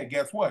the dead,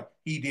 guess what?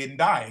 He didn't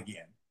die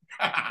again.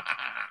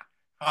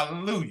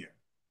 Hallelujah.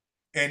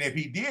 And if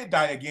he did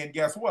die again,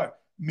 guess what?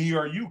 Me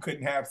or you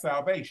couldn't have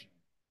salvation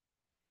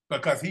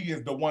because he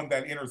is the one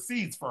that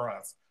intercedes for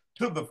us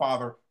to the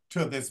Father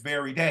to this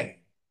very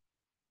day.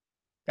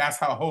 That's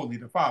how holy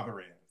the Father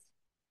is.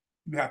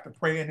 You have to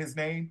pray in his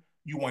name.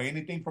 You want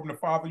anything from the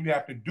Father, you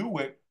have to do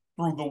it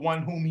through the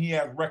one whom he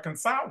has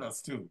reconciled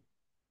us to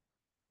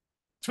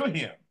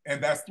him.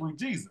 And that's through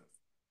Jesus.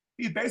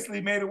 He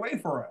basically made a way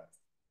for us.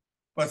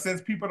 But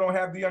since people don't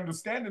have the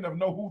understanding of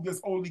know who this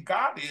holy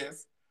God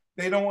is,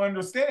 they don't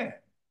understand.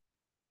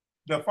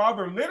 The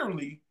Father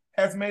literally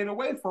has made a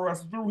way for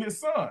us through his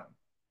Son,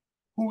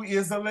 who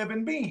is a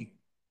living being,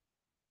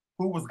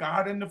 who was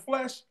God in the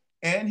flesh,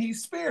 and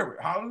he's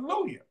spirit.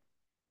 Hallelujah.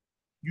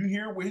 You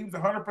hear where he was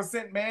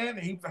 100% man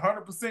and he was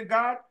 100%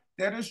 God?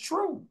 That is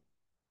true.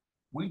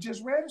 We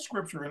just read a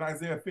scripture in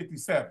Isaiah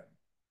 57.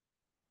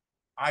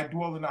 I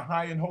dwell in a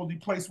high and holy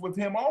place with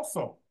him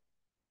also.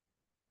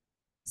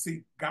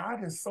 See,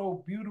 God is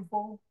so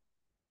beautiful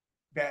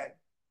that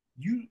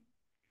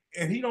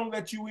if he don't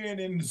let you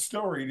in the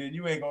story, then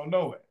you ain't gonna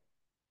know it.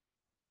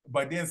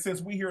 But then since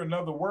we hear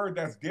another word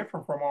that's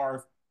different from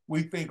ours,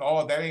 we think,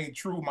 oh, that ain't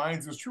true.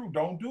 Mine's is true.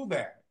 Don't do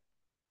that.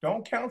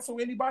 Don't counsel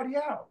anybody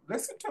out.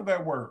 Listen to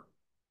that word.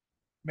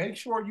 Make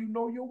sure you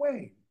know your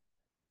way.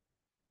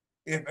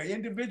 If an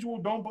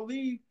individual don't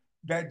believe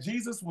that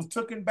Jesus was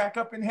taken back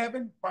up in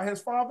heaven by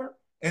his Father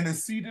and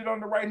is seated on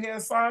the right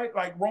hand side,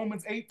 like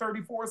Romans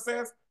 8:34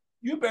 says,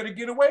 you better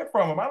get away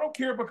from them. I don't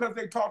care because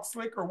they talk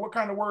slick or what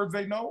kind of words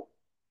they know.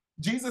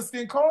 Jesus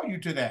didn't call you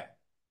to that.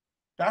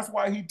 That's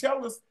why he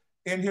tells us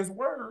in his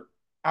word,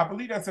 I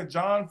believe that's at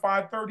John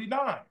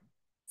 5:39.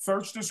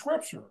 Search the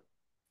scripture,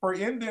 for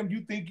in them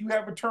you think you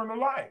have eternal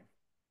life,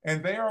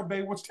 and they are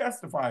they which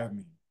testify of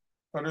me.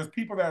 So there's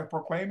people that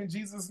proclaim in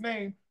Jesus'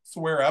 name,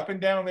 swear up and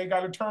down they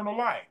got eternal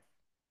life.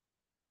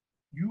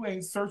 You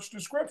ain't searched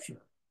the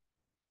scripture.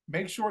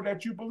 Make sure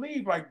that you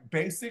believe like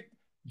basic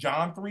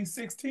John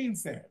 3:16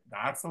 said,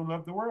 God so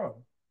loved the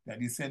world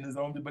that he sent his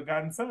only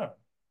begotten son,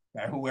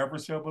 that whoever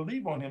shall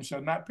believe on him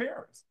shall not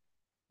perish.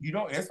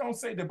 It don't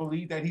say to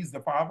believe that he's the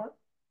Father.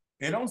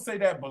 It don't say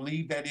that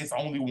believe that it's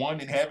only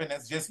one in heaven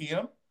that's just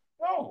him.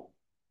 No.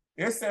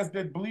 It says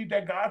that believe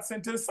that God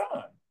sent his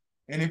son.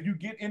 And if you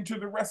get into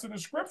the rest of the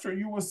scripture,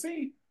 you will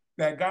see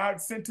that God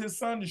sent his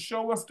son to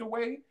show us the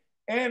way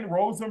and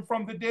rose him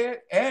from the dead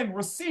and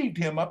received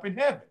him up in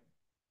heaven.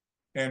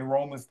 And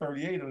Romans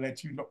 38 will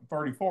let you know,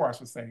 34, I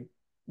should say,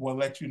 will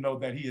let you know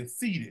that he is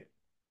seated,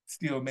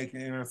 still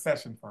making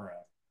intercession for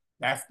us.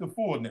 That's the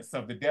fullness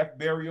of the death,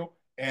 burial,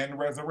 and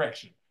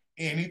resurrection.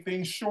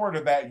 Anything short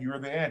of that, you're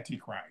the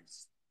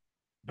Antichrist.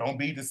 Don't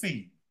be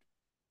deceived.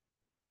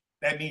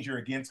 That means you're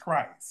against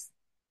Christ.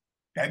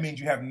 That means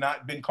you have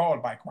not been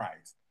called by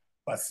Christ.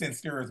 But since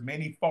there is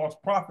many false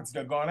prophets that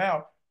have gone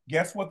out,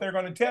 guess what they're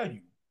going to tell you?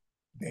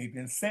 They've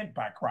been sent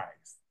by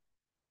Christ.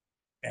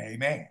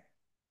 Amen.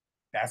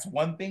 That's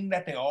one thing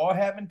that they all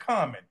have in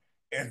common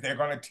is they're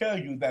going to tell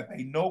you that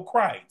they know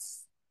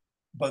Christ.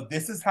 But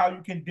this is how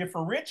you can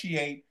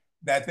differentiate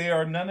that they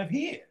are none of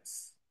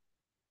his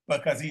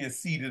because he is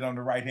seated on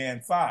the right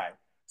hand side.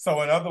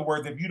 So in other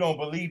words, if you don't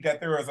believe that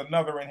there is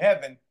another in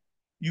heaven,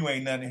 you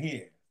ain't none of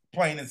his.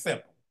 Plain and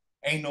simple.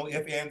 Ain't no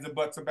ifs, ands, and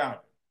buts about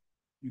it.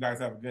 You guys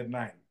have a good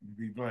night.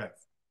 Be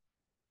blessed.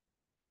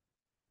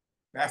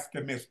 That's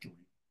the mystery.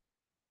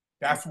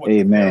 That's what the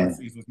Amen.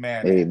 Pharisees was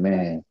mad at.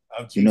 Amen.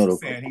 Of You know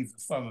Jesus saying he's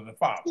the son of the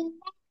Father.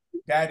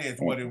 That is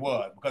what it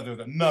was, because there's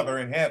another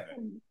in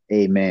heaven.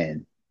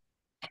 Amen.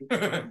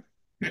 You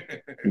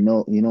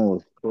know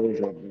what's crazy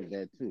about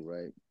that too,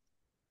 right?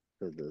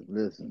 Because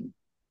listen,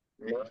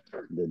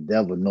 the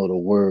devil know the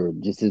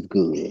word just as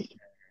good.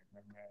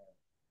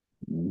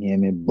 You hear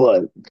me?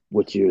 But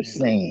what you're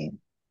saying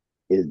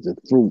is the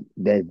fruit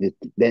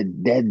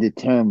that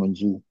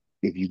determines you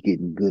if you're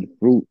getting good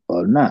fruit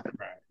or not.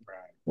 Right, right,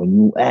 When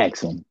you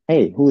ask them,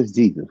 "Hey, who is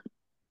Jesus?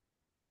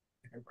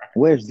 right,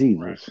 Where's right.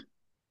 Jesus?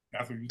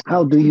 That's what you're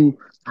How supposed to do be doing. you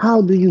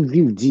how do you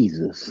view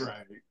Jesus?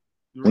 Right.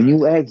 When Right.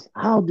 you ask,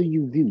 how do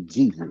you view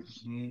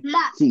Jesus? Mhm.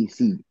 See,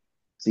 see,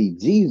 see,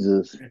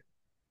 Jesus,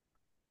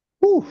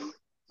 whew,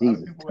 A lot of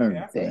Jesus people ain't turned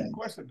asking that things.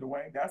 question,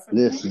 Dwayne. That's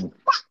important.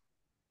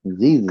 Listen,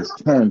 Jesus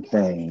turned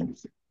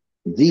things.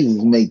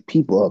 Jesus make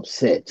people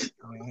upset.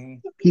 Hmm.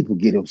 People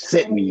get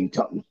upset when you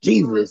talk to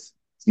Jesus.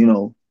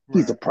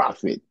 He's a Right.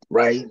 prophet,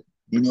 right?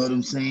 You know what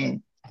I'm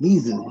saying?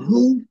 He's a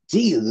who?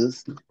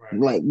 Jesus,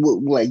 Right.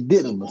 like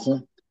Didymus,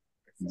 huh?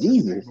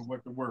 Jesus, Exactly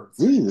what the word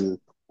say. Jesus.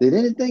 Did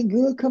anything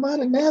good come out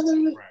of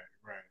Nazareth? Right.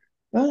 Right.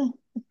 Huh?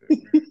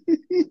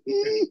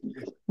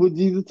 Amen. What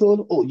Jesus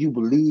told him? Oh, you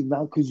believe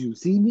now because you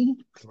see me?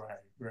 Right.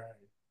 Right.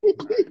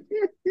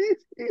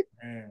 Right.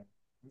 Man,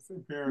 it's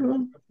imperative.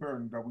 It's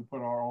important that we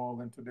put our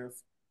all into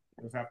this.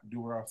 This have to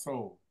do with our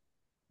soul,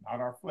 not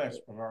our flesh,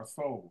 but our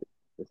soul.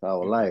 It's our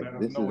Jesus life. let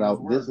us This is know in our His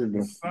Word there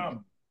be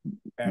some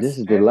that's this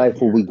is the standing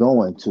life what we here.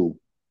 going to.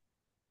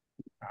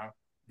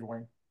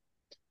 Dwayne,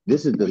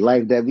 This is the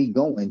life that we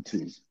going to,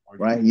 are you?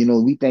 right?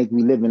 We think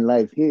we live in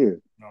life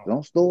here. No,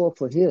 Don't store up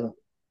for here.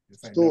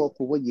 this ain't Store nothing. up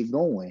for where you're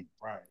going.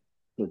 Right.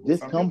 Because this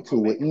Some come people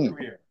gonna to an make it end.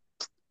 through here.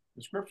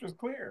 The scripture's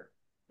clear.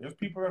 There's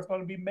people that's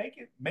gonna be make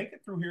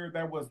it through here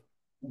that was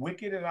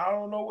wicked and I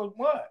don't know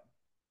what.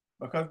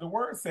 Because the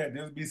word said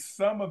there'll be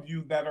some of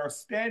you that are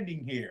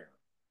standing here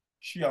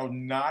shall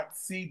not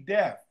see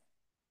death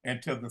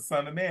until the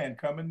Son of Man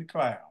come in the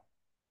cloud.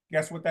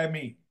 Guess what that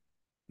means?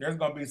 There's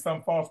gonna be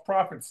some false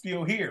prophet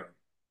still here,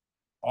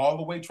 all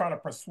the way trying to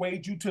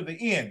persuade you to the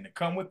end to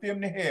come with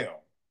them to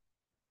hell.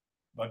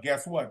 But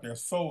guess what? Their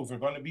souls are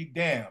going to be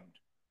damned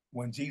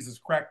when Jesus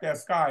cracked that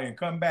sky and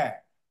come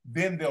back.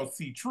 Then they'll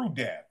see true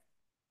death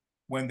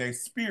when their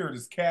spirit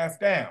is cast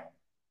down.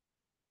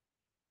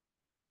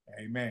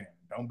 Amen.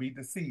 Don't be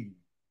deceived.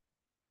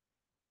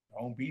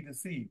 Don't be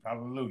deceived.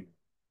 Hallelujah.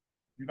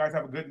 You guys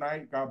have a good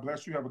night. God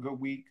bless you. Have a good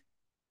week.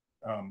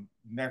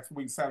 Next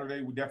week,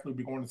 Saturday, we definitely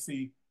be going to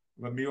see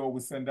Lemuel. We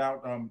send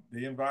out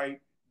the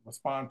invite,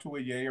 respond to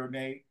it, yay or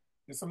nay.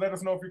 Just to let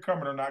us know if you're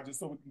coming or not, just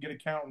so we can get a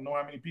count and know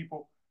how many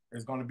people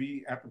is going to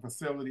be at the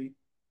facility.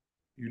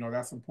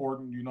 That's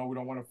important. We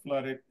don't want to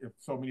flood it if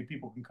so many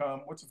people can come,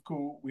 which is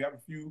cool. We have a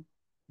few,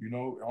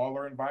 all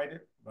are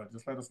invited, but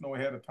just let us know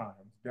ahead of time.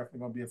 It's definitely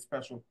going to be a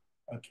special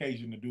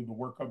occasion to do the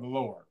work of the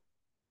Lord.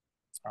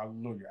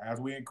 Hallelujah. As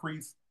we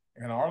increase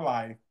in our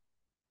life,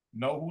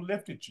 know who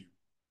lifted you,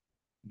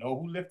 know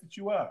who lifted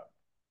you up.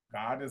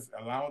 God is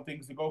allowing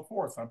things to go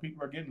forth. Some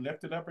people are getting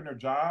lifted up in their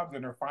jobs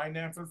and their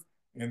finances,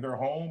 in their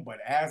home, but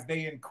as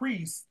they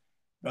increase,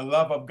 the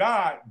love of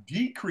God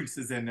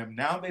decreases in them.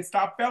 Now they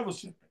stop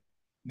fellowshipping.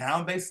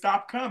 Now they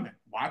stop coming.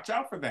 Watch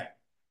out for that.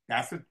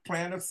 That's a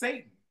plan of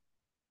Satan.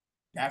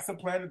 That's a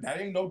plan that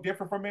ain't no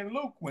different from in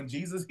Luke when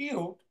Jesus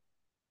healed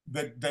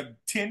the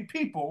 10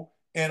 people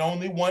and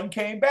only one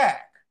came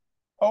back.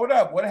 Hold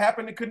up. What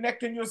happened to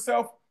connecting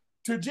yourself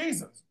to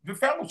Jesus, the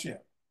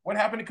fellowship? What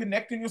happened to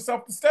connecting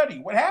yourself to study?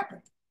 What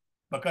happened?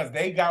 Because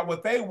they got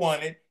what they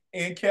wanted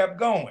and kept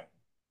going.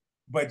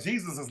 But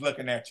Jesus is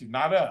looking at you,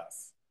 not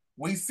us.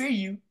 We see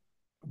you,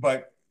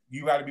 but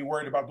you got to be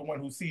worried about the one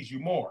who sees you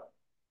more.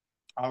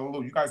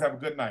 Hallelujah. You guys have a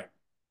good night.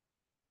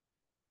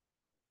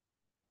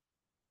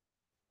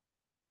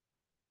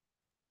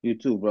 You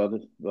too, brother.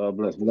 God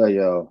bless. Love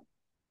y'all.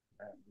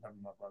 Man, love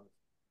you, my brother.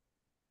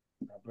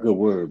 God bless Good you.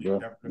 word, You bro.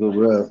 have a good Good night.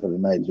 word for the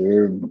night,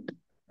 Jared.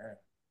 Man.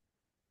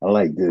 I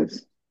like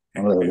this.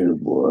 I love this,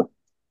 boy.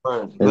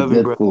 That's Love you,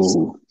 good brothers.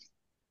 food.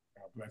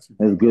 God bless you,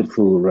 That's brother. good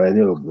food right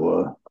here,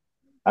 boy.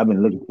 I've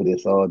been looking for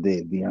this all day,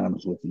 to be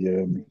honest with you,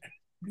 Jeremy.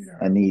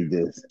 I Yeah. need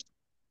this.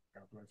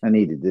 God bless I you, brother.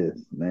 needed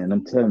this, man.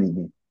 I'm telling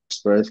you,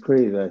 bro, it's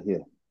crazy out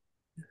here.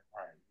 Yeah,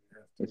 right.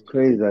 Yes, It's too.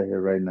 crazy out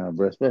here right now,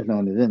 bro, especially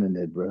on this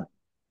internet, bro.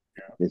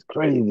 Yeah. It's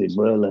crazy,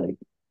 bro. Like,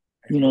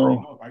 And you you already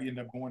know, know if I end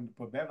up going to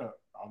put that up,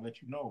 I'll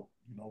let you know.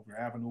 For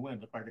Avenue N,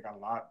 look like they got a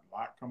lot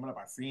coming up.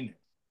 I seen it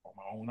on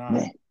my own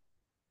eyes. man,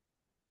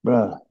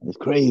 bro, it's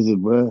crazy,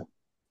 bro.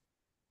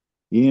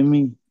 You hear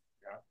me?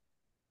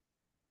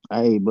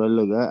 Yeah. Hey, bro,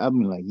 look, I've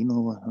been like, you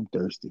know what? I'm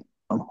thirsty.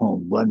 I'm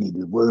home, but I need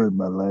this word in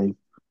my life.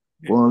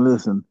 Yeah. Well,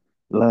 listen,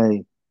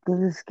 like, cause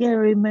it's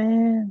scary,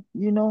 man.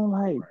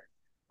 Like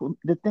Right.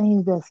 the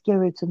things that's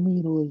scary to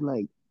me though is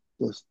like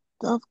the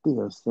stuff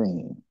they're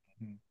saying,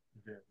 Mm-hmm.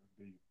 Yeah,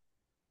 indeed.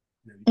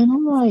 Yeah, you and can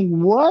I'm like,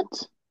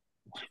 what?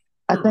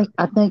 I right. think,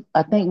 I think,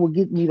 I think what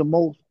get me the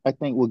most. I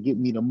think what get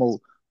me the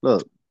most.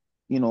 Look,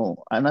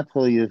 and I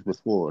told you this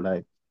before.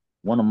 Like,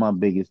 one of my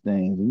biggest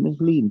things is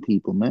misleading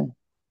people, man.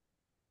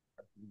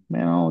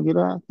 Man, I don't get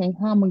out. I think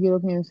how I'm gonna get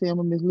up here and say I'm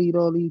gonna mislead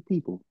all these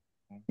people.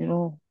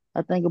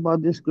 I think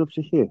about this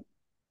scripture here.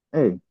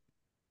 Hey,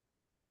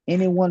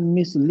 anyone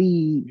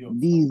mislead Feel so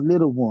these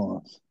little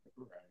ones,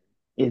 right.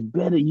 it's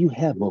better you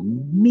have a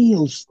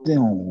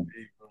millstone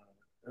Big,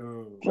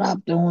 oh,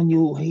 dropped on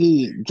your head,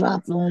 big.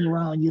 dropped That's on scary.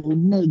 around your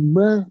neck,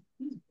 bruh.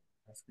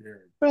 That's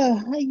scary.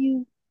 Bruh, how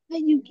you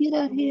get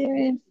out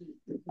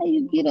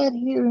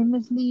here and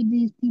mislead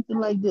these people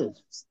like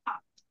this?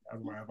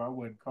 That's why if I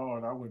wasn't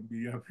called, I wouldn't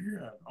be up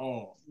here at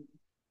all.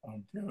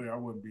 I'm telling you, I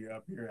wouldn't be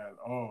up here at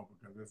all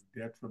because it's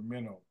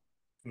detrimental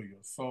to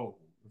your soul.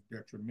 It's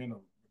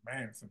detrimental.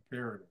 Man, it's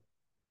imperative.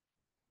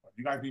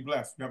 You guys be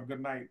blessed. You have a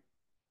good night.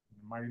 In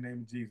the mighty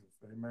name of Jesus.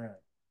 Amen.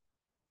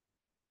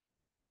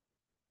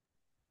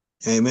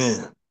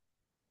 Amen.